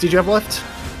much health did you have left?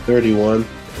 31.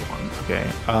 Okay.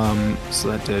 So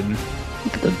that did.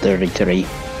 33.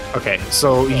 Okay,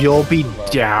 so you'll be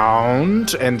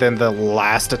downed, and then the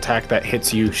last attack that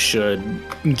hits you should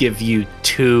give you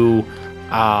 2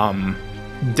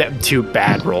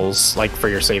 bad rolls, like for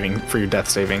your death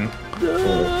saving.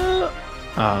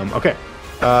 Okay.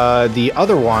 The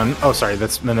other one, sorry,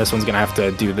 then this one's gonna have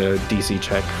to do the DC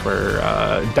check for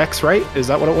Dex, right? Is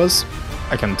that what it was?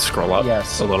 I can scroll up a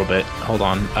little bit. Hold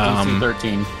on. DC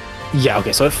 13. Yeah,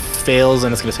 okay, so it fails,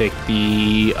 and it's gonna take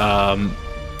the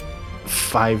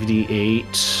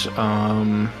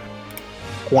 5d8,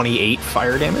 28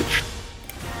 fire damage.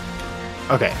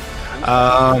 Okay.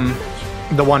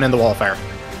 The one in the wall of fire.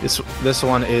 This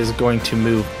one is going to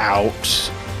move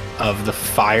out of the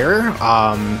fire,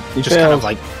 just kind of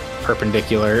like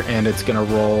perpendicular, and it's gonna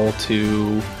roll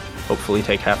to hopefully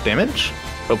take half damage.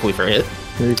 Hopefully for a hit.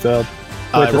 He failed.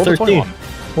 Wait, the 13.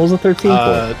 What was the 13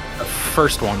 for? The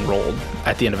first one rolled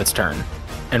at the end of its turn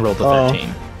and rolled the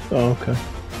 13. Oh, okay.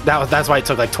 That's why it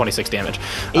took like 26 damage.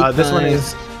 This one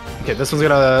is okay. This one's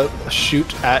gonna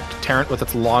shoot at Tarrant with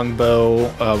its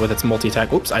longbow, with its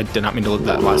multi-attack. Oops, I did not mean to look at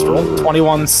that last roll.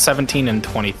 21, 17, and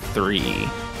 23. Here.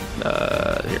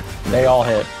 They all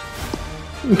hit.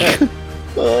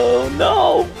 Oh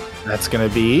no! That's gonna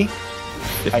be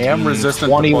 15, I am resistant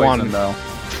 21 to poison, though.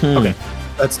 Okay,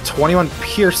 that's 21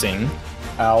 piercing.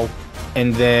 Ow.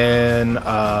 And then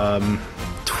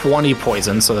 20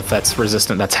 poison. So if that's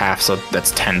resistant, that's half. So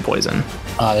that's 10 poison.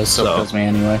 This still kills me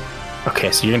anyway.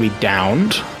 Okay, so you're gonna be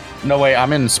downed. No, wait,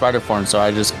 I'm in spider form, so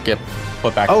I just get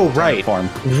put back. Oh, to right. Form.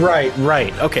 Right.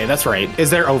 Okay, that's right.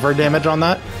 Is there over damage on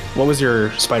that? What was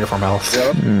your spider form health?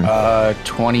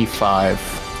 25.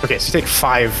 Okay, so you take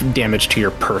 5 damage to your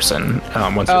person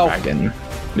once you're back in.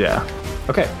 Yeah.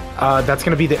 Okay. That's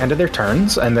gonna be the end of their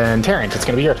turns, and then Tarrant, it's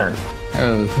gonna be your turn.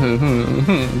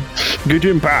 Get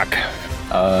him back.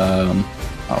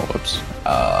 Whoops.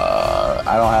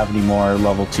 I don't have any more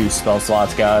level 2 spell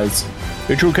slots, guys.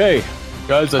 It's okay.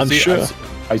 Guys, I'm sure.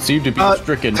 I seem to be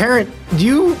stricken. Tarrant, could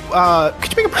you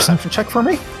make a perception check for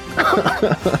me?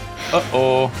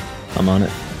 Uh-oh. I'm on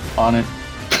it. On it.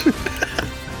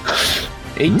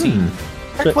 18.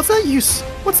 What's that you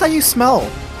smell?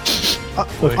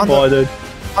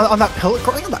 On that pillar,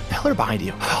 growing on that pillar behind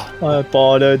you. I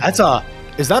bought it.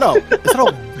 Is that a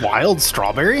wild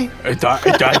strawberry? That's A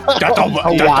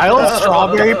wild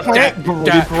strawberry plant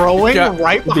growing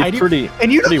right behind you.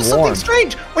 And you know something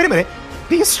strange. Wait a minute.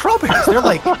 These strawberries, they're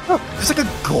like, there's like a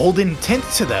golden tint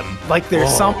to them. Like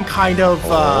there's some kind of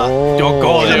don't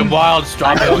call them wild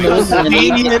strawberries.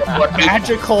 Radiant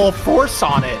magical force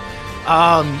on it.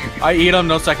 I eat them,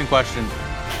 no second question.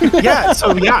 Yeah,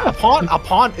 so yeah,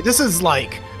 upon this is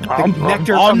like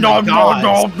nectar from the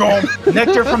gods.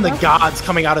 Nectar from the gods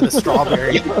coming out of the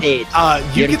strawberry. You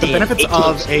get the benefits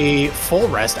of a full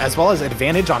rest as well as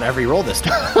advantage on every roll this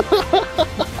turn.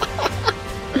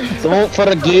 Don't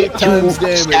forget to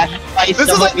sacrifice This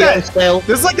is like yourself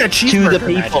This is like that to cheeseburger the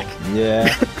people. magic.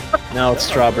 Yeah. Now it's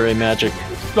strawberry magic.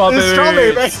 It's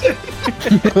strawberry magic.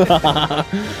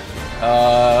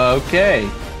 Okay.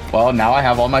 Well, now I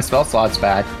have all my spell slots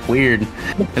back. Weird.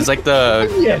 It's like the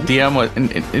DM was.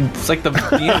 It's like the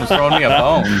DM was throwing me a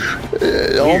bone.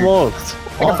 Almost.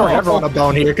 I can throw everyone a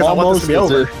bone here because I want this to be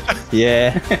over.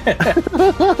 Yeah.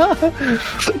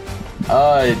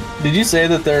 Did you say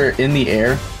that they're in the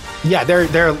air? Yeah,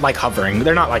 they're like hovering.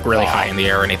 They're not like really high in the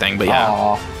air or anything, but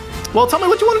yeah. Well, tell me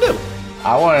what you want to do.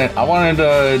 I wanted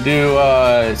to do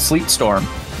Sleet Storm.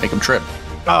 Make them trip.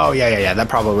 Oh yeah. That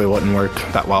probably wouldn't work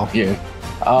that well. Yeah.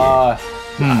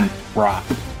 Right.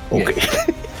 Okay.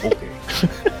 Okay.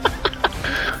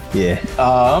 Yeah.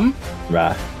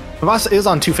 Right. Voss is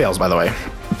on 2 fails, by the way.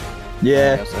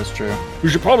 Yeah. Yes, that's true. You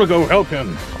should probably go help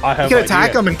him. I have You can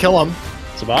attack him and kill him.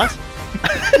 Sabas?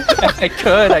 I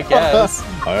could, I guess.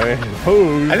 I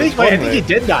suppose. I think he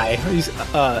did die.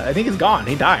 I think he's gone.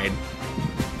 He died.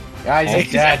 Guys, he's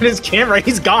He's dead. at his camera.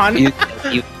 He's gone. You,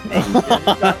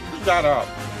 Shut up.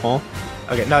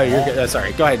 Okay, no, you're good.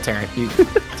 Sorry. Go ahead, Terran. You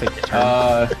take your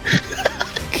turn.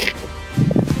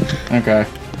 Okay.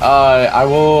 I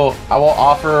will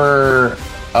offer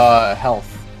health.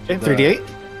 Okay, 3d8.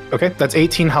 Okay, that's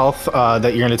 18 health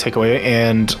that you're going to take away,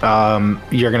 and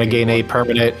you're going to gain a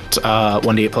permanent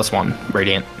 1d8 plus 1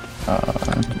 radiant.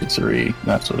 3.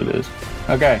 That's what it is.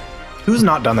 Okay. Who's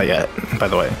not done that yet, by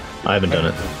the way? I haven't done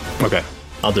it. Okay.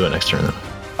 I'll do it next turn, though.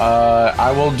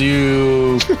 I will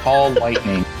do Call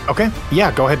Lightning. Okay.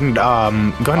 Yeah, go ahead and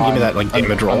give me that like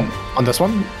damage roll on this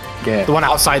one. Yeah. The one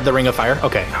outside the ring of fire.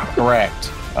 Okay. Correct.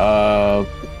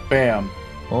 Bam.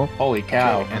 Oh. Holy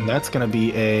cow. Okay, and that's gonna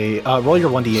be a roll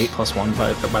your 1d8 plus 1.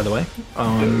 By the way.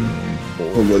 I'm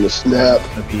gonna snap.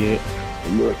 That'd be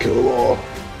I'm gonna kill them all.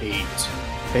 8.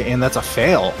 okay, and that's a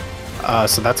fail.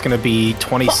 So that's gonna be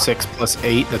 26 plus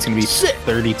 8. That's gonna be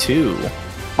 32.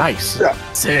 Nice. Yeah.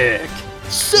 Sick.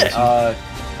 Sick! The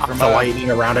lightning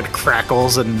around it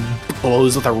crackles and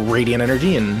blows with a radiant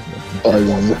energy, and for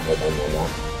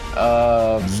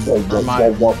my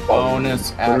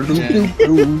bonus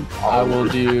action, I will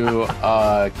do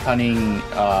Cunning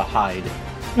Hide.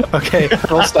 okay,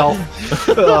 roll stealth.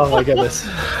 Oh my goodness.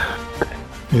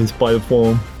 It's by the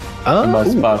form.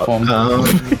 Must platform.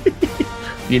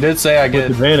 You did say I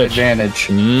get advantage.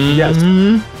 Yes.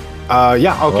 Yeah.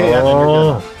 Okay. Yeah, then you're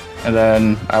good. And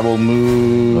then I will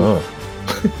move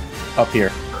up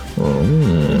here.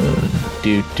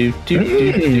 Do.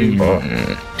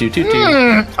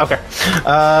 Okay.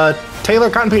 Taylor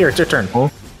Cotton Peter, it's your turn.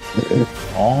 I'm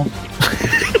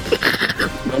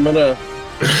gonna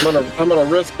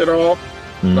risk it all.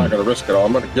 I'm not gonna risk it all.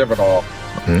 I'm gonna give it all.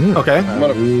 Okay. I'm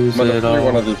gonna free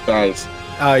one of these guys.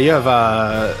 You have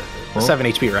 7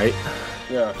 HP, right?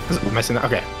 Yeah. Am I saying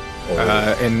that? Okay.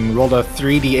 And rolled a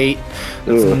 3d8.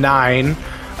 That's 9.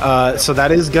 So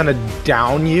that is gonna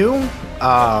down you.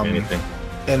 Anything.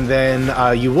 And then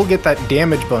you will get that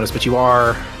damage bonus, but you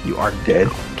are Dead.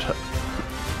 downed.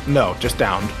 No, just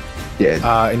downed. Dead.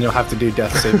 And you'll have to do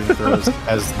death saving throws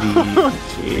as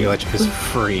the electric is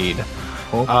freed.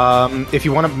 If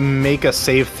you want to make a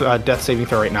death saving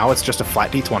throw right now, it's just a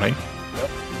flat d20.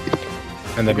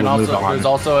 And then we'll move on. There's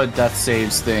also a death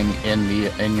saves thing in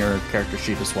your character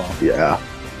sheet as well. Yeah.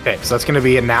 Okay, so that's going to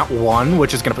be a nat 1,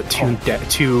 which is going to put two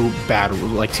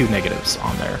negatives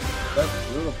on there.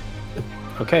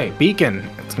 Okay, Beacon,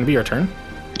 it's going to be your turn.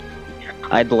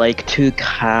 I'd like to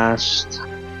cast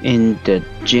in the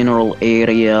general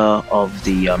area of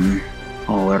the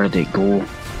where did it go?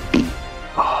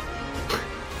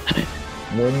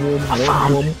 I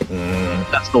found it.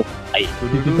 That's the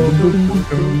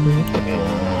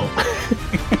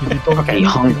Okay,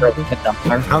 Hunger of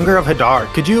Hadar. Hunger of Hadar.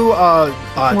 Could you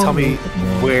tell me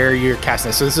where you're casting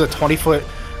this? So this is a 20-foot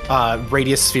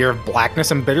radius sphere of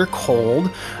blackness and bitter cold.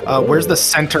 Where's the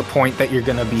center point that you're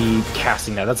going to be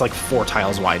casting that? That's like 4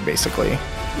 tiles wide, basically.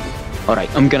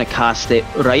 Alright, I'm gonna cast it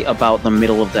right about the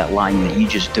middle of that line that you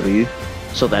just drew,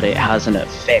 so that it has an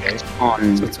effect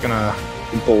on So it's going to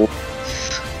both.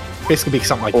 basically be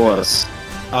something like Or- this.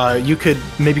 You could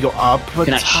maybe go up a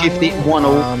Can I tile. shift it one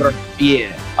over?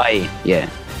 Yeah.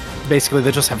 Basically,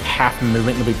 they just have half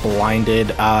movement and they'll be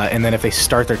blinded. And then if they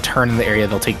start their turn in the area,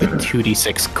 they'll take the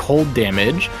 2d6 cold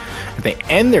damage. If they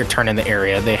end their turn in the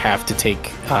area, they have to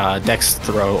take dex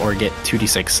throw or get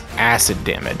 2d6 acid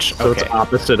damage. So it's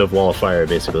opposite of Wall of Fire,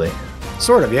 basically.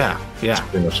 Sort of, yeah. Yeah.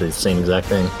 Pretty much the same exact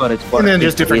thing. But it's And then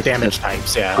just different damage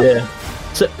types, yeah. Yeah.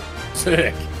 Sick.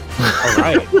 All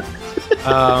right.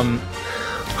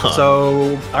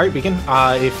 So, all right, Beacon.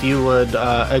 If you would,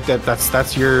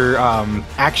 that's your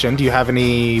action. Do you have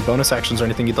any bonus actions or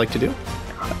anything you'd like to do?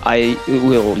 I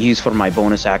will use for my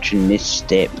bonus action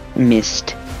Misty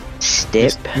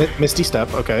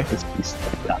Step. Okay.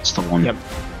 That's the one. Yep.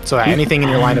 So anything in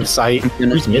your line of sight,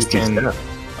 Who's Misty can- Step?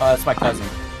 It's my cousin.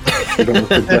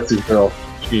 That's his girl.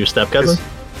 Your step cousin?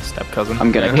 Step cousin.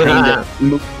 I'm gonna kind of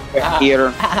move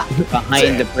here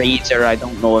behind the brazier. I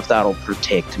don't know if that'll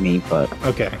protect me, but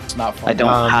Okay. It's not fun. I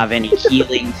don't have any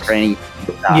healing for any.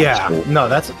 Yeah. No,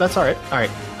 that's all right. All right.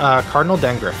 Cardinal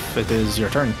Dengriff, it is your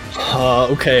turn.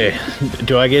 Okay.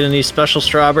 Do I get any special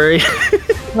strawberry?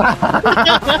 Because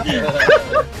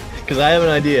I have an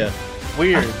idea.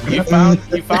 Weird. You found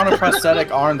a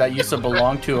prosthetic arm that used to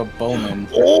belong to a bowman.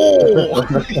 Oh!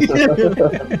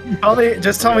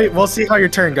 Just tell me. We'll see how your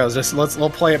turn goes. We'll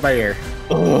play it by ear.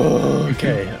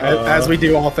 Okay. As we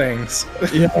do all things.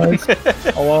 Yes.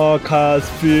 Hello, cause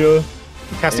fear.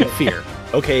 Casting fear.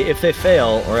 Okay, if they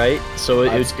fail, right? So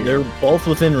they're both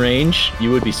within range.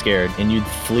 You would be scared, and you'd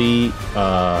flee.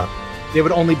 They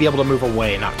would only be able to move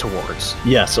away, not towards.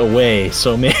 Yes, away.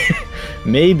 So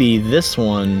maybe this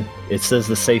one. It says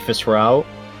the safest route.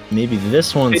 Maybe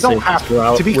this one's They don't safest have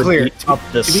route to be would clear. be up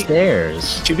the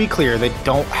stairs. To be clear, they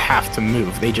don't have to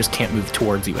move. They just can't move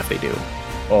towards you if they do.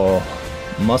 Oh,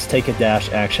 must take a dash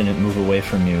action and move away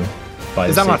from you.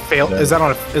 Is that on a failed? Is that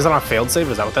on a failed save?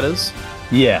 Is that what that is?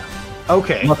 Yeah.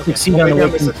 Okay. Must succeed Well, on a maybe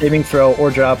I'm wisdom saving throw or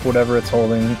drop whatever it's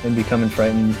holding and becoming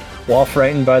frightened. While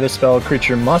frightened by the spell,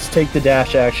 creature must take the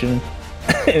dash action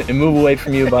and move away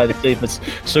from you by the safest.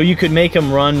 So you could make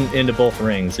them run into both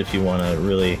rings if you want to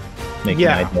really make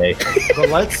my day. But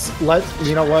let's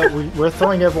you know what, we're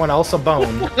throwing everyone else a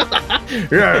bone.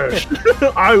 Yes,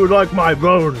 I would like my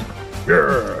bone.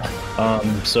 Yeah.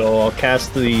 So I'll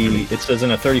cast the. It says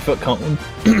in a 30-foot cone.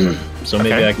 So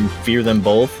maybe Okay. I can fear them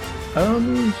both.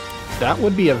 That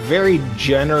would be a very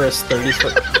generous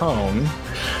 30-foot cone.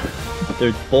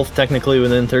 They're both technically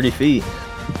within 30 feet.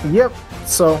 Yep.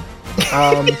 So,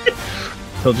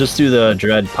 He'll just do the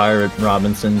Dread Pirate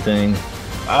Robinson thing.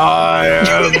 I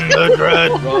am the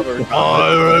Dread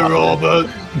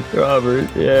Robert,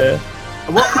 yeah.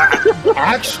 Well,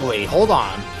 actually, hold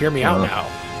on. Hear me out now.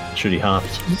 Should he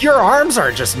hopped? Your arms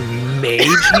are just mage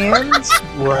hands,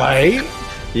 right?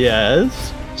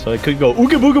 Yes. So I could go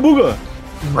ooga booga booga.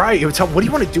 Right. What do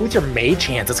you want to do with your mage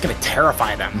hands? It's going to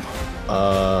terrify them.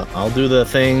 I'll do the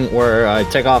thing where I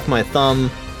take off my thumb.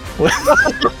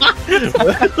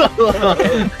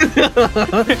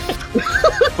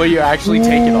 But you actually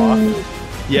take it off.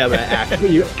 Yeah, but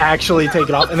You actually take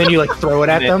it off, and then you like throw it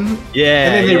at them.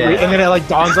 yeah, And then yeah. and then it like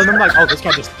dawns on them like, oh, this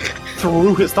guy just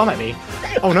threw his thumb at me.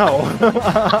 Oh no.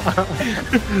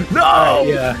 No!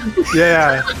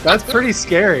 Yeah. That's pretty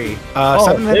scary.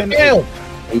 They failed.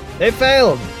 They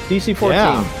failed. DC 14.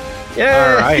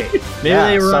 Yeah. All right. Maybe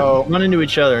they run into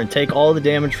each other and take all the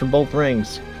damage from both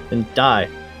rings and die.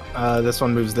 This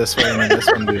one moves this way, and then this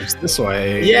one moves this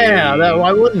way. Yeah,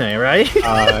 why wouldn't they, right?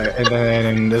 And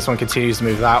then this one continues to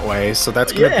move that way. So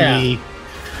that's gonna be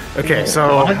okay.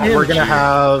 So we're gonna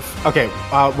have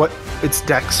what? It's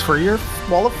Dex for your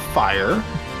wall of fire.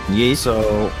 Yeah.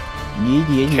 So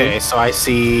okay. So I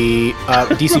see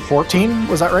DC 14.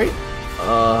 Was that right?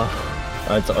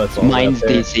 It's all Mine's up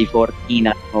there. DC 14.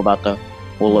 I don't know about the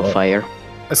wall of fire.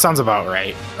 That sounds about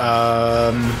right.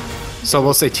 So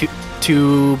we'll say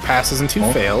two passes and two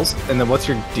fails, and then what's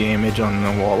your damage on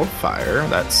the wall of fire?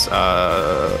 That's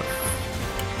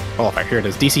wall of fire. Here it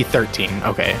is. DC 13.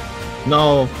 Okay.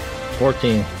 No,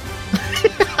 14.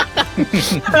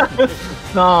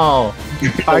 No.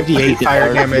 5d8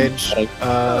 fire damage.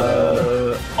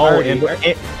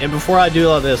 And before I do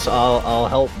all this, I'll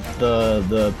help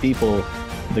the people,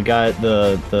 the guy,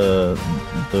 the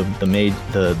maid,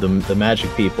 the magic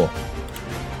people.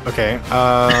 Okay.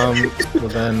 Well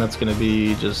then that's gonna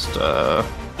be just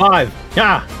 5.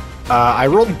 Yeah. I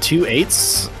rolled 2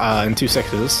 8s and 2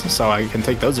 6s, so I can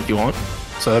take those if you want.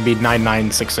 So that'd be 9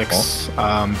 9 6 6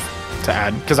 to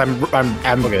add, because I'm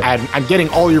getting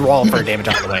all your wall for damage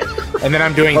out of the way, and then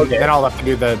I'm doing then I'll have to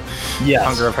do the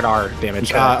Hunger of Hadar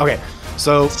damage. Okay.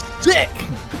 So sick.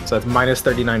 So that's minus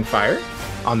 39 fire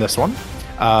on this one,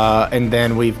 and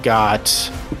then we've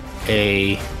got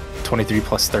a 23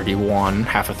 plus 31,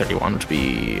 half of 31, which would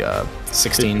be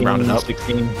 16 rounded up.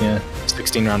 16, yeah.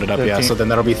 16 rounded up, 15. yeah. So then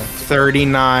that'll be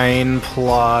 39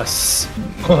 plus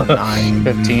 9.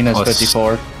 15 is plus,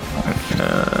 54.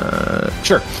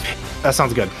 Sure. That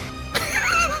sounds good.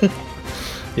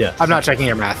 Yeah. I'm not checking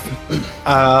your math.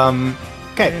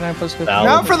 Okay. 29 plus 15.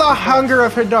 Now for the Hunger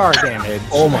of Hadar damage.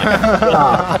 Oh my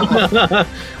god.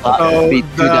 So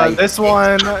this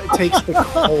one takes the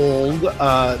cold,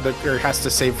 or has to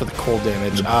save for the cold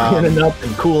damage. Burning up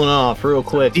and cooling off real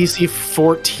quick. DC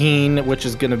 14, which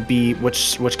is gonna be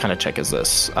which kind of check is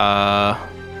this?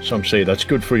 Some say that's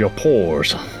good for your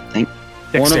pores. One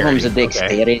of them's a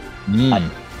dexterity.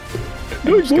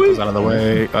 Skip those out of the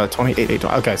way. 28, 8,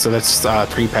 12. Okay, so that's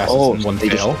 3 passes and 1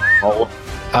 fail.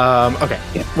 Okay.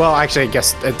 Yeah. Well, actually, I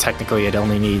guess technically it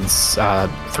only needs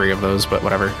 3 of those, but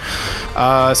whatever.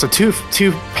 So two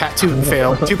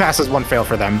fail, 2 passes, 1 fail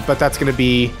for them. But that's going to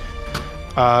be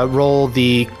roll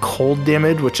the cold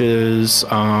damage, which is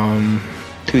 2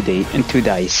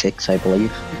 dice 6, I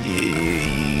believe.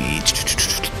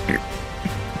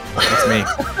 That's me.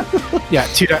 Yeah,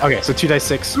 2 dice. Okay, so 2 dice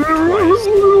 6 twice.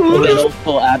 They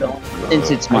also add on, since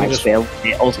it's my spell,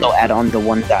 they also add on the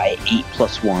 1 die 8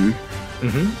 plus 1.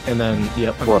 And then,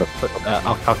 yep,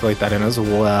 I'll calculate that in as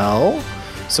well.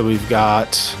 So we've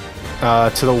got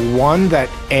to the one that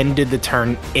ended the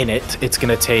turn in it, it's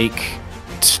going to take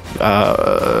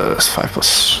 5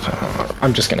 plus.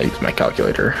 I'm just going to use my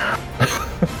calculator.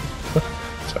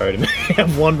 Sorry to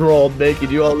have one roll making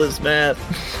you all this math.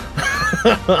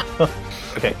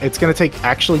 Okay, it's going to take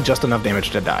actually just enough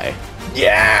damage to die.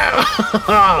 Yeah!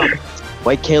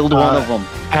 I killed one of them.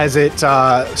 As it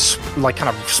kind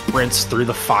of sprints through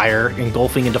the fire,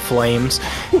 engulfing into flames.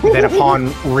 Then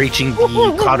upon reaching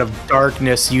the cloud of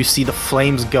darkness, you see the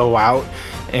flames go out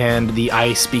and the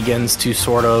ice begins to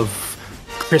sort of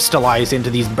crystallize into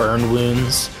these burn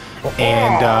wounds.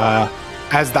 And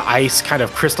as the ice kind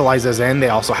of crystallizes in, they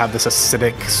also have this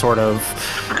acidic sort of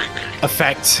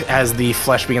effect as the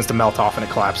flesh begins to melt off and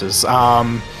it collapses.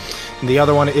 The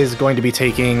other one is going to be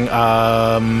taking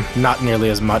not nearly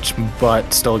as much,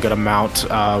 but still a good amount,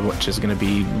 which is going to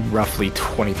be roughly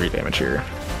 23 damage here.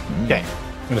 Okay,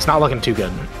 and it's not looking too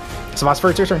good. So Vasper,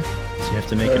 it's your turn. So you have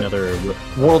to make another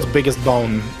World's biggest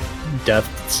bone.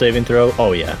 death saving throw.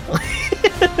 Oh yeah,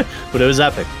 but it was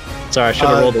epic. Sorry, I should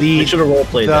have rolled. I should have role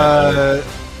played that.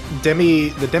 The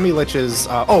demi liches.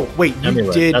 Oh wait,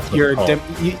 you did your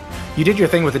you did your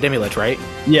thing with the demi lich, right?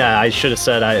 Yeah, I should have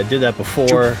said I did that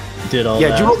before. Did all that.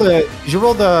 Did you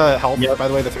roll the health? Yep. By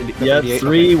the way, the 3D. Yeah,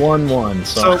 3-1-1.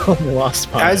 So lost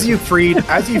my. As you freed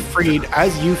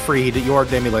your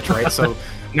demi lich, right? So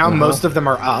now most of them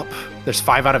are up. There's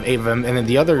 5 out of 8 of them, and then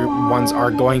the other ones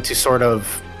are going to sort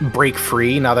of break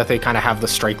free now that they kind of have the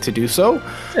strike to do so.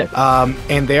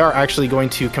 And they are actually going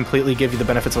to completely give you the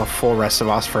benefits of a full rest of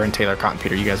Osfer and Taylor Cotton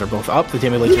Peter. You guys are both up. The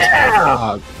demi lich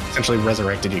essentially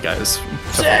resurrected you guys.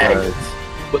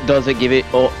 But does it give it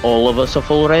all of us a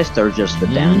full rest, or just the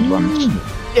downed ones?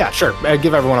 Yeah, sure.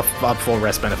 Give everyone a full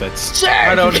rest benefits.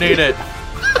 I don't need it.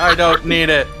 I don't need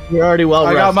it. You're already well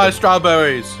rested. I got my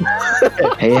strawberries.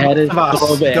 Hey,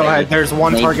 go ahead. There's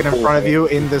one target in front of you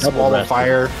in this wall of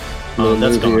fire. Oh,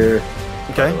 that's gone. Here.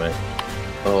 Okay.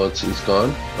 Oh, it's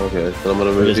gone? Okay, then I'm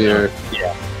gonna move here.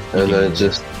 Yeah. And then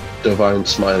just Divine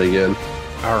Smite again.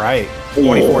 Alright.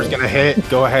 24 is gonna hit.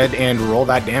 Go ahead and roll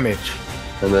that damage.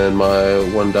 And then my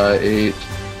 1 die 8.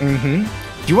 Do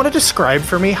you want to describe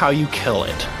for me how you kill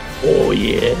it? Oh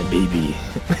yeah, baby.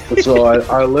 So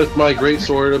I lift my great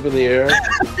sword up in the air.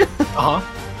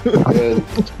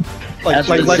 And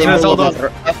like Legend of Zelda.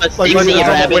 Like Legend of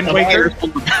Zelda Wind Waker.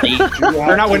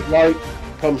 They're not when light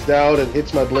comes down and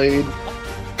hits my blade.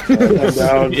 Come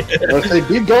down. I say,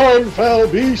 "Be gone, foul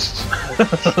beast!"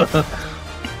 So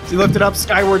you lift it up,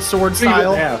 skyward sword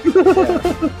style. Yeah.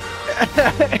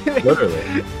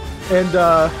 Literally. And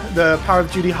the power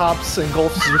of Judy Hopps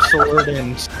engulfs your sword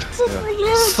and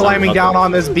slamming down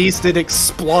on this beast, it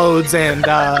explodes. And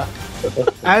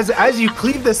as you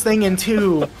cleave this thing in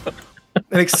two,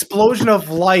 an explosion of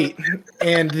light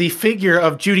and the figure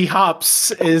of Judy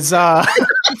Hopps is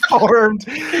formed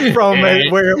from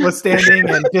where it was standing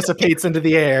and dissipates into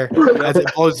the air as it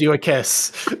blows you a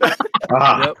kiss.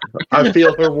 Yep. I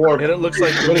feel her warmth. And it looks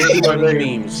like one of my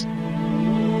memes.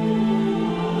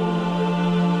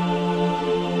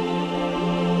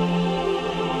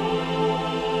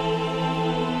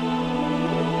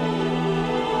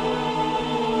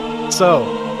 So,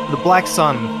 the black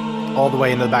sun all the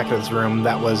way into the back of this room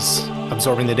that was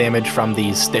absorbing the damage from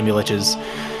these stimulaches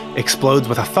explodes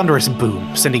with a thunderous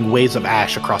boom, sending waves of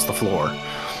ash across the floor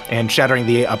and shattering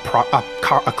the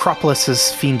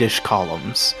Acropolis's fiendish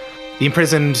columns. The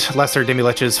imprisoned lesser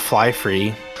demi-liches fly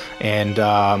free, and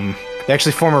they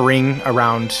actually form a ring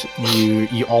around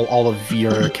all of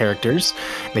your characters.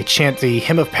 They chant the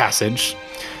Hymn of Passage,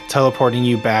 teleporting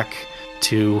you back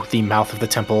to the mouth of the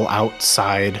temple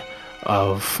outside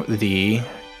of the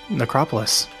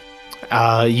Necropolis.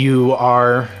 You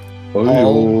are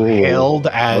all hailed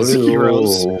as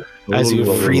heroes as you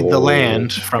freed the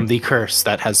land from the curse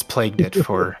that has plagued it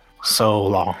for so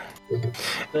long.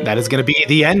 That is going to be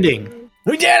the ending.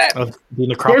 We did it! Of the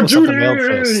Necropolis of the Mailed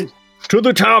Fist. To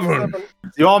the tavern!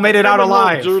 You all made it out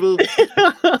alive.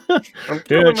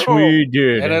 Yes, we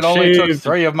did. And it only took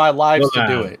 3 of my lives to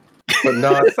do it. But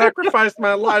no, I sacrificed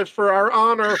my life for our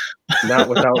honor. Not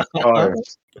without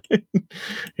scars.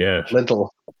 Yes.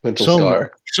 Mental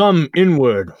scar. Some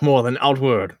inward more than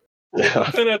outward.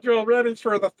 Yeah. And I drill ready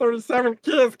for the 37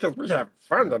 kids because we have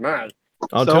fun tonight.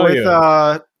 I'll tell you.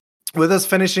 With us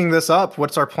finishing this up,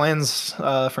 what's our plans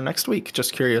for next week?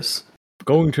 Just curious.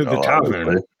 Going to the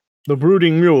tavern. The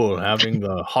brooding mule having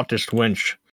the hottest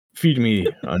wench feed me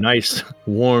a nice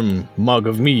warm mug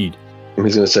of mead.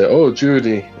 He's gonna say, "Oh,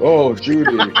 Judy. Oh,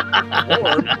 Judy."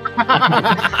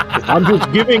 I'm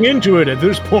just giving into it at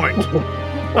this point.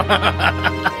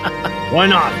 Why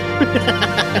not?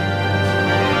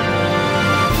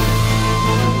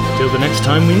 Till the next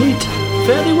time we meet,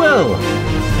 fare thee well.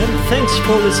 And thanks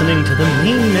for listening to the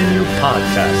Main Menu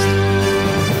Podcast.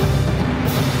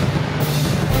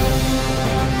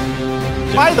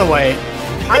 By the way,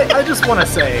 I just want to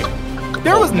say,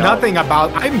 there was nothing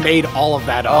about. I made all of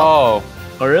that up. Oh,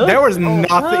 really? There was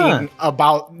nothing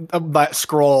about that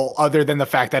scroll other than the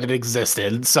fact that it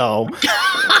existed. So,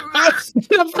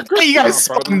 you guys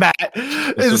spun that.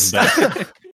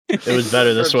 It was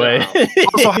better this way.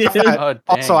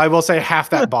 Also, I will say half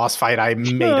that boss fight, I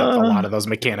made up a lot of those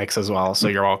mechanics as well. So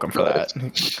you're welcome for that.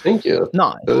 Thank you.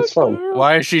 No, it's fun.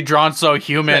 Why is she drawn so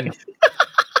human?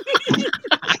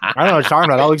 I don't know what you're talking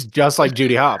about. That looks just like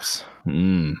Judy Hopps.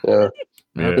 Yeah. Okay.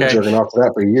 Been jerking off to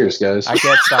that for years, guys. I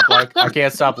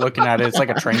can't stop looking at it. It's like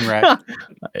a train wreck.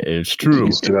 It's true.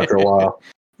 Used to after a while.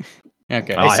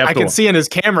 Okay. I can see in his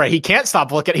camera, he can't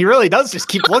stop looking. He really does just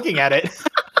keep looking at it.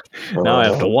 Now I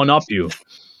have to one up you.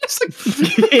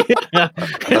 No,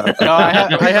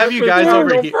 I have you guys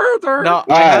over here. No,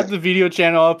 I have the video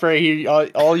channel up right here.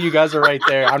 All you guys are right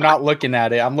there. I'm not looking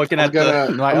at it. I'm looking at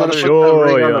my other.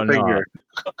 Sure, you're not.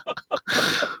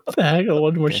 What the heck? The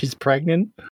one where she's pregnant?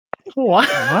 What?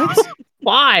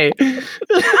 Why?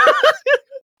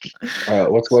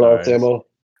 What's going on, Samo?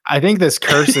 I think this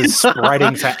curse is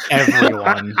spreading to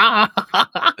everyone.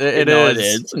 It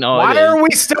is. No, why are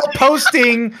we still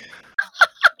posting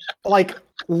like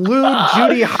lewd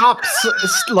Judy Hopps?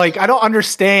 Like, I don't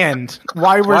understand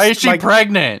why is she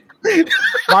pregnant?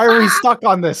 Why are we stuck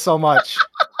on this so much?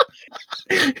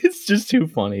 It's just too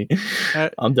funny.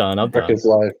 I'm done. His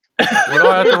life. What do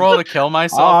I have to roll to kill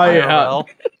myself?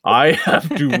 I have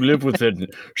to live with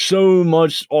it so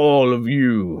much. All of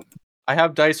you. I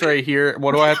have dice right here.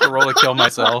 What do I have to roll to kill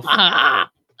myself?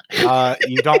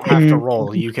 You don't have to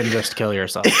roll. You can just kill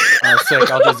yourself. Oh,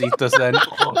 sick. I'll just eat this then.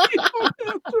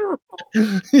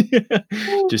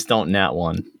 Just don't nat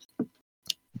one.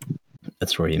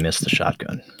 That's where you missed the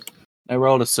shotgun. I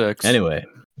rolled a 6. Anyway.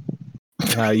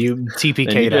 You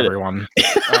TPK'd everyone.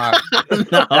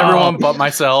 Everyone but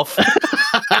myself.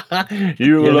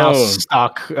 You're now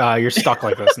stuck. You're stuck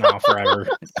like this now forever.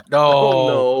 No.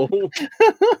 Oh, no.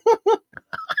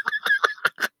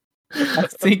 I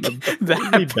think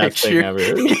that picture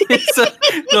is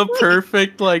the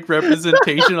perfect like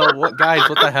representation of what guys.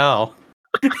 What the hell?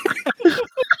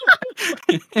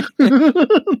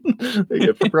 They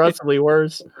get progressively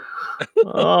worse.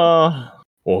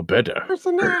 Or better.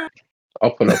 I'll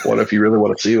put up one if you really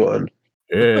want to see one.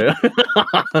 Yeah.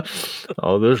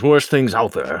 Oh, there's worse things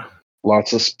out there.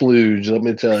 Lots of splooge, let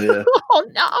me tell you. Oh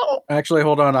no! Actually,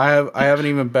 hold on. I have an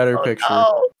even better picture.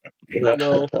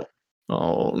 No.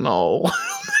 Oh no!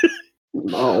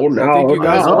 No, I think you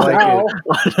guys will like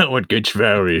it. That one gets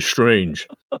very strange.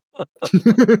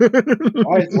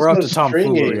 We're up to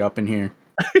tomfoolery up in here.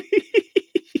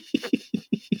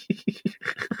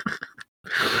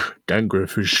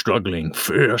 Dangriff is struggling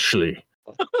fiercely.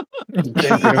 For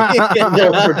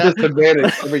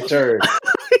disadvantage every turn.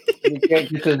 He can't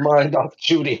get his mind off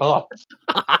Judy Hopps.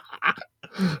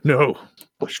 No,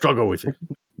 struggle with it.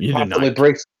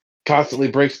 Constantly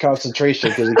breaks concentration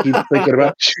because he keeps thinking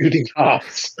about Judy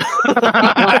Hopps.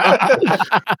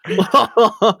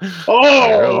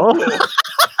 Oh!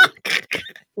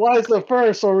 Why is the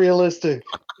fur so realistic?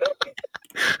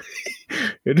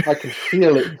 I can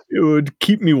feel it. It would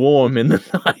keep me warm in the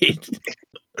night.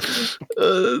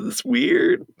 It's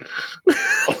weird.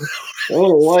 I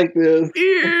don't like this.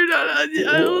 Weird.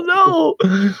 I don't know.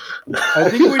 I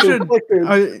think we should.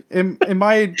 In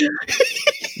my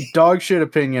dog shit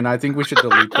opinion, I think we should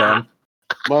delete them.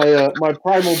 My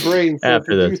primal brain.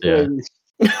 After this, yeah.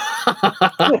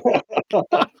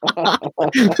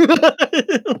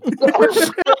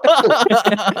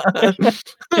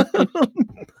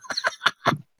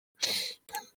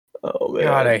 Oh man.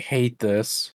 God, I hate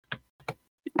this.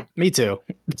 Me too.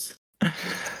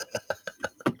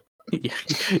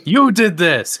 You did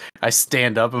this. I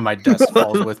stand up and my desk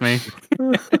falls with me.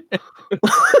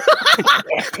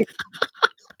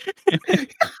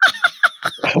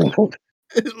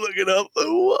 Look it up.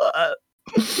 What?